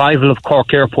 the survival of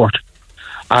Cork Airport.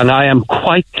 And I am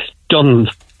quite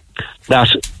stunned that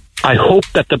I hope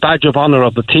that the badge of honour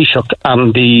of the Taoiseach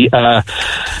and the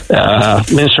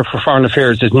Minister for Foreign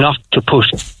Affairs is not to put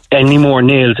any more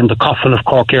nails in the coffin of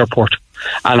Cork Airport.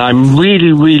 And I'm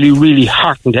really, really, really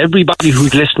heartened. Everybody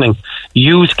who's listening,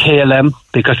 use KLM,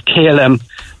 because KLM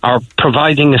are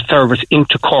providing a service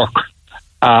into Cork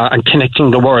and connecting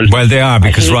the world. Well, they are,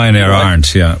 because Ryanair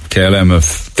aren't. Yeah, KLM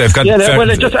they've got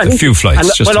a few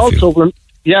flights.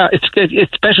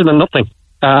 It's better than nothing.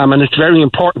 And it's very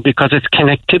important because it's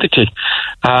connectivity.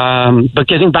 But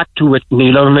getting back to it,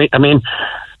 Neil, I mean,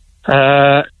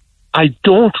 I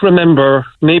don't remember,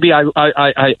 maybe I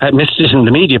missed it in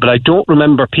the media, but I don't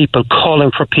remember people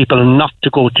calling for people not to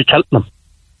go to Cheltenham.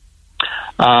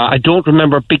 I don't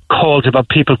remember big calls about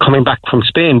people coming back from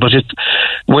Spain, but it's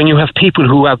when you have people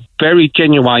who have very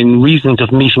genuine reasons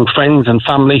of meeting friends and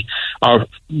family or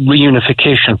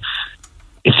reunification,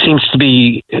 it seems to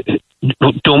be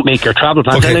don't make your travel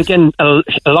plans. Okay. And again,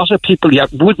 a lot of people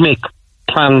would make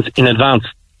plans in advance.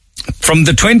 From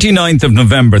the 29th of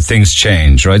November, things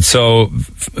change, right? So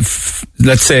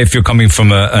let's say if you're coming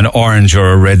from an orange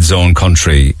or a red zone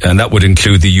country, and that would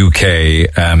include the UK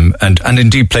and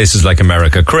indeed places like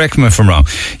America, correct me if I'm wrong,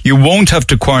 you won't have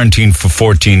to quarantine for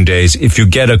 14 days if you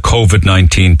get a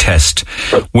COVID-19 test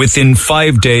within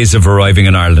 5 days of arriving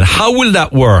in Ireland. How will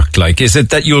that work? Like, is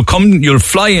it that you'll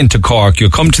fly into Cork,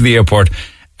 you'll come to the airport,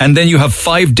 and then you have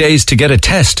 5 days to get a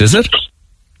test, is it?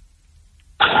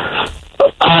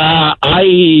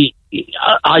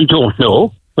 I don't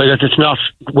know, because it's not,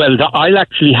 well, I'll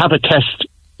actually have a test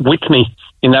with me,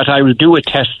 in that I will do a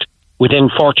test within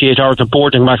 48 hours of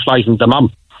boarding my flight in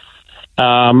Dammam.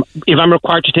 If I'm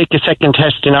required to take a second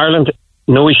test in Ireland,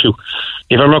 no issue.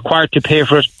 If I'm required to pay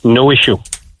for it, no issue.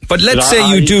 But let's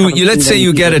say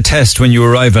you get a test when you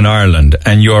arrive in Ireland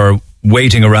and you're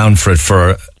waiting around for it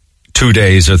for 2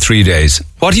 days or 3 days.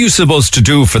 What are you supposed to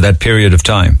do for that period of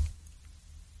time?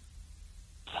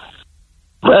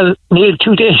 Well, Neil,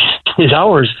 2 days is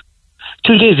hours.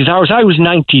 2 days is hours. I was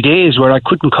 90 days where I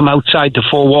couldn't come outside the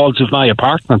four walls of my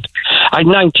apartment. I had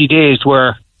 90 days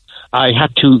where I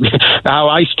had to, how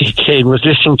I stayed sane was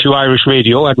listening to Irish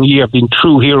radio, and you have been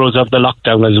true heroes of the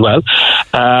lockdown as well.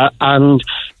 And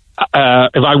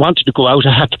if I wanted to go out,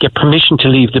 I had to get permission to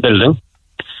leave the building.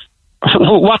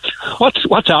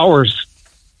 What's hours?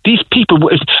 These people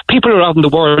around the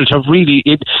world have really,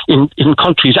 in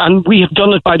countries, and we have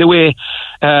done it, by the way,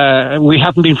 we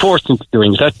haven't been forced into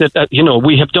doing that.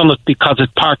 We have done it because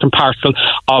it's part and parcel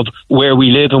of where we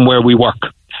live and where we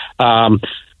work.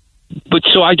 But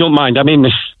so I don't mind. I mean,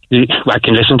 I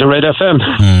can listen to Red FM.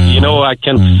 I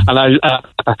can,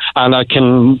 and I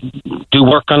can do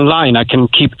work online. I can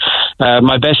keep.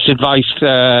 My best advice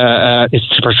is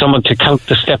for someone to count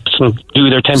the steps and do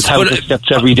their 10,000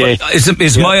 steps every day.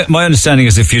 My understanding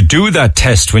is if you do that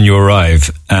test when you arrive,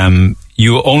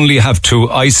 you only have to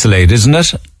isolate, isn't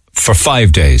it, for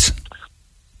 5 days?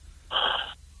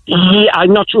 Yeah,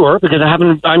 I'm not sure because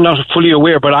I'm not fully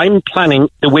aware, but I'm planning,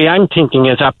 the way I'm thinking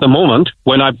is at the moment,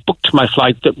 when I booked my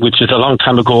flight, which is a long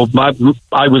time ago,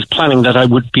 I was planning that I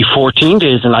would be 14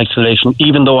 days in isolation,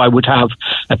 even though I would have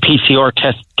a PCR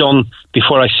test done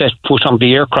before I set foot on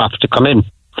the aircraft to come in.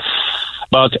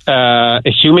 But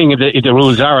assuming if the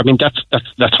rules are, I mean,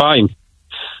 that's fine.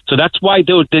 So that's why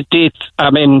the dates, I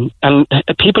mean, and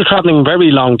people travelling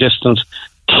very long distance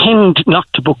tend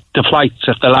not to book the flights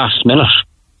at the last minute.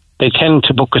 They tend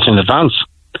to book it in advance.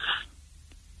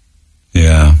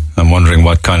 Yeah, I'm wondering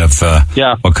what kind of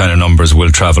numbers will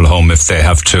travel home if they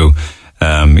have to,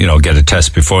 get a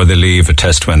test before they leave, a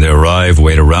test when they arrive,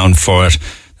 wait around for it.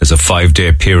 There's a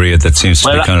 5-day period that seems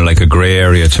to be kind of like a grey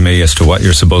area to me as to what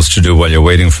you're supposed to do while you're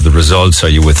waiting for the results. Are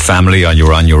you with family? Are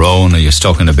you on your own? Are you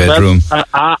stuck in a bedroom?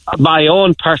 My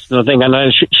own personal thing, and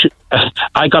I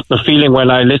got the feeling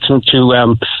when I listened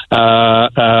to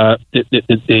the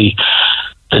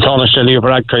Taoiseach Leo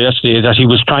Varadkar yesterday that he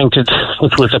was trying to,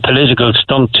 which was a political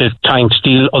stunt to try and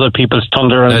steal other people's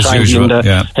thunder and try and be in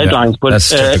the headlines. But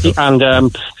and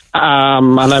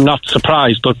I'm not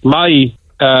surprised. But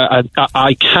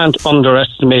I can't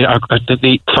underestimate,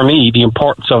 for me, the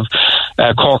importance of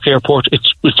Cork Airport.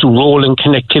 Its role in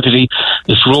connectivity,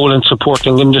 its role in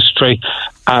supporting industry,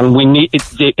 and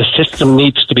the system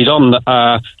needs to be done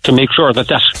to make sure that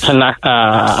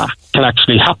can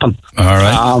actually happen. All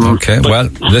right. Okay. Well,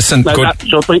 listen. Good.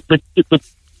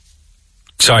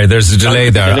 Sorry, there's a delay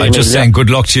there. I'm just saying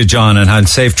good luck to you, John, and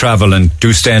safe travel, and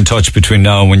do stay in touch between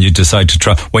now and when you decide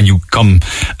to when you come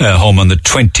home on the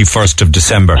 21st of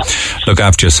December. Look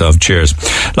after yourself. Cheers.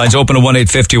 Lines open at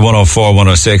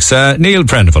 1-850-104-106. Neil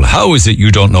Prendeville, how is it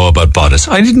you don't know about Bodice?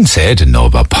 I didn't say I didn't know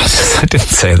about Bodice. I didn't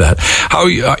say that. How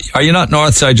are you not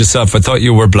north side yourself? I thought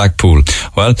you were Blackpool.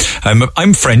 Well,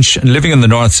 I'm French and living in the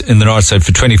north side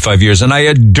for 25 years, and I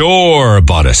adore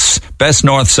Bodice. Best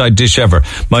north side dish ever.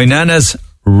 My nana's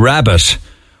rabbit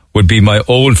would be my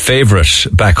old favourite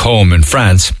back home in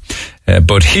France,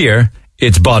 but here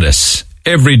it's Bodice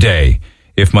every day.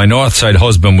 If my north side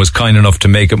husband was kind enough to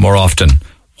make it more often,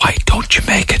 why don't you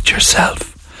make it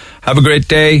yourself? Have a great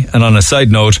day, and on a side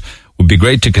note, would be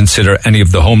great to consider any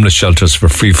of the homeless shelters for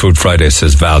Free Food Friday,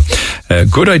 says Val.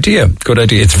 Good idea.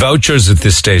 It's vouchers at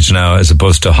this stage now as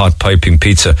opposed to hot piping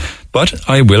pizza. But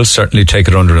I will certainly take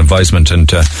it under advisement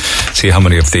and see how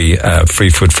many of the Free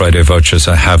Food Friday vouchers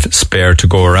I have spare to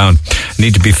go around. I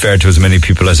need to be fair to as many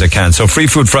people as I can. So Free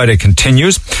Food Friday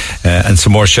continues, and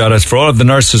some more shout-outs for all of the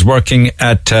nurses working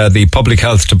at the Public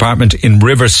Health Department in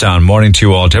Riverstown. Morning to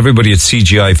you all. To everybody at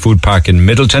CGI Food Park in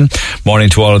Middleton. Morning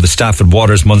to all of the staff at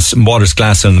Waters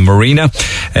Glass and the Marina.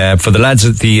 For the lads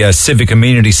at the Civic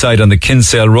Amenity site on the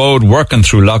Kinsale Road, working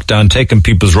through lockdown, taking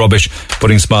people's rubbish,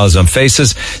 putting smiles on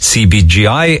faces.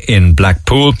 CBGI in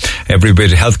Blackpool,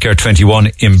 Everybody Healthcare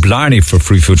 21 in Blarney for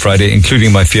Free Food Friday,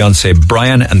 including my fiance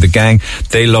Brian and the gang.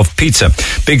 They love pizza.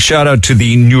 Big shout out to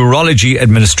the Neurology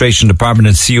Administration Department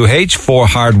in CUH, 4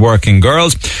 hard-working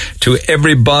girls. To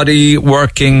everybody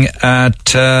working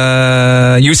at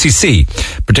UCC,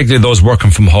 particularly those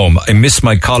working from home. I miss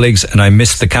my colleagues and I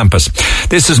miss the campus.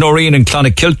 This is Noreen in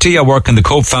Clonakilty. I work in the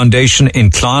Cope Foundation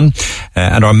in Clon,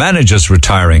 and our manager's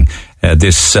retiring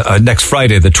this next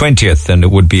Friday, the 20th, and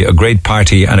it would be a great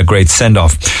party and a great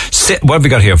send-off. What have we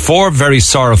got here? A very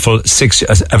sorrowful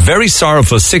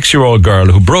 6-year-old girl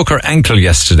who broke her ankle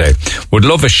yesterday would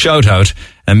love a shout-out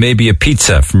and maybe a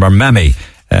pizza from her mammy.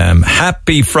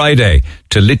 Happy Friday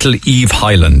to little Eve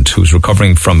Highland, who's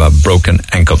recovering from a broken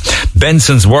ankle.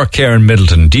 Benson's Work Care in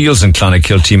Middleton, Deals in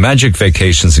Clonakilty, Magic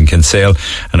Vacations in Kinsale,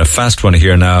 and a fast one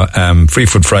here now, Free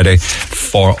Food Friday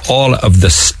for all of the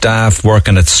staff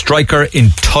working at Stryker in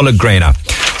Tullagrana.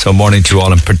 So morning to you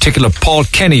all, in particular Paul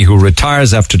Kenny, who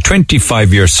retires after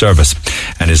 25 years service,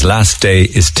 and his last day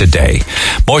is today.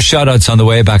 More shout-outs on the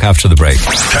way, back after the break.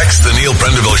 Text the Neil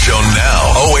Prendeville Show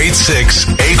now,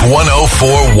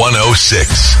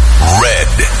 086-8104-106. Red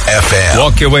FM.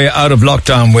 Walk your way out of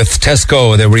lockdown with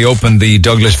Tesco. They reopened the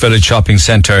Douglas Village Shopping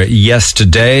Centre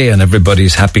yesterday, and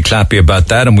everybody's happy clappy about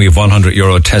that. And we have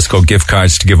 €100 Tesco gift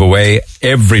cards to give away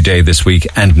every day this week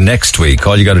and next week.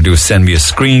 All you got to do is send me a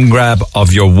screen grab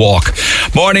of your walk.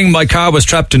 Morning, my car was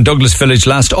trapped in Douglas Village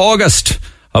last August.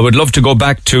 I would love to go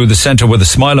back to the centre with a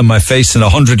smile on my face and a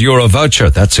 €100 voucher.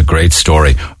 That's a great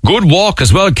story. Good walk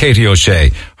as well, Katie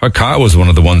O'Shea. Her car was one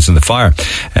of the ones in the fire,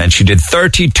 and she did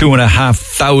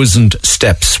 32,500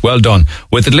 steps. Well done.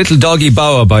 With a little doggy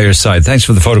Boa by her side. Thanks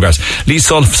for the photographs. Lee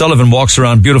Sullivan walks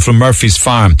around beautiful Murphy's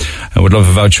Farm and would love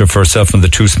a voucher for herself and the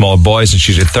 2 small boys, and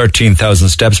she did 13,000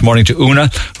 steps. Morning to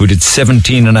Una, who did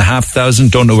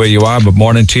 17,500. Don't know where you are, but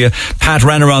morning to you. Pat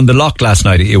ran around the loch last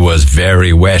night. It was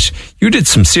very wet. You did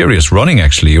some serious running,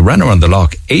 actually. You ran around the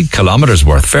loch, 8 kilometres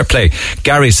worth. Fair play.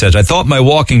 Gary said, I thought my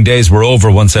walking days were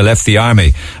over once I left the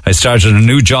army. I started a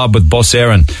new job with Bus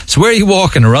Éireann. So where are you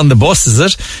walking? Around the bus, is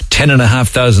it?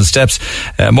 10,500 steps.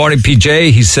 Morning,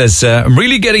 PJ. He says, I'm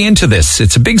really getting into this.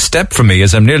 It's a big step for me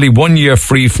as I'm nearly 1 year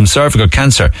free from cervical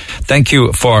cancer. Thank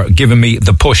you for giving me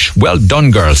the push. Well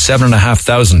done, girl.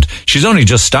 7,500. She's only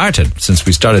just started since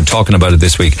we started talking about it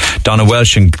this week. Donna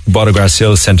Welsh in Bodegrass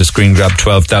Hill sent a screen grab,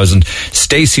 12,000.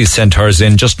 Stacey sent hers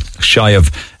in just shy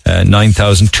of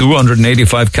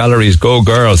 9,285 calories. Go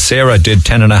girl. Sarah did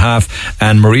 10.5,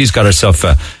 and Marie's got herself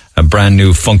a brand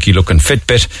new funky looking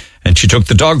Fitbit. and she took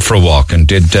the dog for a walk and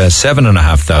did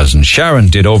 7,500. Sharon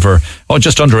did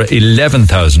just under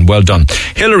 11,000. Well done.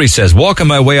 Hillary says, walking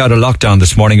my way out of lockdown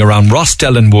this morning around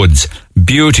Rostellan Woods.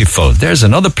 Beautiful. There's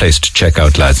another place to check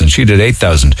out, lads, and she did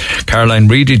 8,000. Caroline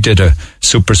Reedy did a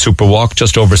super walk,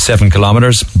 just over 7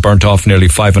 kilometres, burnt off nearly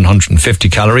 550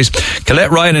 calories.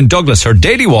 Colette Ryan in Douglas, her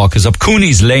daily walk is up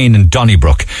Cooney's Lane in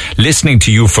Donnybrook, listening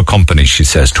to you for company, she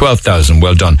says. 12,000.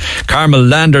 Well done. Carmel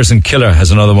Landers in Killer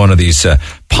has another one of these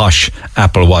posh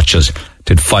Apple Watches.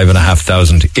 Did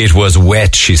 5,500. It was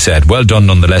wet, she said. Well done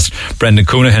nonetheless. Brendan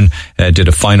Coonahan did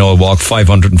a fine old walk,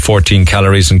 514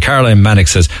 calories. And Caroline Manick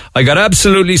says, I got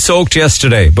absolutely soaked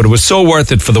yesterday, but it was so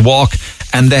worth it for the walk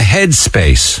and the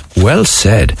headspace. Well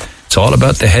said. It's all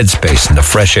about the headspace and the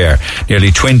fresh air.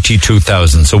 Nearly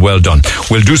 22,000, so well done.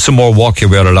 We'll do some more walk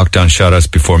here out of lockdown shout-outs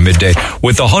before midday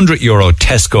with a €100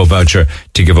 Tesco voucher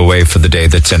to give away for the day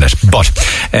that's in it. But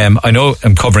I know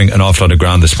I'm covering an awful lot of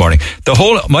ground this morning.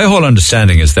 My whole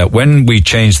understanding is that when we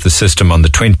changed the system on the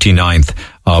 29th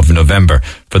of November,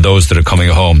 for those that are coming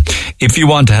home, if you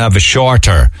want to have a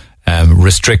shorter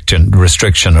restriction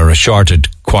or a shorter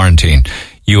quarantine,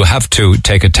 you have to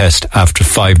take a test after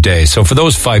 5 days. So for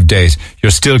those 5 days,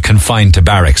 you're still confined to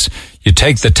barracks. You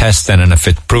take the test then, and if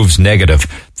it proves negative,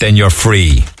 then you're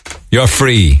free. You're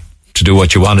free to do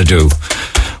what you want to do,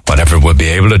 whatever we'll be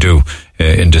able to do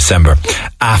in December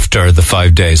after the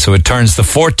 5 days. So it turns the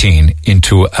 14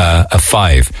 into a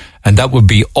 5. And that would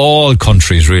be all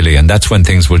countries, really. And that's when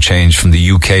things will change from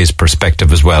the UK's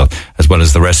perspective as well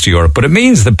as the rest of Europe. But it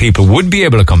means that people would be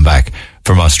able to come back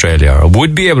from Australia, or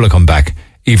would be able to come back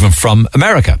even from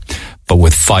America, but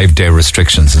with 5-day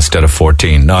restrictions instead of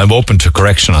 14. Now, I'm open to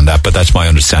correction on that, but that's my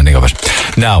understanding of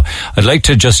it. Now, I'd like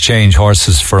to just change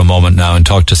horses for a moment now and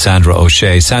talk to Sandra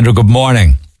O'Shea. Sandra, good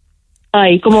morning.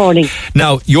 Hi, good morning.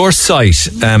 Now, your sight,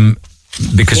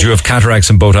 because you have cataracts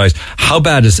in both eyes, how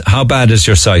bad is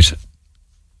your sight?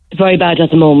 Very bad at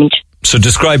the moment. So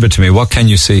describe it to me. What can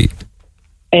you see?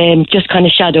 Just kind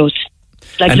of shadows,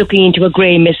 like looking into a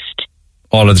grey mist.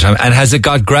 All of the time. And has it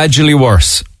got gradually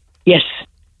worse? Yes.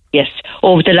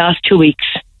 Over the last 2 weeks,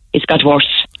 it's got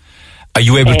worse. Are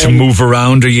you able to move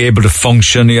around? Are you able to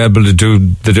function? Are you able to do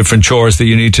the different chores that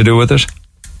you need to do with it?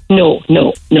 No.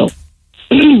 No.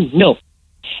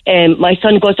 My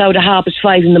son goes out at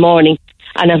 5:30 in the morning,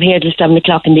 and I'm here till 7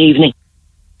 o'clock in the evening.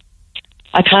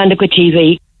 I can't look at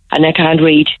TV, and I can't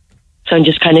read, so I'm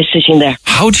just kind of sitting there.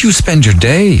 How do you spend your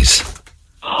days?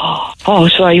 Oh,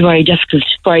 it's very, very difficult.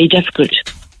 Very difficult.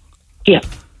 Yeah.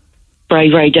 Very,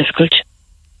 very difficult.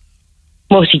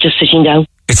 Mostly just sitting down.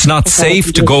 It's not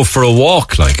safe to go for a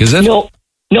walk, like, is it? No.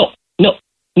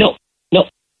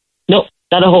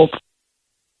 Not a hope.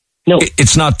 No.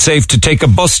 It's not safe to take a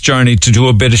bus journey to do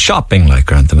a bit of shopping, like,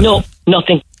 or anything? No,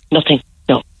 nothing.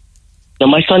 No,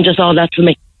 my son does all that for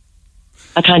me.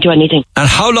 I can't do anything. And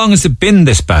how long has it been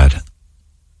this bad?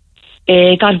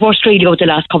 It got worse really over the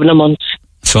last couple of months.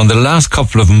 So in the last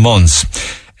couple of months,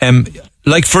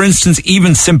 like, for instance,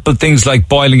 even simple things like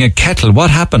boiling a kettle, what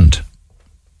happened?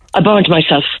 I burned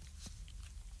myself.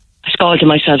 I scalded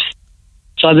myself.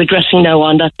 So I'll be dressing now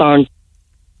on that burn.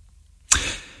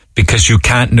 Because you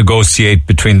can't negotiate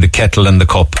between the kettle and the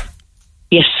cup?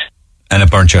 Yes. And it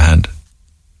burnt your hand?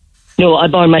 No, I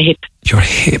burned my hip. Your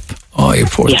hip? Oh, you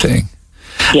poor thing.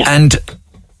 Yeah. And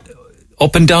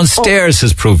up and down stairs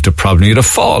has proved a problem. You had a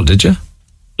fall, did you?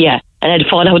 Yeah, and I had a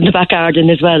fall out in the back garden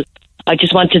as well. I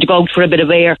just wanted to go out for a bit of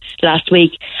air last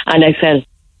week, and I fell.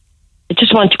 I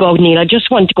just want to go out, Neil. I just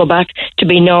want to go back to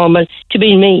be normal, to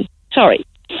be me. Sorry.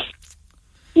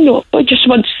 No, I just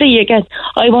want to see you again.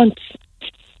 I want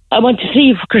to see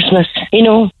you for Christmas, you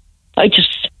know. I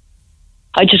just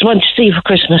want to see you for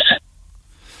Christmas.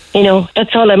 You know,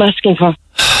 that's all I'm asking for.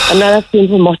 I'm not asking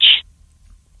for much.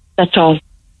 That's all.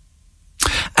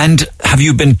 And have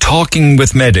you been talking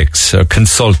with medics or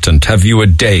consultant? Have you a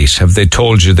date? Have they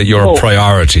told you that you're a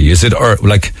priority? Is it, are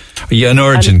you an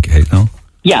urgent case, no?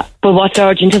 Yeah, but what's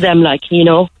urgent to them, like, you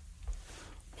know?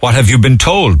 What have you been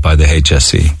told by the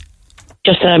HSE?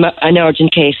 Just that I'm an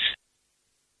urgent case.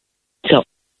 So,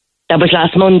 that was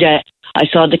last Monday. I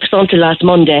saw the consultant last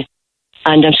Monday,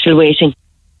 and I'm still waiting.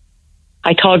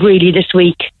 I thought really this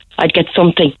week I'd get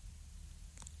something.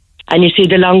 And you see,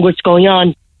 the longer it's going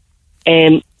on,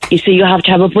 you see, you have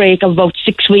to have a break of about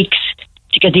 6 weeks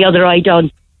to get the other eye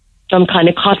done. So I'm kind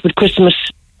of caught with Christmas.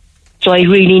 So I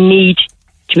really need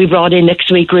to be brought in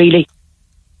next week, really.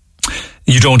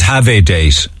 You don't have a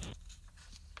date?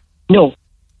 No.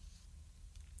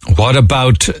 What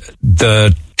about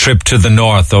the trip to the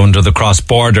north under the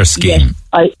cross-border scheme?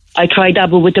 Yes, I tried that,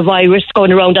 but with the virus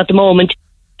going around at the moment,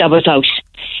 that was out.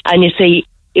 And you see,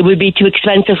 it would be too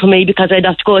expensive for me because I'd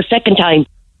have to go a second time.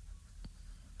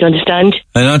 Do you understand?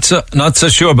 I'm not so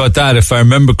sure about that. If I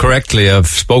remember correctly, I've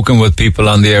spoken with people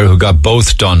on the air who got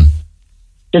both done.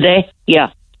 Did they?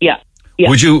 Yeah.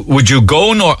 Would you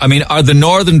go? Are the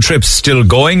northern trips still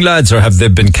going, lads, or have they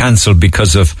been cancelled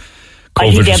because of COVID?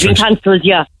 I think they've been cancelled.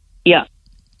 Yeah.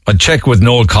 I'd check with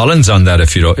Noel Collins on that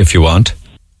if you want.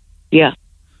 Yeah.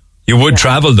 You would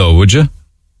travel though, would you?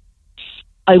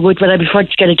 I would, but I'd prefer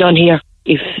to get it done here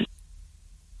if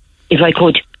I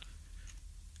could.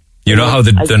 You know how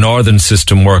the northern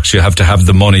system works. You have to have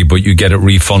the money, but you get it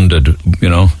refunded. You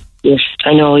know. Yes,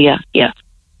 I know. Yeah.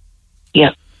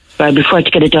 But I'd prefer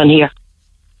to get it done here.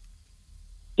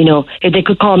 You know, if they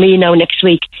could call me now next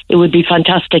week, it would be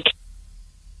fantastic.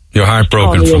 You're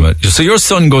heartbroken from it. So your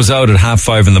son goes out at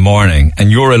 5:30 in the morning, and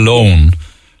you're alone,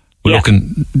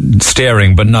 looking,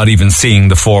 staring, but not even seeing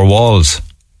the four walls.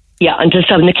 Yeah, until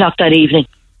 7 o'clock that evening.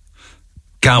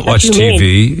 Can't watch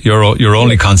TV. Your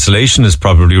only consolation is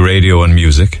probably radio and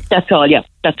music. That's all. Yeah,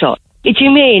 that's all. It's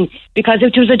humane because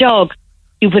if there was a dog,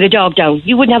 you put a dog down.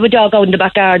 You wouldn't have a dog out in the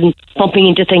back garden bumping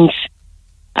into things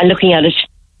and looking at it.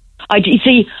 You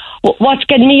see, what's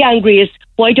getting me angry is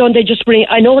why don't they just bring?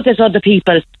 I know there's other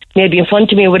people maybe in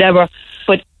front of me or whatever,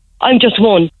 but I'm just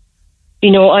one.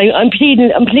 You know, I'm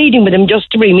pleading with them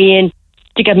just to bring me in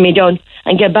to get me done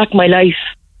and get back my life.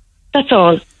 That's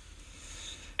all.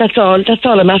 That's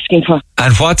all I'm asking for.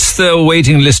 And what's the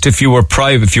waiting list if you were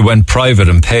private? If you went private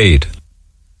and paid?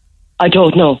 I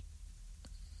don't know.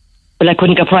 Well, I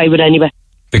couldn't get private anyway.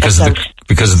 Because of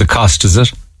the cost, is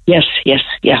it? Yes,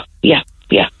 yeah.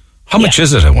 How much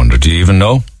is it, I wonder? Do you even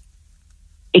know?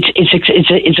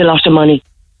 It's a lot of money.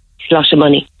 It's a lot of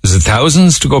money. Is it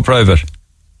thousands to go private?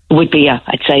 It would be, yeah.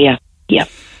 I'd say, yeah.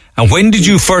 And when did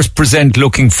you first present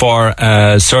looking for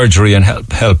surgery and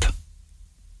help?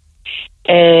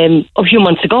 A few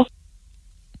months ago.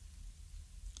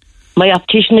 My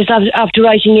optician is after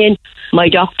writing in. My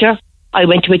doctor. I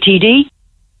went to a TD.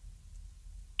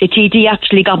 The TD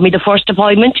actually got me the first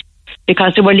appointment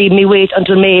because they were leaving me wait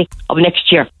until May of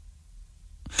next year.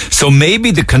 So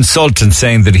maybe the consultant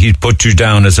saying that he'd put you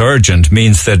down as urgent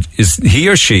means that is he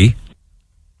or she?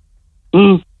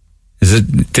 Is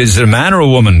it a man or a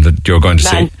woman that you're going to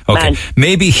see? Okay. Man.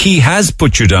 Maybe he has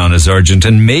put you down as urgent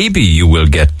and maybe you will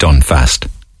get done fast.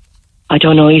 I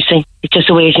don't know, you see. It's just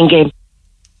a waiting game.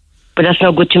 But that's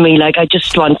no good to me. Like, I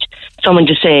just want someone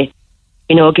to say,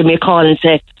 you know, give me a call and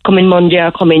say, come in Monday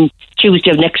or come in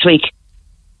Tuesday of next week.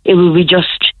 It would be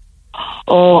just,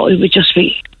 it would just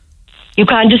be, you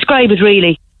can't describe it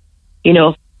really, you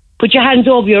know. Put your hands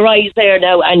over your eyes there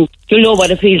now and you'll know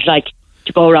what it feels like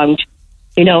to go around,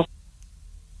 you know.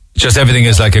 Just everything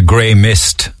is like a grey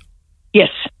mist. Yes,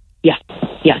 yeah,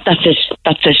 that's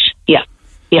it, yeah.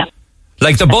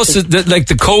 Like the bus, the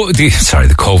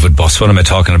COVID bus, what am I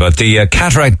talking about? The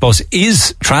cataract bus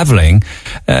is travelling.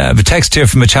 A text here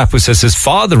from a chap who says his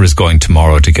father is going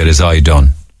tomorrow to get his eye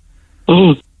done.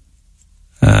 I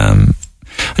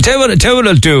tell you what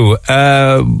I'll do.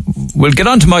 We'll get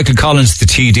on to Michael Collins, the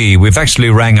TD. We've actually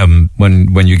rang him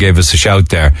when you gave us a shout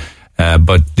there,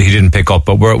 but he didn't pick up.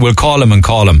 But we'll call him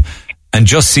and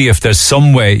just see if there's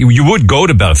some way. You would go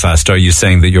to Belfast, are you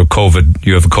saying that you have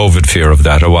a COVID fear of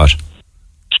that or what?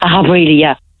 I have really,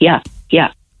 yeah.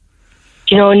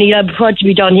 You know, Neil, I prefer to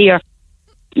be done here.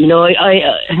 You know,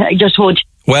 I just would.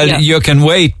 Well, you can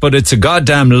wait, but it's a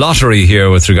goddamn lottery here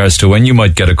with regards to when you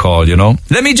might get a call, you know.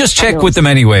 Let me just check with them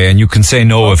anyway, and you can say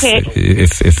no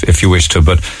if you wish to.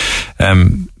 But,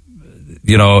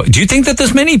 you know, do you think that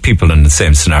there's many people in the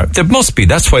same scenario? There must be.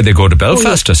 That's why they go to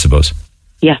Belfast, I suppose.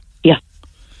 Yeah.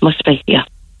 Must be, yeah.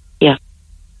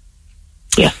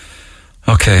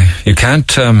 Okay, you can't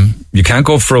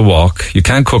go for a walk. You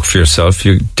can't cook for yourself.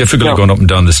 You're difficult going up and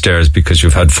down the stairs because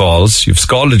you've had falls. You've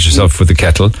scalded yourself with a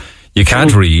kettle. You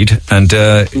can't read, and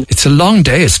it's a long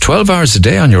day. It's 12 hours a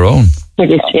day on your own.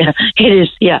 It is, yeah. It is,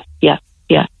 yeah.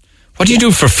 What do you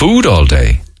do for food all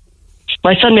day?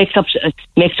 My son makes up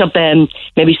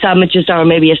maybe sandwiches or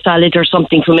maybe a salad or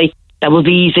something for me. That would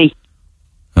be easy.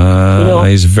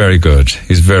 He's very good.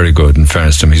 He's very good, in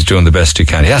fairness to him. He's doing the best he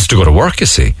can. He has to go to work, you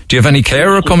see. Do you have any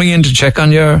carer coming in to check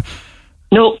on you?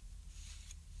 No.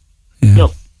 Yeah.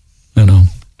 No.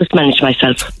 Just manage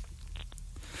myself.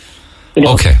 You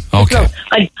know? Okay.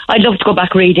 I'd love to go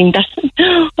back reading.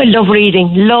 I love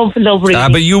reading. Love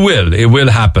reading. But you will. It will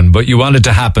happen. But you want it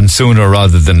to happen sooner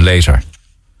rather than later.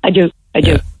 I do.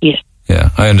 Yes. Yeah,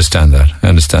 I understand that.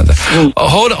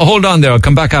 Hold on there. I'll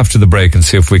come back after the break and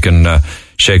see if we can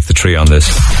shake the tree on this.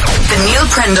 The Neil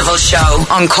Prendeville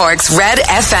Show on Cork's Red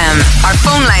FM. Our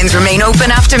phone lines remain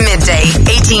open after midday.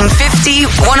 1850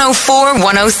 104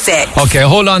 106. Okay,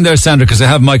 hold on there, Sandra, because I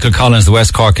have Michael Collins, the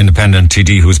West Cork Independent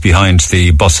TD, who's behind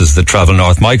the buses that travel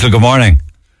north. Michael, good morning.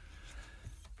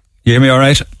 You hear me all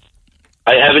right?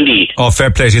 I have indeed. Oh,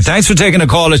 fair play to you. Thanks for taking a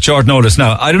call at short notice.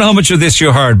 Now, I don't know how much of this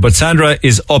you heard, but Sandra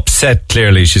is upset,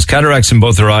 clearly. She's cataracts in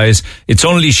both her eyes. It's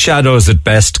only shadows at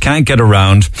best. Can't get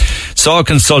around. Saw a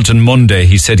consultant Monday.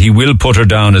 He said he will put her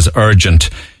down as urgent.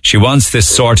 She wants this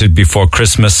sorted before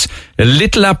Christmas. A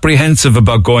little apprehensive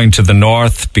about going to the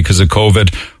north because of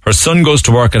COVID. Her son goes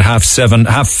to work at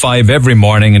 5:30 every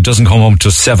morning and doesn't come home till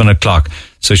 7 o'clock.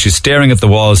 So she's staring at the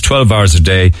walls 12 hours a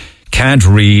day. Can't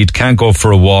read, can't go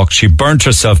for a walk. She burnt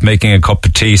herself making a cup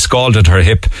of tea, scalded her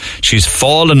hip. She's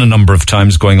fallen a number of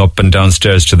times going up and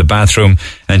downstairs to the bathroom,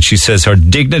 and she says her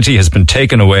dignity has been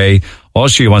taken away. All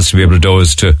she wants to be able to do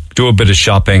is to do a bit of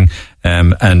shopping,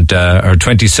 and her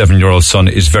 27-year-old son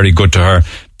is very good to her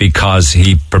because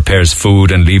he prepares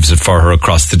food and leaves it for her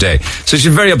across the day. So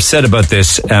she's very upset about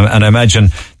this, and I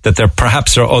imagine that there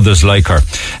perhaps are others like her.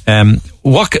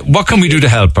 What can we do to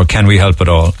help, or can we help at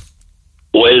all?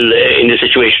 Well, in the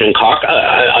situation in Cork,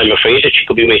 I'm afraid that she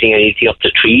could be waiting anything up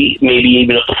to 3, maybe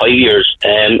even up to 5 years.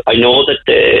 I know that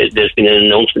there's been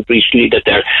an announcement recently that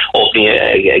they're opening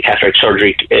a cataract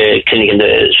surgery clinic in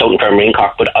the South Infirmary in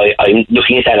Cork, but I'm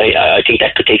looking at that. I think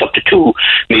that could take up to 2,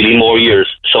 maybe more years.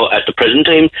 So at the present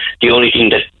time, the only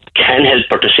thing that can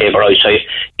help her to save her eyesight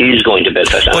is going to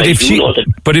Belfast.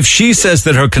 But if she says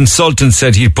that her consultant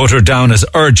said he'd put her down as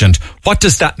urgent, what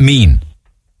does that mean?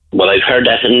 Well, I've heard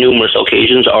that on numerous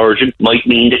occasions. Urgent might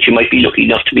mean that she might be lucky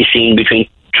enough to be seen between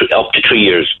up to 3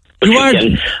 years. But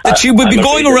that she would be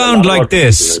going around like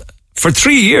this for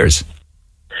 3 years?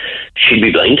 She'd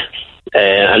be blind.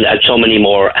 And so many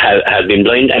more have been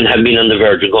blind and have been on the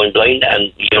verge of going blind.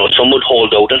 And, some would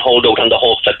hold out on the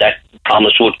hope that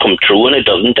promise would come true, and it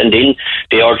doesn't. And then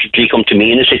they urgently come to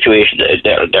me in a situation,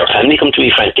 their family come to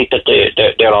me frantic that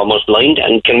they're almost blind,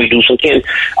 and can we do something?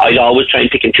 I'd always try and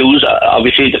pick and choose.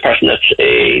 Obviously, the person that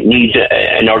needs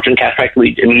an urgent cataract,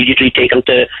 we'd immediately take them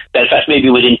to Belfast, maybe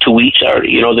within 2 weeks, or,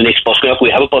 the next bus going up. We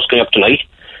have a bus going up tonight.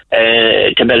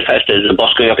 To Belfast. There's a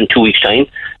bus going up in 2 weeks' time,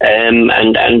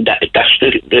 and that's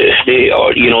the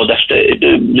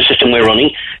system we're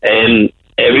running.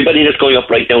 Everybody that's going up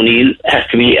right now, Neil, has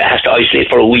to isolate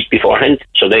for a week beforehand,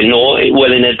 so they know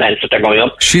well in advance that they're going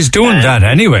up. She's doing that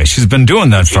anyway. She's been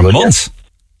doing that for months.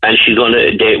 And she's going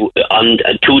to, on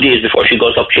 2 days before she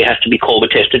goes up, she has to be COVID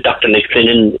tested. Dr. Nick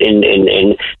Flynn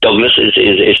in Douglas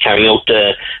is carrying out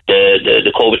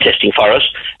the COVID testing for us.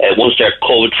 Once they're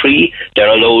COVID free, they're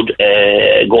allowed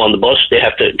go on the bus.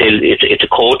 It's a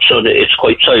coach, so it's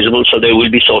quite sizable. So there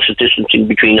will be social distancing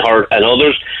between her and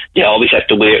others. They always have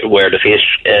to wear the face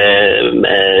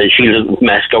shield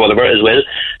mask or whatever as well.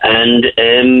 And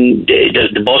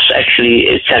the bus actually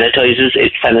sanitizes.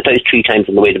 It's sanitized 3 times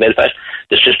on the way to Belfast.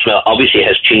 The system obviously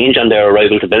has changed on their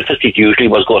arrival to Belfast. It usually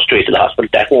was go straight to the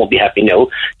hospital. That won't be happening now.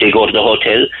 They go to the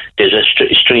hotel. There's a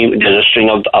string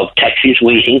of taxis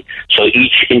waiting. So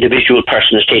each individual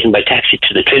person is taken by taxi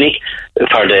to the clinic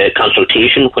for the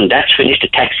consultation. When that's finished, the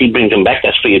taxi brings them back.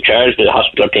 That's free of charge. The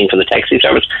hospital are paying for the taxi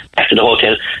service back to the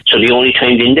hotel. So the only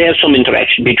time then they have some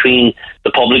interaction between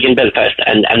the public in Belfast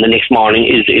and the next morning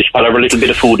is whatever little bit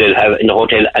of food they'll have in the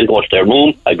hotel and go to their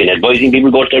room. I've been advising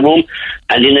people go to their room,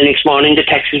 and then the next morning the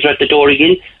taxis are at the door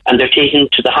again, and they're taken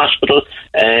to the hospital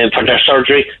for their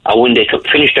surgery. And when they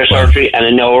finish their surgery and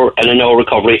an hour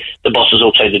recovery, the bus is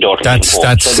outside the door.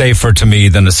 That's safer to me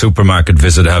than a supermarket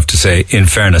visit, I have to say, in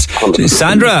fairness. 100%.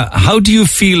 Sandra, how do you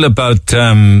feel about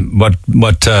what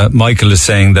Michael is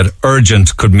saying, that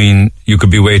urgent could mean you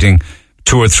could be waiting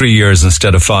 2 or 3 years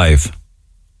instead of 5?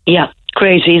 Yeah,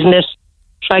 crazy, isn't it?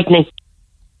 Frightening.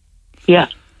 Yeah,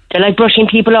 they're like brushing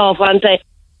people off, aren't they?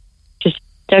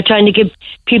 They're trying to give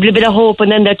people a bit of hope,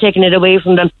 and then they're taking it away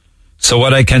from them. So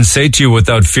what I can say to you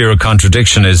without fear of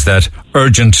contradiction is that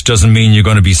urgent doesn't mean you're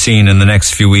going to be seen in the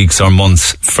next few weeks or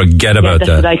months. Forget about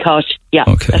that. That's what I thought. Yeah,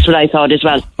 okay. That's what I thought as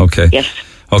well. Okay. Yes.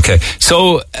 Okay.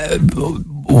 So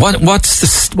what's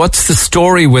the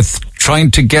story with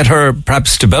trying to get her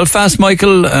perhaps to Belfast,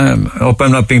 Michael? I hope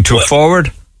I'm not being too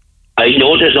forward. I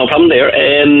know there's no problem there.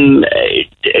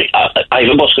 I have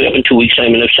a bus going up in 2 weeks'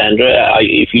 time, and if Sandra,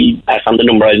 if you pass on the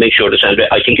number, I'll make sure to Sandra.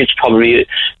 I think it's probably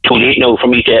too late now for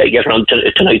me to get her on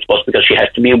tonight's bus because she has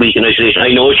to be a week in isolation.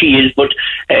 I know she is, but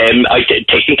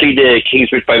technically the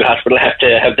Kingsbridge Private Hospital have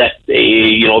to have that,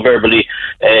 verbally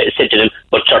said to them.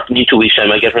 But certainly 2 weeks'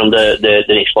 time, I'll get her on the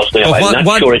next bus going up. I'm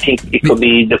not sure. I think it could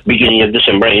be the beginning of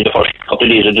December, in the first couple of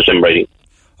days of December, I think.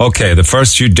 Okay, the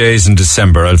first few days in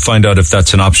December. I'll find out if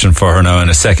that's an option for her now in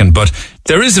a second. But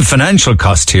there is a financial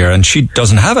cost here, and she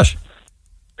doesn't have it.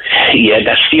 Yeah,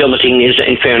 that's the other thing is,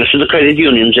 in fairness to the credit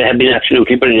unions, they have been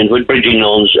absolutely brilliant with bridging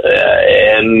loans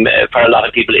for a lot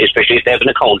of people, especially if they have an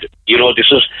account. You know,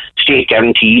 this is state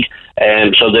guaranteed,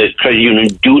 so the credit union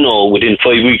do know within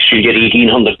 5 weeks she'll get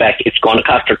 1,800 back. It's going to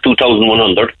cost her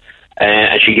 2,100,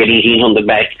 and she'll get 1,800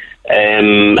 back.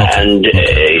 And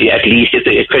at least if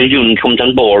the credit union comes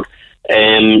on board,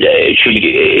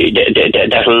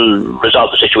 that'll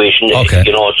resolve the situation. Okay.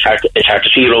 You know, it's hard to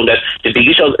see around that.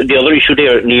 The other issue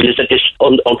there, Neil, is that this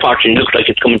unfortunately looks like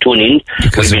it's coming to an end.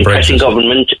 We've been pressing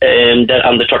government that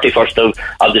on the 31st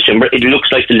of December. It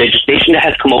looks like the legislation that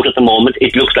has come out at the moment,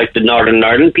 it looks like the Northern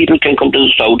Ireland people can come to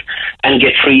the south and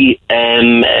get free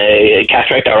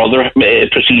cataract or other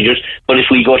procedures. But if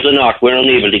we go to the north, we're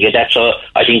unable to get that. So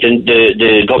I think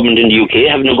the government in the UK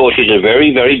have negotiated a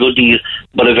very, very good deal,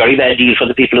 but a very bad deal for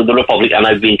the people of the Republic, and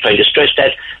I've been trying to stress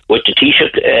that with the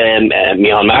Taoiseach,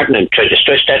 Micheál Martin, and trying to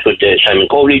stress that with Simon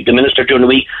Coley, the Minister, during the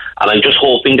week, and I'm just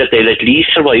hoping that they'll at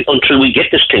least survive until we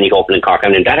get this clinic open in Cork,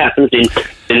 and if that happens, then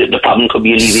the problem could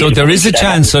be alleviated. So there is a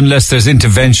chance, unless there's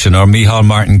intervention or Micheál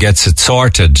Martin gets it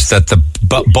sorted, that the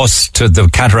the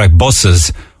cataract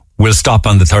buses will stop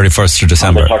on the 31st of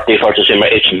December. On the 31st of December.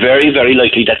 It's very, very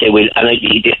likely that they will. And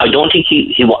I don't think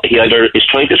he either is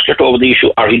trying to skirt over the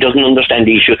issue or he doesn't understand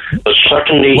the issue. But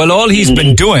certainly... Well, all he's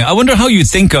been doing... I wonder how you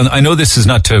think on... I know this is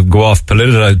not to go off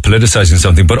politicising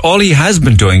something, but all he has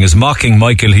been doing is mocking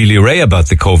Michael Healy-Rae about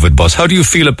the COVID bus. How did you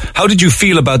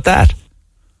feel about that?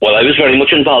 Well, I was very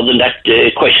much involved in that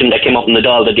question that came up in the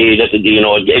Dáil the day that, you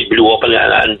know, it blew up.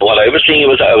 And what I was saying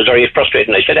was I was very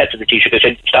frustrated. And I said that to the Taoiseach. I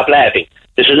said, stop laughing.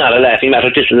 This is not a laughing matter.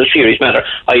 This is a serious matter.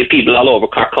 I have people all over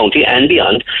Cork County and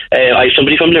beyond. I have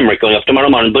somebody from Limerick going up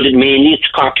tomorrow morning, but mainly it's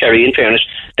Cork Kerry, in fairness,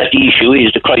 that the issue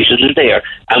is the crisis is there.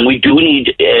 And we do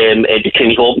need the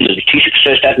clinic open. The Taoiseach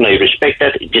says that, and I respect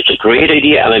that. It's a great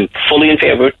idea, and I'm fully in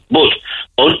favour of it. But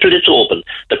until it's open,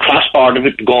 the cross-border of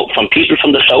it, from people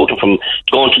from the south and from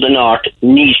going to the north,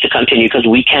 needs to continue, because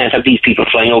we can't have these people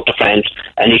flying out to France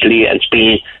and Italy and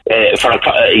Spain for a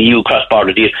EU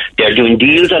cross-border deal. They're doing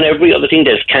deals on every other thing.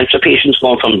 There's cancer patients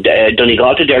going from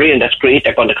Donegal to Derry, and that's great.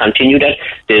 They're going to continue that.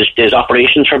 There's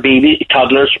operations for baby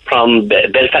toddlers from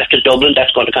Belfast to Dublin.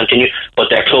 That's going to continue.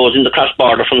 But they're closing the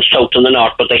cross-border from south to the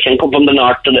north. But they can come from the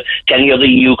north to any other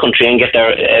EU country and get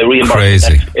their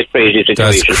reimbursement. Crazy. It's crazy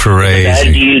situation. That's crazy.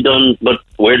 Bad deal done, but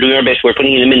we're doing our best. We're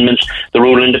putting in amendments. The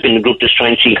rural independent group is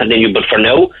trying to see continue. But for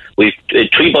now, we've 3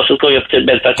 buses going up to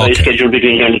Belfast. Okay. Scheduled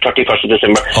between here and the 31st of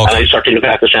December. Okay. And I'll certainly look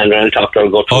after Sandra and talk to her.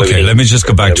 Go through everything. Let me just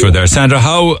go back to her there. Sandra,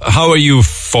 how are you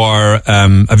for...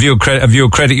 have you a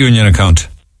credit union account?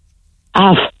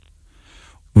 I have.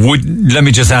 Let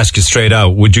me just ask you straight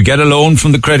out. Would you get a loan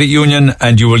from the credit union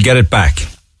and you will get it back?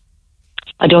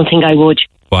 I don't think I would.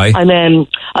 Why? I'm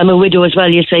a widow as well,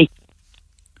 you see.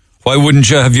 Why wouldn't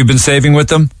you? Have you been saving with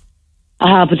them? I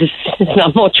have, but it's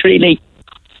not much, really.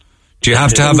 Do you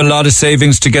have to have a lot of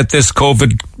savings to get this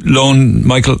COVID loan,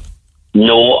 Michael?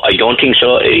 No, I don't think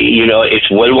so. You know, it's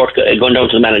well worth going down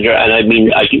to the manager, and I mean,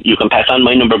 you can pass on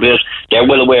my number because they're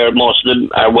well aware. Most of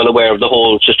them are well aware of the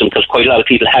whole system, because quite a lot of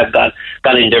people have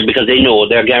gone in there because they know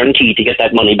they're guaranteed to get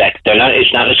that money back.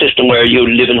 It's not a system where you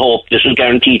live in hope. This is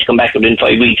guaranteed to come back within 5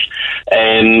 weeks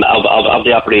of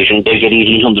the operation. They'll get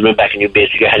 1,800 back, and you're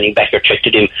basically handing back your check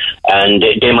to them, and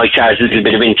they might charge a little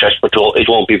bit of interest, but it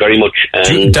won't be very much.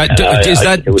 Do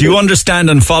you understand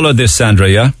and follow this, Sandra?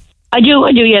 Yeah. I do,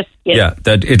 yes. Yeah,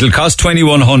 that it'll cost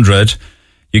 2,100.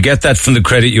 You get that from the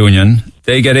credit union.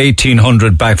 They get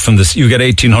 1,800 back from this. You get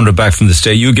 1,800 back from the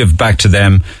state. You give back to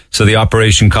them, so the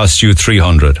operation costs you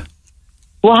 300.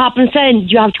 What happens then?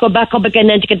 You have to go back up again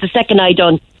then to get the second eye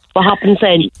done. What happens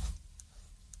then?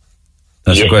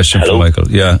 That's a question for Michael.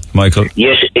 Yeah, Michael.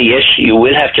 Yes, you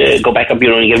will have to go back up.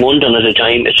 You only get one done at a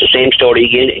time. It's the same story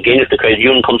again. Again, if the credit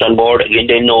union comes on board, again,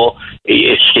 they know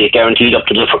it's guaranteed up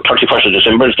to the 31st of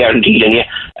December. It's guaranteed in you,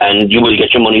 and you will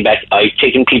get your money back. I've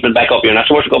taken people back up. You're not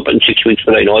supposed to go up in 6 weeks,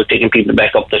 but I know I've taken people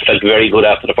back up that felt very good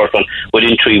after the first one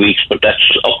within 3 weeks. But that's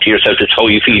up to yourself. It's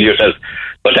how you feel yourself.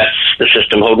 But that's the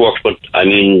system, how it works. But I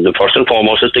mean, the first and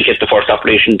foremost is to get the first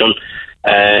operation done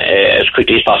as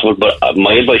quickly as possible. But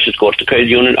my advice is go to the credit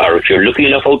union, or if you're lucky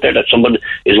enough out there that someone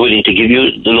is willing to give you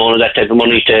the loan of that type of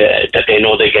money that they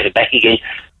know they get it back again,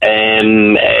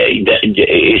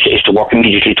 is to work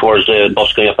immediately towards the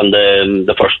bus going up on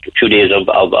the first few days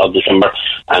of December,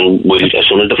 and as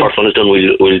soon as the first one is done,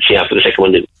 we'll see after the second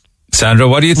one. Sandra,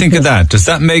 what do you think of that? Does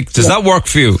that work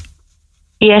for you?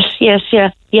 Yes, yeah.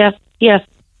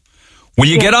 Will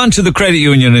you get on to the credit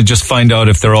union and just find out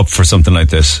if they're up for something like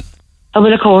this? I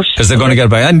will, of course. Because they're going to get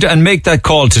by. And make that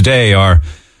call today, or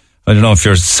I don't know if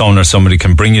your son or somebody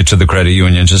can bring you to the credit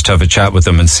union, just have a chat with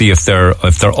them and see if they're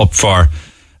up for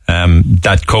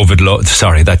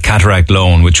that cataract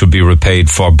loan, which would be repaid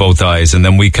for both eyes, and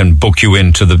then we can book you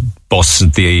into the bus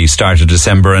at the start of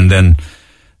December, and then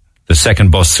the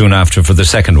second bus soon after for the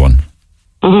second one.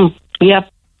 Mm-hmm. Yep,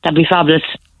 that'd be fabulous.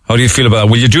 How do you feel about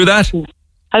that? Will you do that?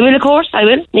 I will, of course. I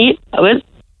will. Neil, I will.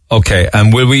 Okay,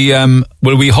 and will we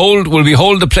hold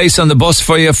the place on the bus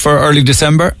for you for early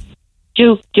December?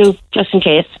 Do just in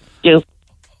case. Do.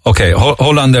 Okay,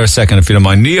 hold on there a second if you don't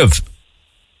mind. Niamh.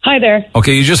 Hi there.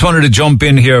 Okay, you just wanted to jump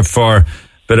in here for a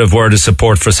bit of word of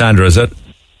support for Sandra, is it?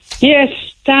 Yes,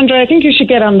 Sandra, I think you should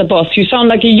get on the bus. You sound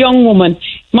like a young woman.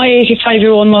 My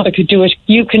 85-year-old mother could do it.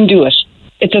 You can do it.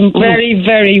 It's a very,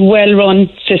 very well-run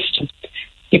system.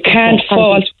 You can't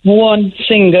fault one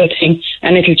single thing,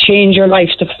 and it'll change your life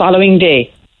the following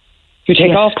day. You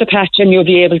take off the patch and you'll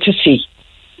be able to see.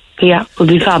 Yeah, it would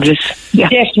be fabulous. Yeah.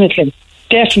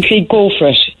 Definitely go for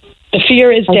it. The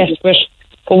fear is desperate,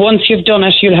 but once you've done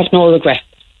it, you'll have no regret.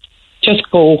 Just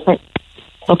go.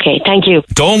 Okay, thank you.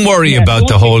 Don't worry about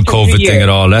the whole COVID thing at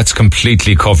all. That's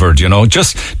completely covered, you know.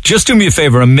 Just do me a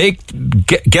favour and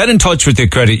get in touch with your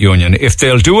credit union. If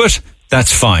they'll do it,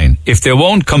 that's fine. If they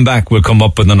won't come back, we'll come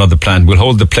up with another plan. We'll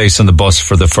hold the place on the bus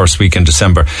for the first week in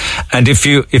December. And if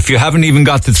you haven't even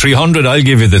got the 300, I'll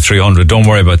give you the 300. Don't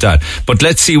worry about that. But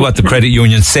let's see what the credit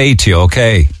union say to you,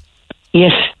 okay?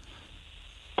 Yes.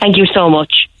 Thank you so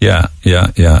much. Yeah.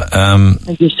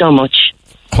 Thank you so much.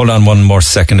 Hold on one more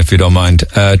second if you don't mind.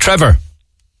 Trevor.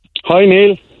 Hi,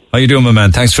 Neil. How you doing, my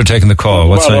man? Thanks for taking the call.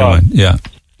 What's on your mind? Yeah.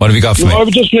 What have you got for me? I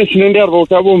was just listening there about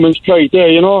that woman's plight there,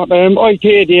 you know. I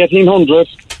paid the 1,800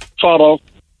 for her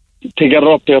to get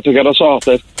her up there, to get her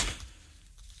sorted.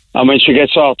 And when she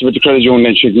gets sorted with the credit union,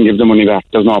 then she can give the money back.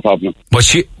 There's no problem.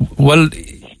 But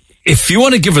if you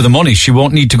want to give her the money, she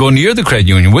won't need to go near the credit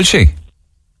union, will she?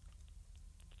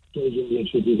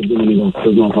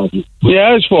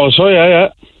 Yeah, I suppose so, yeah.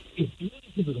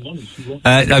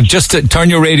 Just turn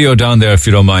your radio down there if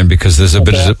you don't mind, because there's a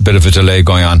bit of a delay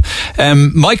going on.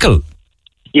 Michael.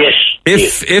 Yes.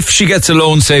 If she gets a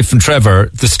loan, say from Trevor,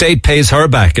 the state pays her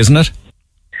back, isn't it?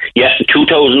 Yeah,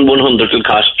 2,100 will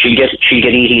cost. She'll get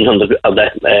 1,800 of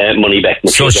that money back.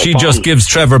 So she just gives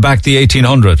Trevor back the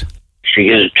 1,800. She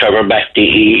gives Trevor back the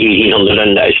 1,800,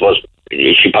 and I suppose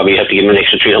she probably have to give him an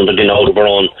extra 300 in out of her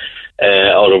own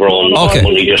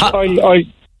money. Just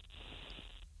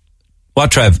What,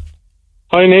 Trev?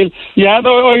 Hi, Neil. Yeah,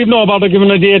 I know about giving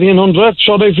her the 1,800.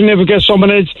 So if you never get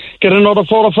someone else, get another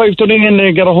 4 or 5 to ring in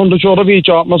there, get 100 short of each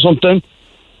of them or something.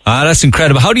 Ah, that's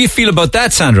incredible. How do you feel about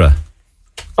that, Sandra?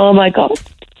 Oh my God.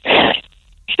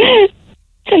 Thank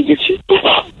you.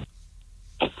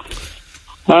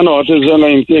 I know, it is, I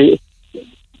mean, you'd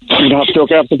have to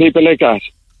look after people like that.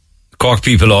 Cork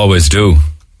people always do.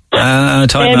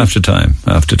 Time after time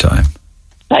after time.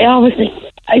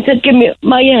 I said, give me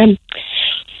my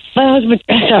husband.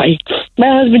 Sorry, my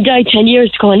husband died 10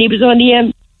 years ago, and he was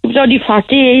only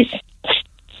 48.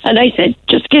 And I said,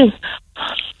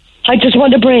 I just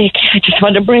want a break.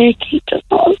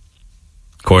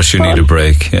 Of course, you need a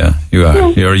break. Yeah, you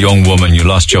are. You're a young woman. You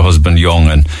lost your husband young,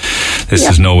 and this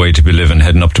is no way to be living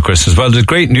heading up to Christmas. Well, the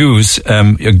great news: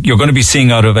 you're going to be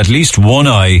seeing out of at least one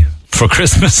eye for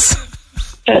Christmas.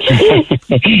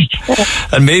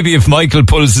 And maybe if Michael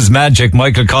pulls his magic,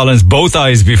 Michael Collins, both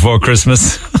eyes before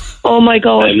Christmas. Oh my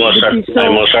God! I most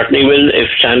certainly will. If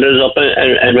Sandra's up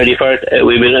and ready for it,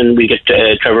 we will, and we get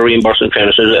Trevor reimbursed. In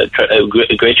fairness, a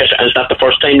great gesture, and it's not the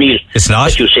first time, Neil. It's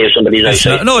not. That you save somebody's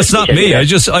eyesight. No, it's not me. I'm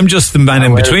just the man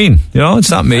in between. You know,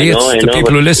 it's not me. It's the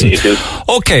people who listen.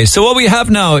 Okay, so what we have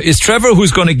now is Trevor,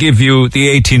 who's going to give you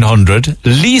the 1,800.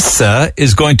 Lisa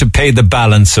is going to pay the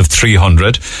balance of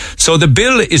 300. So the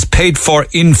bill is paid for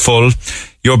in full.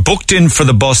 You're booked in for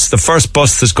the bus, the first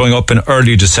bus that's going up in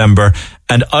early December,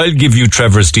 and I'll give you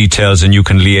Trevor's details and you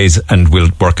can liaise and we'll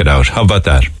work it out. How about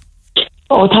that?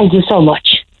 Oh, thank you so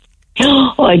much.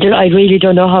 I really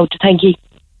don't know how to thank you.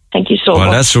 Thank you so much.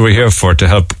 Well, that's what we're here for, to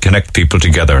help connect people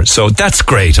together. So that's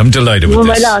great. I'm delighted with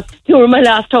this. You were my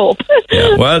last hope.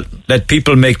 Yeah, well, let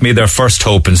people make me their first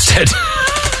hope instead.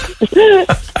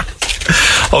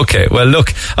 Okay, well,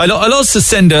 look, I'll also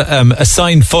send a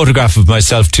signed photograph of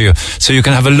myself to you so you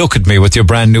can have a look at me with your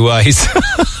brand new eyes.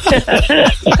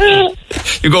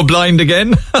 You go blind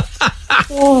again?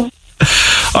 All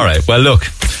right, well, look,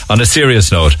 on a serious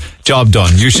note, job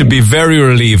done. You should be very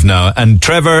relieved now. And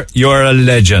Trevor, you're a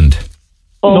legend.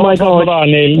 Oh, my God.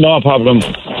 Neil, no problem.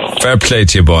 Fair play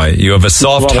to you, boy. You have a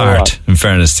soft heart, in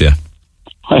fairness to you.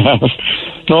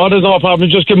 No, there's no problem.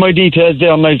 Just give my details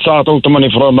there and I'll sort out the money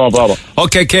for her, no problem.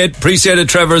 Okay, kid. Appreciate it,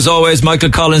 Trevor, as always. Michael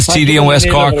Collins, TD in West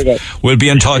Cork. We'll be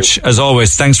in touch, as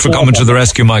always. Thanks for coming to the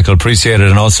rescue, Michael. Appreciate it.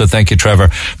 And also thank you, Trevor,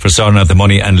 for sorting out the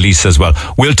money, and Lisa as well.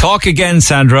 We'll talk again,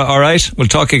 Sandra, all right? We'll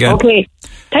talk again. Okay.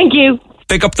 Thank you.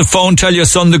 Pick up the phone, tell your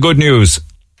son the good news.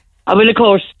 I will, of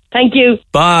course. Thank you.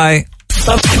 Bye.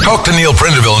 Talk to Neil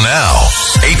Prendeville now.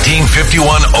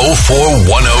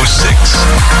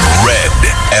 1851-04-106. Red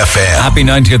FM. Happy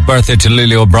 90th birthday to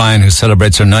Lily O'Brien, who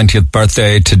celebrates her 90th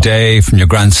birthday today, from your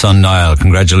grandson Niall.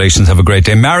 Congratulations. Have a great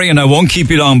day. Marion, I won't keep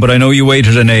you long, but I know you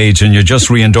waited an age and you're just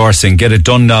re-endorsing. Get it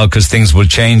done now because things will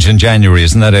change in January.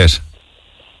 Isn't that it?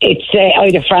 It's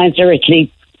either France or Italy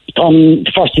come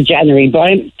the 1st of January. But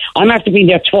I'm after being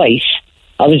there twice.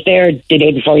 I was there the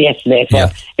day before yesterday for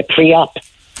a pre-op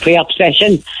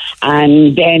session,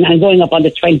 and then I'm going up on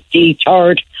the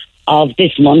 23rd of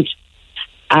this month,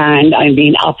 and I'm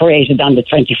being operated on the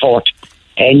 24th.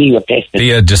 Knee replacement. Be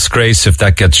a disgrace if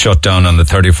that gets shut down on the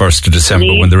 31st of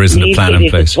December when there isn't a plan in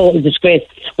place. It's a total disgrace.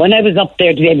 When I was up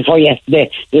there the day before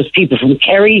yesterday, there was people from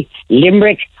Kerry,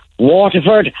 Limerick,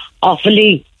 Waterford,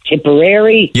 Offaly,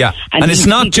 Tipperary. Yeah, and it's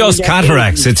not just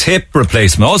cataracts, it's hip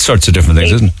replacement, all sorts of different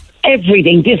things, isn't it?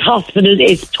 Everything. This hospital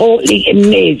is totally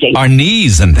amazing. Our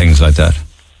knees and things like that.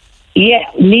 Yeah,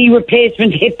 knee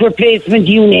replacement, hip replacement,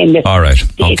 you name it. All right,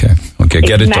 okay,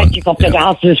 get it done. Magic up there. The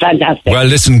hospital is fantastic. Well,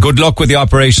 listen, good luck with the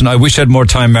operation. I wish I had more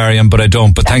time, Mariam, but I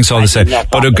don't. But thanks all the same.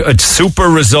 But a super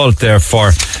result there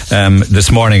for this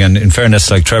morning. And in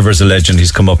fairness, like, Trevor's a legend.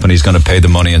 He's come up and he's going to pay the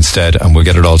money instead, and we'll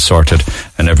get it all sorted,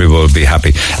 and everyone will be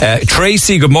happy.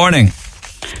 Tracy, good morning.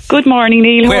 Good morning,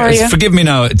 Neil. How are you? Forgive me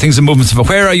now. Things are moving.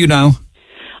 Where are you now?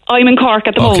 I'm in Cork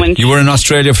at the moment. You were in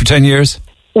Australia for 10 years?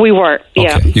 We were,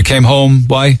 yeah. Okay. You came home.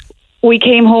 Why? We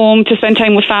came home to spend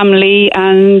time with family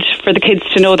and for the kids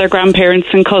to know their grandparents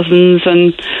and cousins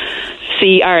and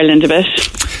see Ireland a bit.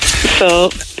 So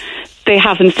they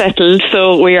haven't settled,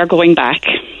 so we are going back.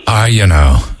 Are you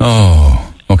now?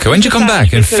 Oh, okay. When did you come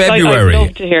back? In February? I'd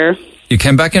love to hear. You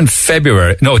came back in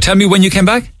February. No, tell me when you came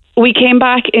back. We came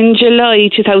back in July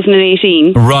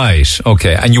 2018. Right,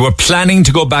 okay. And you were planning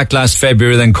to go back last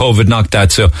February, then COVID knocked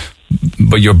that, so...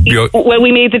 But you're... Well,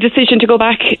 we made the decision to go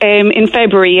back in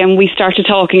February, and we started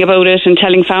talking about it and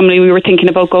telling family we were thinking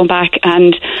about going back,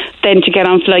 and then to get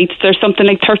on flights. There's something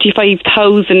like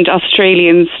 35,000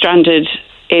 Australians stranded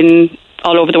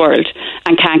all over the world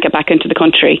and can't get back into the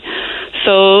country.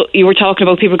 So you were talking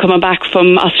about people coming back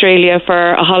from Australia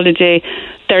for a holiday.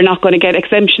 They're not going to get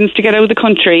exemptions to get out of the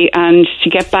country, and to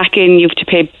get back in you have to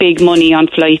pay big money on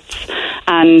flights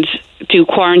and do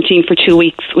quarantine for 2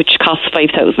 weeks, which costs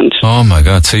 5,000. Oh my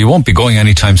God, so you won't be going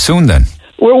anytime soon then?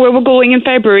 We're going in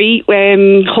February,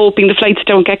 hoping the flights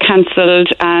don't get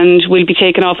cancelled, and we'll be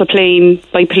taken off a plane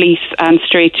by police and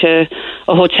straight to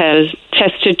a hotel,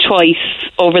 tested twice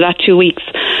over that 2 weeks,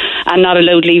 and not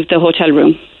allowed to leave the hotel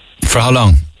room. For how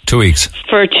long? 2 weeks?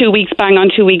 For 2 weeks, bang on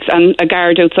 2 weeks, and a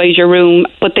guard outside your room.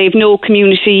 But they've no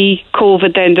community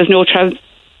COVID then, there's no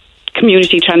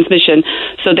community transmission,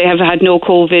 so they have had no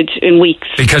COVID in weeks.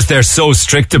 Because they're so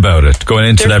strict about it, going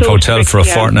into that hotel for a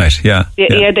fortnight. Yeah,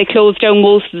 they closed down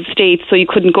most of the states, so you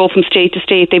couldn't go from state to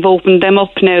state. They've opened them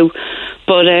up now.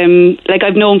 But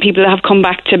I've known people that have come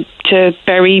back to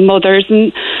bury mothers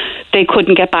and they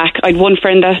couldn't get back. I had one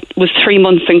friend that was 3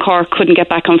 months in Cork, couldn't get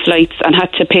back on flights and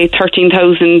had to pay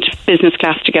 13,000 business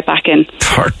class to get back in.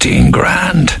 13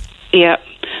 grand? Yeah.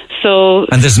 So,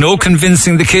 and there's no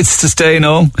convincing the kids to stay,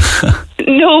 no?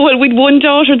 No, well, we'd one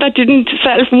daughter that didn't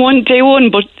settle from day one,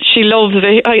 but she loves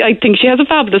it. I think she has a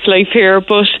fabulous life here,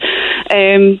 but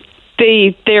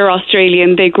they're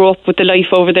Australian. They grew up with the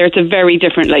life over there. It's a very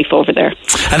different life over there.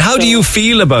 And how do you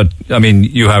feel about, I mean,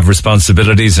 you have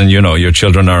responsibilities and, you know, your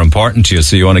children are important to you,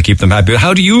 so you want to keep them happy.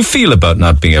 How do you feel about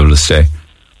not being able to stay?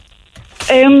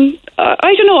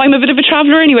 I don't know. I'm a bit of a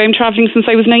traveller anyway. I'm travelling since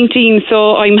I was 19,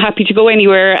 so I'm happy to go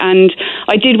anywhere. And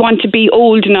I did want to be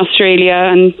old in Australia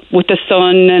and with the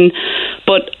sun,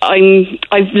 but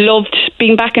I've loved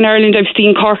being back in Ireland. I've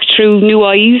seen Cork through new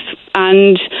eyes,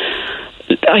 and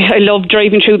I love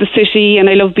driving through the city, and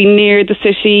I love being near the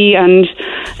city. And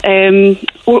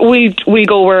we'll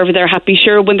go wherever they're happy.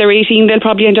 Sure, when they're 18, they'll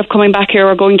probably end up coming back here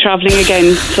or going travelling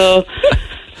again. So.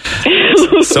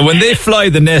 So when they fly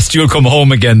the nest, you'll come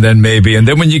home again then maybe, and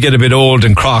then when you get a bit old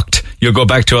and crocked, you'll go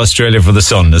back to Australia for the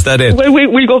sun. Is that it? Well,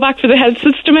 we'll go back for the health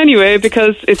system anyway,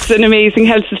 because it's an amazing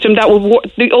health system.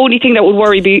 The only thing that would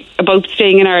worry me about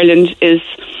staying in Ireland is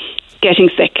getting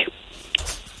sick.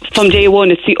 from day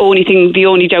one, it's the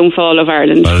only downfall of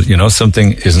Ireland. Well, you know,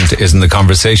 something isn't the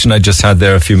conversation I just had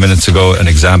there a few minutes ago an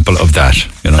example of that.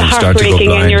 You know, you start to go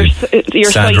blind.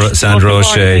 Your Sandra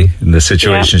O'Shea, in the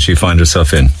situation she finds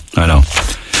herself in. I know.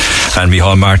 And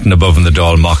Micheál Martin above in the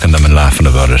Dáil mocking them and laughing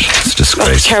about it. It's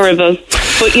disgraceful. That's terrible.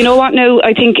 But you know what now?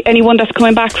 I think anyone that's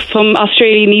coming back from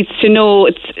Australia needs to know,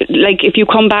 it's like if you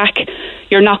come back,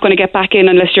 you're not going to get back in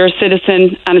unless you're a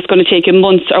citizen, and it's going to take you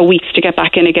months or weeks to get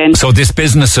back in again. So this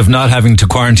business of not having to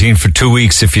quarantine for 2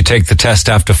 weeks if you take the test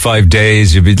after 5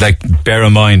 days, you'd be like, bear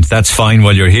in mind, that's fine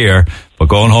while you're here. But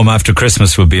going home after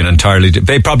Christmas would be an entirely...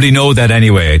 They probably know that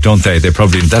anyway, don't they? That's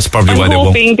probably why they won't.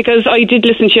 I'm hoping, because I did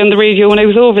listen to you on the radio when I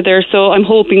was over there, so I'm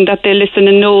hoping that they listen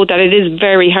and know that it is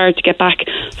very hard to get back.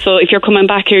 So if you're coming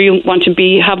back here, you want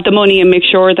to have the money and make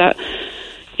sure that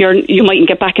you mightn't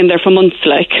get back in there for months,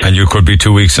 like. And you could be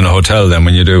 2 weeks in a hotel then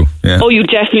when you do. Yeah. Oh, you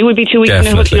definitely would be 2 weeks in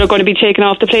a hotel. You're going to be taken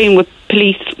off the plane with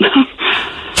police.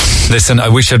 Listen, I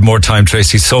wish I had more time,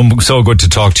 Tracy. So good to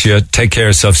talk to you. Take care of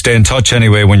yourself. Stay in touch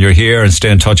anyway when you're here, and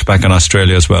stay in touch back in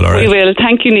Australia as well, all right? We will.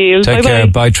 Thank you, Neil. Take care.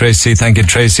 Bye, Tracy. Thank you,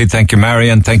 Tracy. Thank you,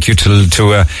 Marion. Thank you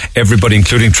to everybody,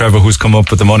 including Trevor, who's come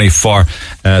up with the money for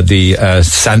the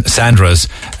Sandra's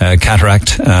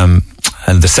cataract, and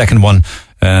the second one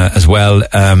as well,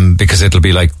 because it'll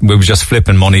be like we were just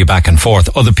flipping money back and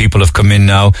forth. Other people have come in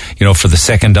now, you know, for the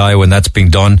second eye when that's being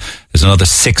done. There's another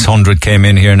 600 came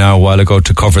in here now a while ago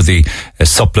to cover the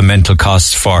supplemental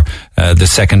costs for the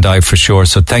second eye for sure.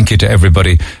 So thank you to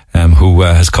everybody who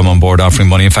has come on board offering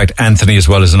money. In fact, Anthony as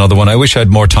well is another one. I wish I had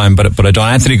more time, but I don't.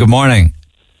 Anthony, good morning.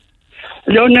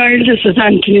 Hello, Niall. This is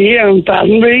Anthony here in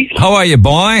Ballinry. How are you,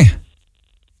 boy?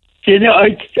 You know,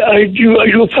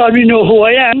 you probably know who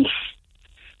I am.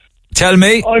 Tell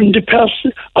me. I'm the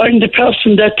person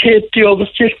that taped the over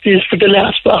 50s for the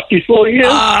last 44 years.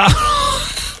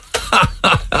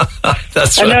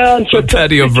 That's and right. I also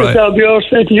Paddy took O'Brien. pictures of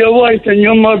yourself and your wife and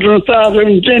your mother and father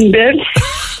in Glenbed.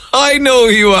 I know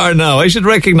who you are now. I should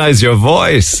recognise your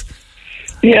voice.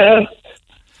 Yeah.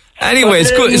 Anyway,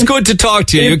 but, it's good to talk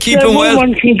to you. You're keeping well. If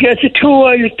someone can get the 2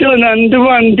 eyes done on the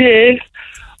one day,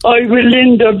 I will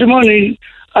lend her the money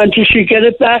until she get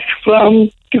it back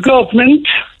from the government.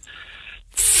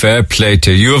 Fair play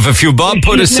to you. You have a few bob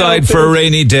put aside for a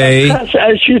rainy day. As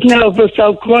she's nervous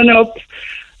of going up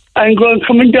and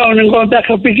coming down and going back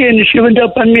up again. She went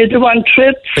up and made the one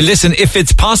trip. Listen, if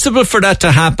it's possible for that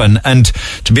to happen, and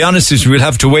to be honest with you, we'll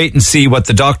have to wait and see what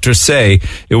the doctors say,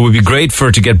 it would be great for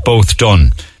her to get both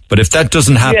done. But if that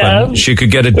doesn't happen, she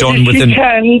could get it done within...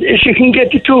 If she can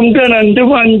get the 2 done on the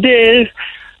one day,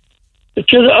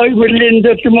 I will lend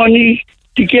her the money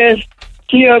to get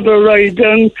the other right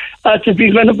done after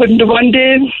being going to put in the one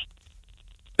day.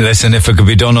 Listen, if it could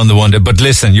be done on the one day. But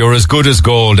listen, you're as good as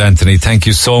gold, Anthony. Thank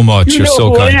you so much. You're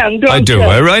so kind. I do.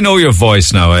 I know your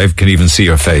voice now. I can even see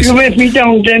your face. You went me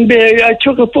down, Glenbeigh. I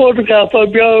took a photograph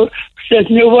of your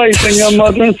wife and your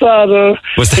mother and father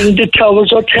in the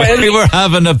Towers Hotel. We were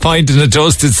having a pint and a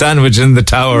toasted sandwich in the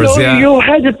Towers, no, yeah. You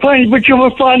had a pint, but you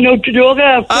were falling out to the dog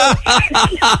after.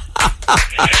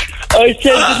 I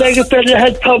said that like a fella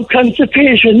had pub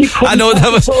constipation. I know,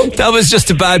 that was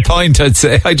just a bad point, I'd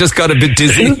say. I just got a bit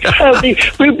dizzy. We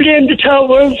blame the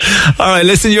Towers. All right,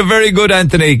 listen, you're very good,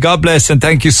 Anthony. God bless, and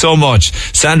thank you so much.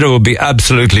 Sandra will be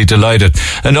absolutely delighted.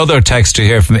 Another text to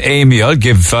hear from Amy. I'll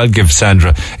give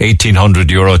Sandra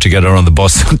 €1,800 to get her on the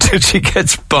bus until she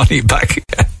gets Bonnie back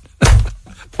again.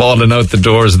 Falling out the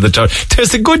doors of the tower.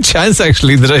 There's a good chance,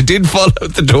 actually, that I did fall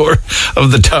out the door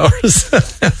of the Towers.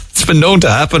 It's been known to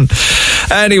happen.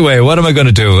 Anyway, what am I going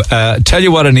to do? Tell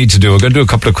you what I need to do. I'm going to do a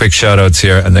couple of quick shout outs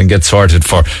here and then get sorted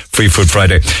for Free Food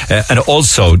Friday. And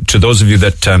also, to those of you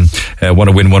that want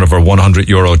to win one of our €100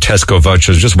 Tesco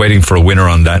vouchers, just waiting for a winner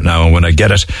on that now. And when I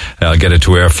get it, I'll get it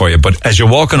to air for you. But as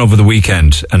you're walking over the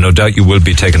weekend, and no doubt you will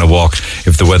be taking a walk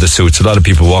if the weather suits, a lot of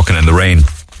people walking in the rain.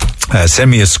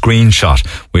 Send me a screenshot.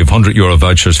 We have €100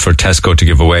 vouchers for Tesco to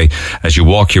give away as you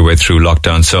walk your way through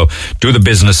lockdown. So do the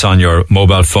business on your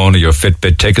mobile phone or your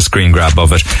Fitbit. Take a screen grab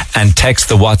of it and text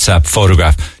the WhatsApp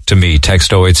photograph to me.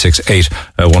 Text 0868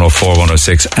 104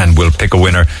 106 and we'll pick a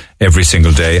winner every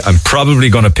single day. I'm probably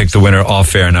going to pick the winner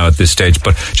off air now at this stage,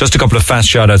 but just a couple of fast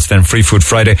shout outs then. Free Food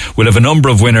Friday. We'll have a number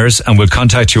of winners and we'll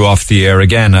contact you off the air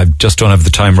again. I just don't have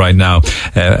the time right now.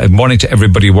 Morning to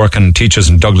everybody working, teachers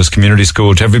in Douglas Community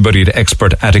School, to everybody at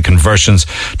Expert Attic Conversions,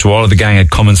 to all of the gang at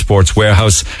Common Sports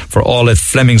Warehouse, for all at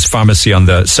Fleming's Pharmacy on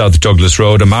the South Douglas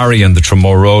Road, Amari on the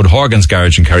Tramore Road, Horgan's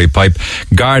Garage in Kerry Pipe,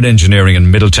 Guard Engineering in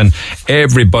Middleton,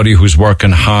 everybody who's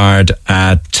working hard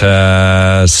at,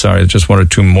 sorry, just one or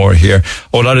two more more here.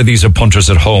 A lot of these are punters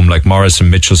at home, like Morris in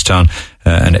Mitchelstown,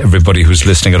 and everybody who's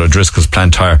listening at O'Driscoll's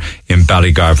Plant Tire in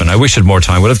Ballygarvan. I wish I had more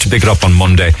time. We'll have to pick it up on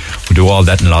Monday. We'll do all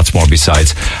that and lots more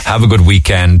besides. Have a good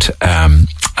weekend, and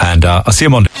I'll see you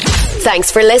Monday.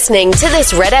 Thanks for listening to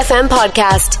this Red FM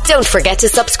podcast. Don't forget to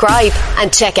subscribe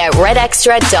and check out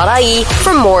redextra.ie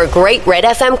for more great Red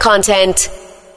FM content.